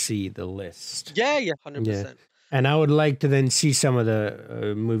to see the list. Yeah, 100%. Yeah. And I would like to then see some of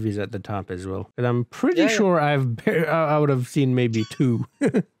the movies at the top as well. But I'm pretty sure I would have seen maybe 2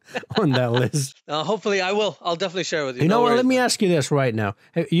 on that list. Hopefully I will. I'll definitely share with you. You know No what? worries, Let me man. ask you this right now.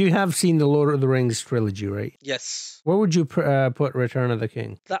 You have seen the Lord of the Rings trilogy, right? Yes. Where would you put Return of the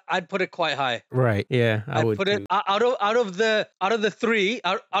King? I'd put it quite high. Right. Yeah, I I'd would put too. it out of the 3,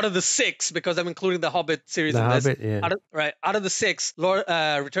 out of the 6, because I'm including the Hobbit series The in this. Hobbit, yeah. Out of the 6,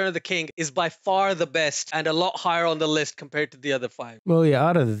 Return of the King is by far the best and a lot higher on the list compared to the other 5. Well, yeah,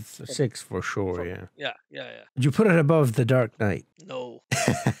 out of the 6 for sure, yeah. Yeah. Would you put it above The Dark Knight? No,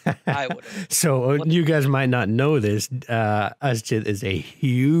 I wouldn't. So you guys might not know this. Asjit is a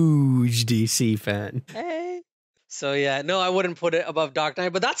huge DC fan. Hey. So yeah, no, I wouldn't put it above Dark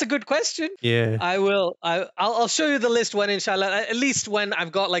Knight, but that's a good question. Yeah. I will. I'll show you the list when, inshallah. At least when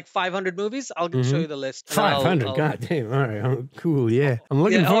I've got like 500 movies, I'll show you the list. And 500, god damn. All right, cool. Yeah, I'm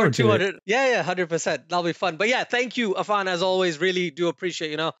looking forward to it. Yeah, 100%. That'll be fun. But yeah, thank you, Afan, as always. Really do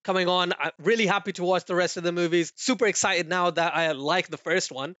appreciate coming on. I'm really happy to watch the rest of the movies. Super excited now that I like the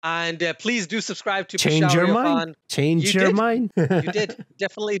first one. And please do subscribe to Change your Afan. mind. Change your mind. You did.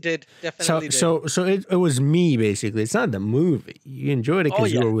 Definitely did. Definitely did. So it was me basically. It's not the movie. You enjoyed it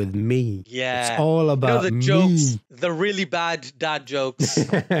because you were with me. Yeah. It's all about the me. jokes, the really bad dad jokes.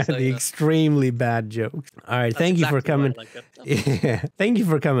 The extremely bad jokes. All right, thank you for coming. Yeah, thank you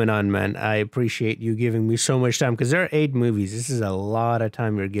for coming on, man. I appreciate you giving me so much time because there are 8 movies. This is a lot of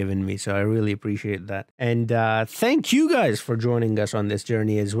time you're giving me, so I really appreciate that. And thank you guys for joining us on this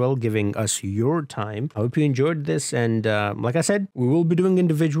journey as well, giving us your time. I hope you enjoyed this. And like I said, we will be doing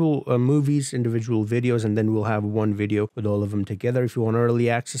individual movies, individual videos, and then we'll have one video with all of them together. If you want early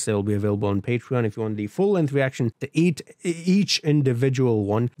access, they will be available on Patreon. If you want the full-length reaction to each individual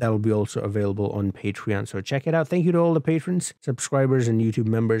one, that will be also available on Patreon. So check it out. Thank you to all the patrons, subscribers, and YouTube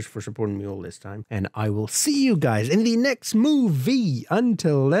members for supporting me all this time. And I will see you guys in the next movie.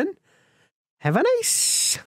 Until then, have a nice